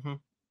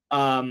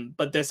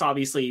 But this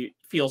obviously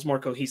feels more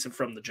cohesive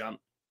from the jump.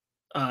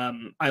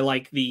 I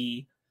like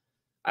the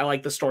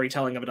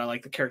storytelling of it. I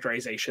like the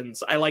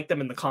characterizations. I like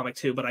them in the comic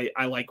too, but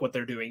I like what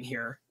they're doing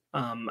here.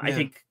 I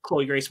think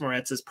Chloe Grace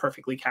Moretz is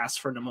perfectly cast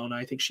for Nimona.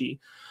 I think she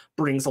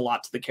brings a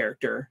lot to the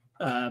character.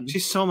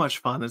 She's so much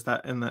fun as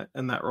that in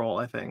that role,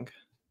 I think.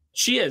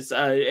 She is,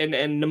 and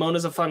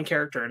Nimona's a fun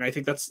character, and I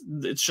think it's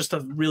just a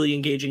really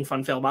engaging,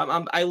 fun film.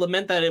 I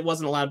lament that it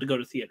wasn't allowed to go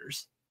to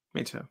theaters.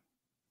 Me too.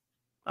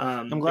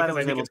 I'm glad it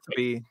was able to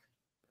be.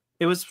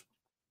 It was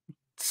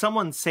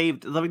someone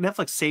saved. Like,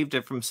 Netflix saved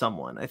it from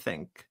someone, I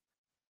think.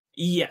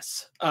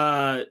 Yes.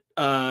 I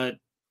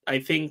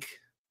think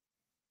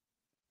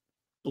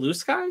Blue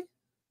Sky?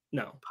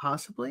 No.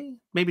 Possibly?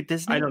 Maybe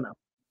Disney? I don't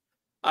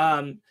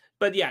know.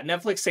 But yeah,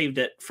 Netflix saved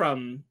it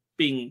from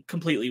being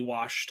completely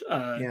washed.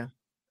 Yeah.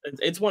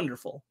 It's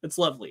wonderful. It's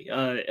lovely.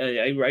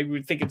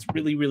 I think it's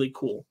really, really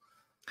cool.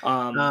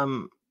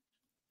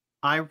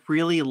 I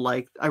really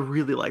like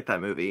that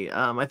movie.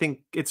 I think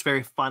it's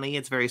very funny.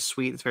 It's very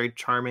sweet. It's very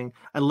charming.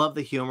 I love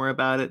the humor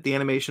about it. The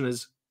animation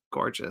is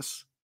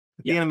gorgeous.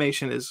 The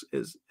animation is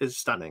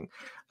stunning.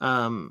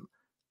 I'm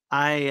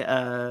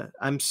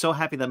so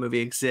happy that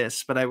movie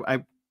exists, but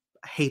I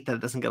hate that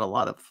it doesn't get a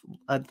lot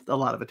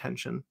of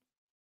attention.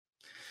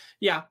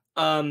 Yeah.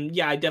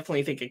 I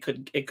definitely think it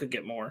could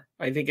get more.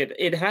 I think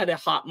it had a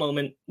hot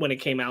moment when it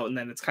came out, and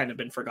then it's kind of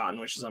been forgotten,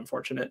 which is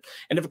unfortunate.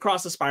 And if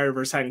Across the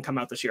Spider-Verse hadn't come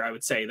out this year, I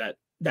would say that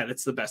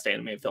it's the best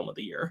animated film of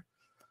the year.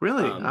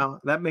 Really?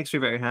 That makes me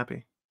very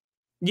happy.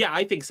 Yeah,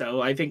 I think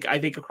so. I think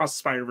Across the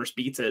Spider-Verse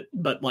beats it,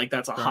 but like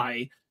that's a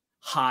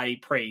high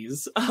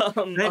praise.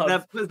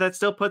 That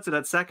still puts it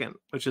at second,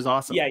 which is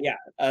awesome. Yeah.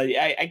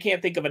 I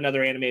can't think of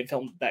another animated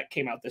film that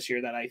came out this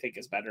year that I think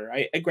is better.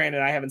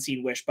 Granted, I haven't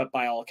seen Wish, but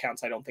by all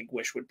accounts, I don't think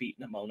Wish would beat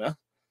Nimona.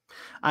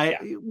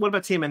 What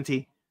about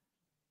TMNT?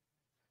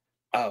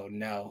 Oh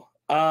no.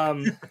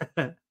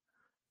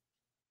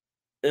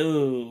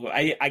 Ooh,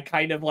 I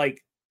kind of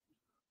like.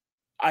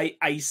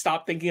 I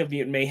stopped thinking of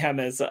Mutant Mayhem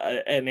as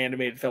an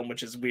animated film,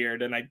 which is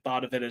weird, and I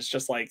thought of it as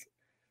just like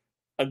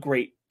a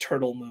great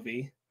turtle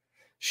movie.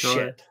 Sure.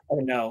 Shit. Oh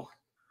no.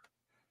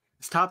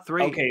 It's top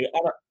 3. Okay,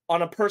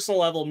 on a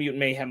personal level, Mutant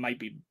Mayhem might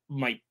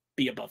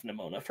be above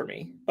Nimona for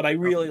me, but I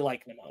really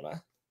like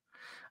Nimona.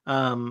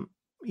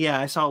 Yeah,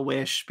 I saw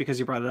Wish because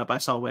you brought it up. I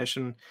saw Wish,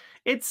 and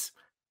it's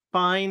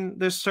fine.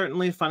 There's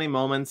certainly funny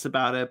moments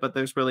about it, but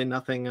there's really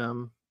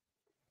nothing.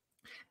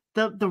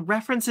 The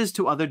references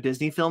to other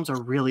Disney films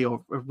are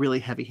really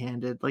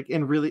heavy-handed, like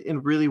in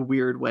really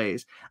weird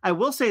ways. I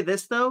will say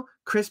this though,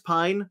 Chris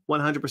Pine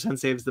 100%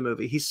 saves the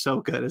movie. He's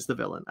so good as the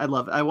villain. I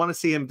love it. I want to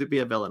see him to be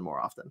a villain more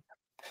often.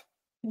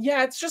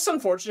 Yeah, it's just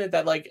unfortunate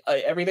that like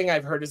everything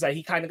I've heard is that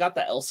he kind of got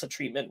the Elsa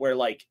treatment, where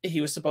like he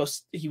was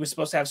supposed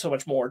to have so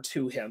much more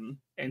to him,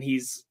 and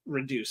he's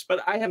reduced.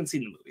 But I haven't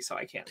seen the movie, so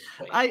I can't.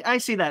 I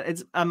see that.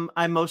 It's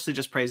I mostly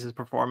just praise his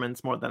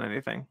performance more than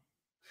anything.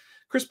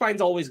 Chris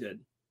Pine's always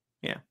good.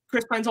 Yeah.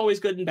 Chris Pine's always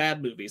good in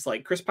bad movies.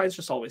 Like, Chris Pine's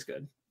just always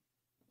good.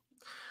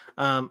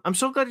 I'm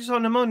so glad you saw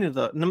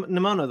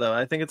Nimona though.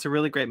 I think it's a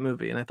really great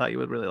movie, and I thought you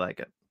would really like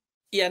it.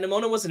 Yeah,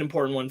 Nimona was an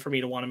important one for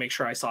me to want to make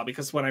sure I saw,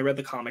 because when I read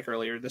the comic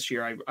earlier this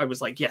year, I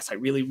was like, yes, I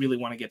really, really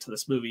want to get to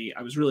this movie.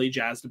 I was really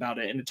jazzed about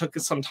it, and it took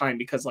us some time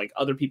because like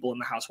other people in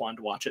the house wanted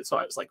to watch it. So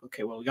I was like,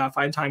 okay, well, we gotta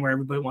find time where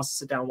everybody wants to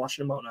sit down and watch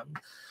Nimona. And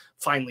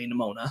finally,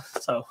 Nimona.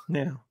 So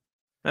yeah,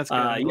 that's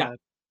good.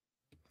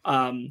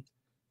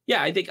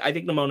 Yeah, I think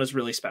Nimona is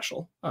really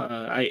special.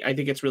 I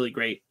think it's really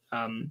great.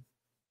 I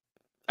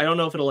don't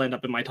know if it'll end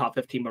up in my top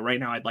 15, but right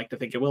now I'd like to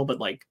think it will. But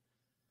like,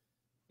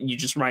 you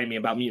just reminded me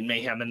about Mutant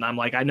Mayhem, and I'm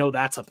like, I know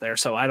that's up there,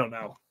 so I don't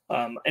know.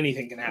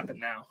 Anything can happen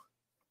now.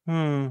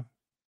 I'm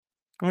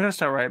gonna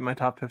start writing my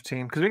top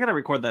 15 because we gotta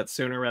record that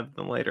sooner rather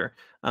than later.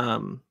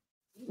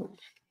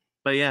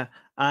 But yeah,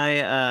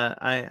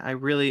 I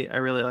really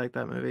like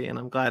that movie, and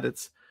I'm glad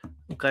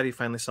you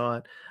finally saw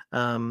it.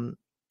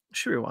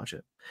 Should rewatch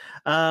it.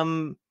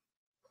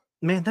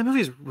 Man, that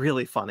movie is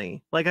really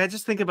funny. Like, I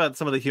just think about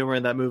some of the humor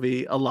in that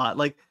movie a lot.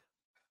 Like,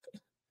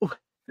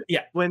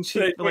 yeah, when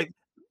she like.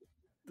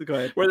 Go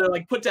ahead. Where they're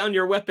like, put down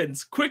your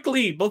weapons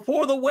quickly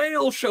before the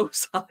whale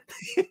shows up.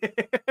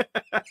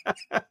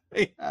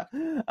 Yeah.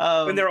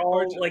 When they're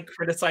all like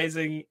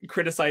criticizing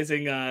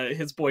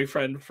his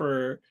boyfriend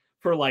for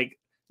like,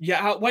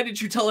 yeah, why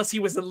did you tell us he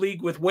was in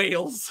league with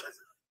whales?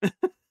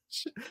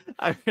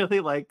 I really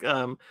like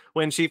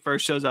when she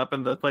first shows up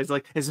in the place,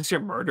 like, is this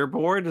your murder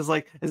board? Is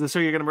this who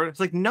you're gonna murder? It's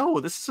like,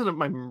 no, this isn't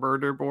my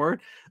murder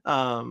board.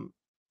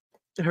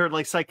 Her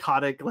like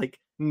psychotic like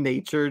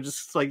nature,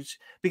 just like,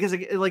 because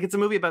like it's a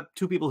movie about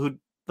two people who,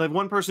 like,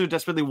 one person who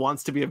desperately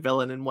wants to be a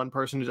villain and one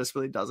person who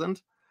desperately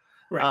doesn't.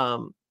 Right.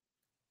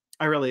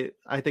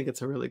 I think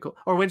it's a really cool.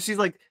 Or when she's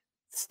like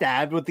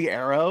stabbed with the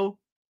arrow,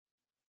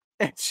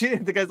 and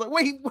the guy's like,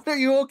 "Wait, what, are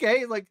you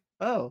okay?" Like,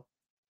 oh,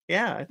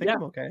 yeah, I think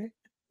I'm okay.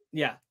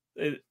 Yeah,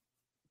 a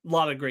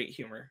lot of great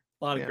humor.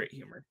 Great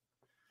humor.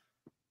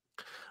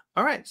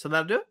 All right, so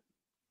that'll do it.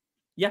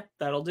 Yeah,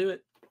 that'll do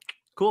it.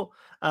 Cool.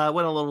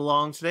 Went a little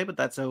long today, but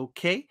that's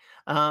okay.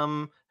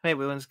 Hey,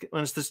 when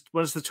it's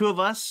the two of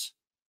us,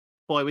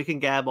 boy, we can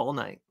gab all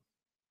night.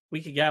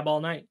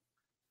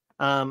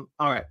 All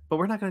right, but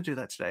we're not going to do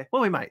that today.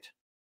 Well, we might.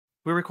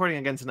 We're recording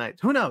again tonight.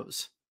 Who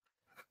knows?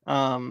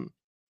 All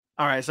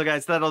right, so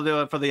guys, that'll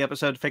do it for the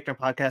episode Fake Nerd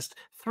Podcast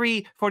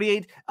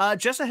 348.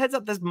 Just a heads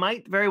up, this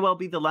might very well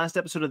be the last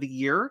episode of the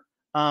year.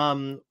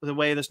 The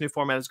way this new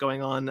format is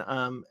going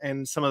on,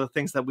 and some of the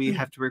things that we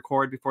have to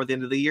record before the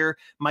end of the year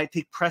might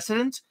take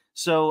precedent.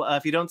 So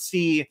if you don't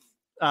see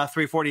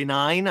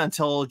 349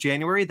 until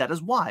January, that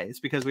is why. It's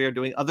because we are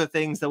doing other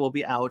things that will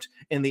be out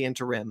in the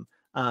interim.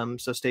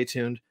 So stay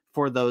tuned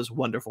for those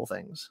wonderful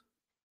things.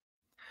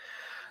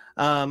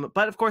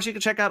 But of course, you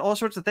can check out all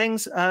sorts of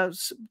things that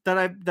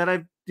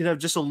I've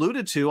just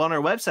alluded to on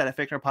our website at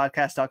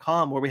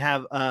fakenerdpodcast.com, where we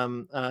have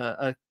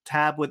a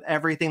tab with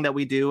everything that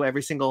we do.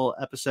 Every single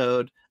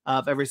episode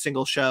of every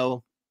single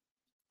show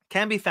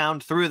can be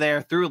found through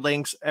there, through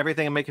links,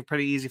 everything, and make it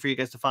pretty easy for you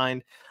guys to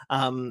find.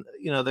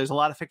 There's a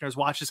lot of Fake Nerds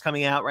watches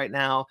coming out right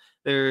now.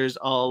 There's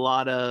a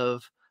lot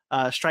of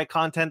strike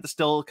content that's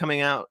still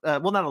coming out.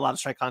 Well, not a lot of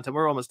strike content.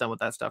 We're almost done with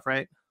that stuff,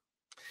 right?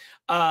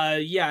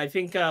 Yeah, I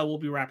think we'll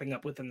be wrapping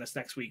up within this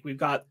next week. We've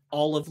got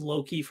all of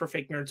Loki for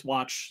Fake Nerds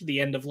Watch,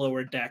 the end of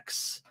Lower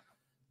Decks.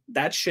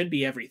 That should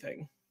be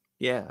everything.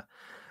 Yeah.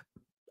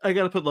 I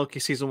gotta put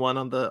Loki season 1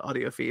 on the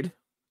audio feed.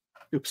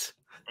 Oops.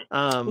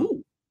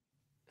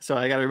 So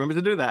I gotta remember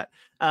to do that.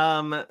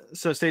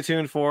 So stay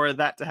tuned for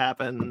that to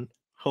happen,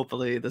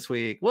 hopefully this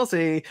week. We'll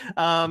see.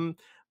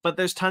 But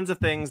there's tons of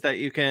things that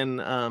you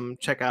can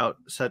check out.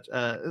 Such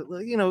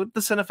the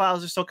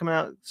Cinephiles are still coming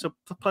out, so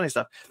plenty of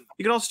stuff.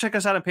 You can also check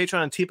us out on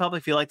Patreon and TeePublic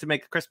if you like to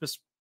make Christmas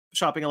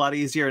shopping a lot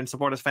easier and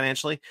support us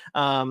financially.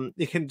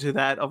 You can do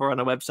that over on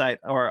our website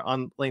or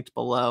linked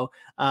below.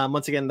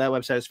 Once again, that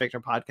website is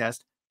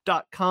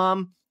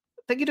fakenerdpodcast.com.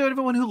 Thank you to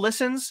everyone who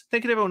listens.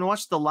 Thank you to everyone who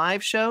watched the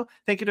live show.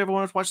 Thank you to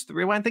everyone who watched the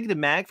rewind. Thank you to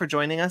Mag for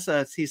joining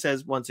us. He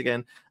says once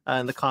again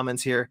in the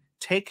comments here,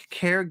 take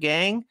care,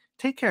 gang.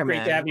 Take care, Great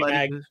Mag. to have you,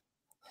 Mag.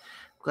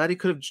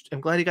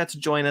 I'm glad he got to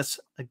join us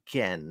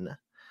again.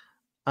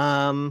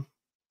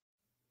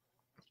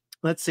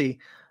 Let's see.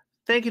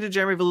 Thank you to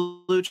Jeremy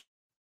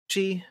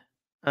Vellucci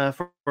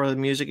for the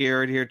music you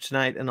heard here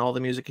tonight and all the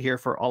music you hear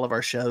for all of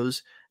our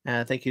shows.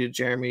 Thank you to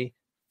Jeremy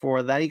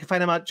for that. You can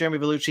find him at Jeremy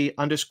Vellucci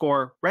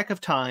 _Wreck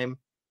of Time,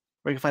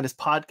 where you can find his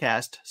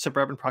podcast,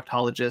 Suburban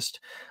Proctologist,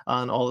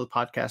 on all of the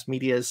podcast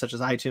medias such as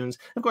iTunes,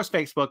 and of course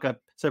Facebook at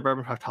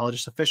Suburban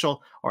Proctologist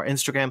Official, or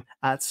Instagram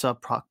at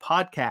SubProc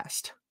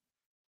Podcast.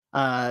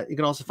 You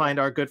can also find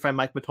our good friend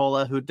Mike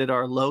Matola, who did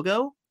our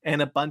logo,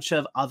 and a bunch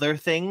of other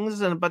things,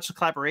 and a bunch of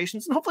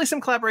collaborations, and hopefully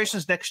some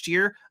collaborations next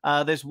year.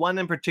 There's one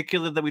in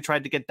particular that we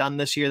tried to get done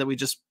this year that we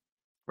just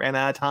ran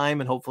out of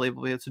time, and hopefully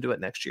we'll be able to do it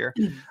next year.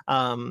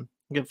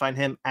 You can find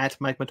him at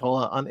Mike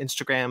Matola on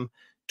Instagram,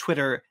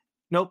 Twitter,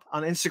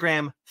 on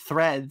Instagram,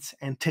 Threads,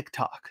 and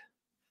TikTok.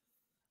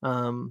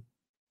 I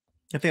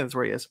think that's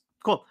where he is.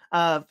 Cool.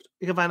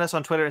 You can find us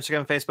on Twitter,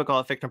 Instagram, Facebook, all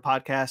at Fickner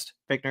Podcast,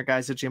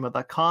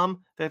 ficknerguys@gmail.com.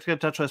 If you have to get in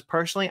touch with us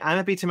personally, I'm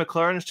at BT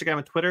McClure on Instagram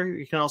and Twitter.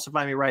 You can also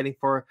find me writing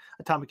for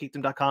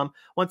atomicgeekdom.com.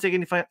 Once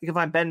again, you can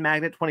find Ben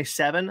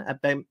Magnet27 at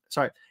Ben.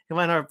 Sorry, you can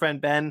find our friend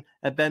Ben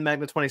at Ben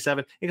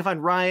Magnet27. You can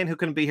find Ryan, who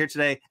couldn't be here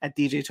today, at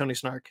DJ Tony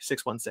Snark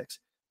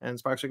 616. And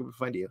Sparks, where can we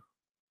find you?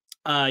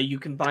 You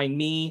can find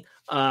me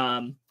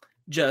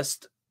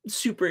just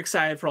super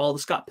excited for all the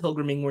Scott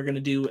Pilgriming we're going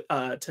to do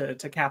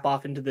to cap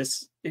off into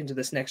this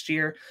next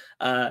year.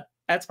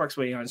 At Sparks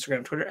Witty on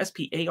Instagram, Twitter,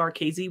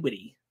 SPARKZ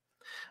Witty.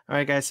 All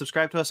right, guys,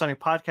 subscribe to us on your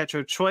podcatcher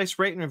of choice.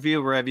 Rate and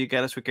review wherever you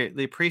get us. We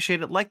greatly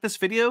appreciate it. Like this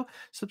video.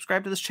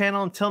 Subscribe to this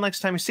channel. Until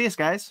next time you see us,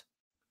 guys.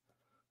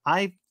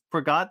 I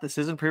forgot this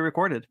isn't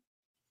pre-recorded.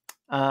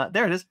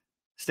 There it is.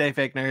 Stay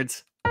fake,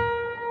 nerds.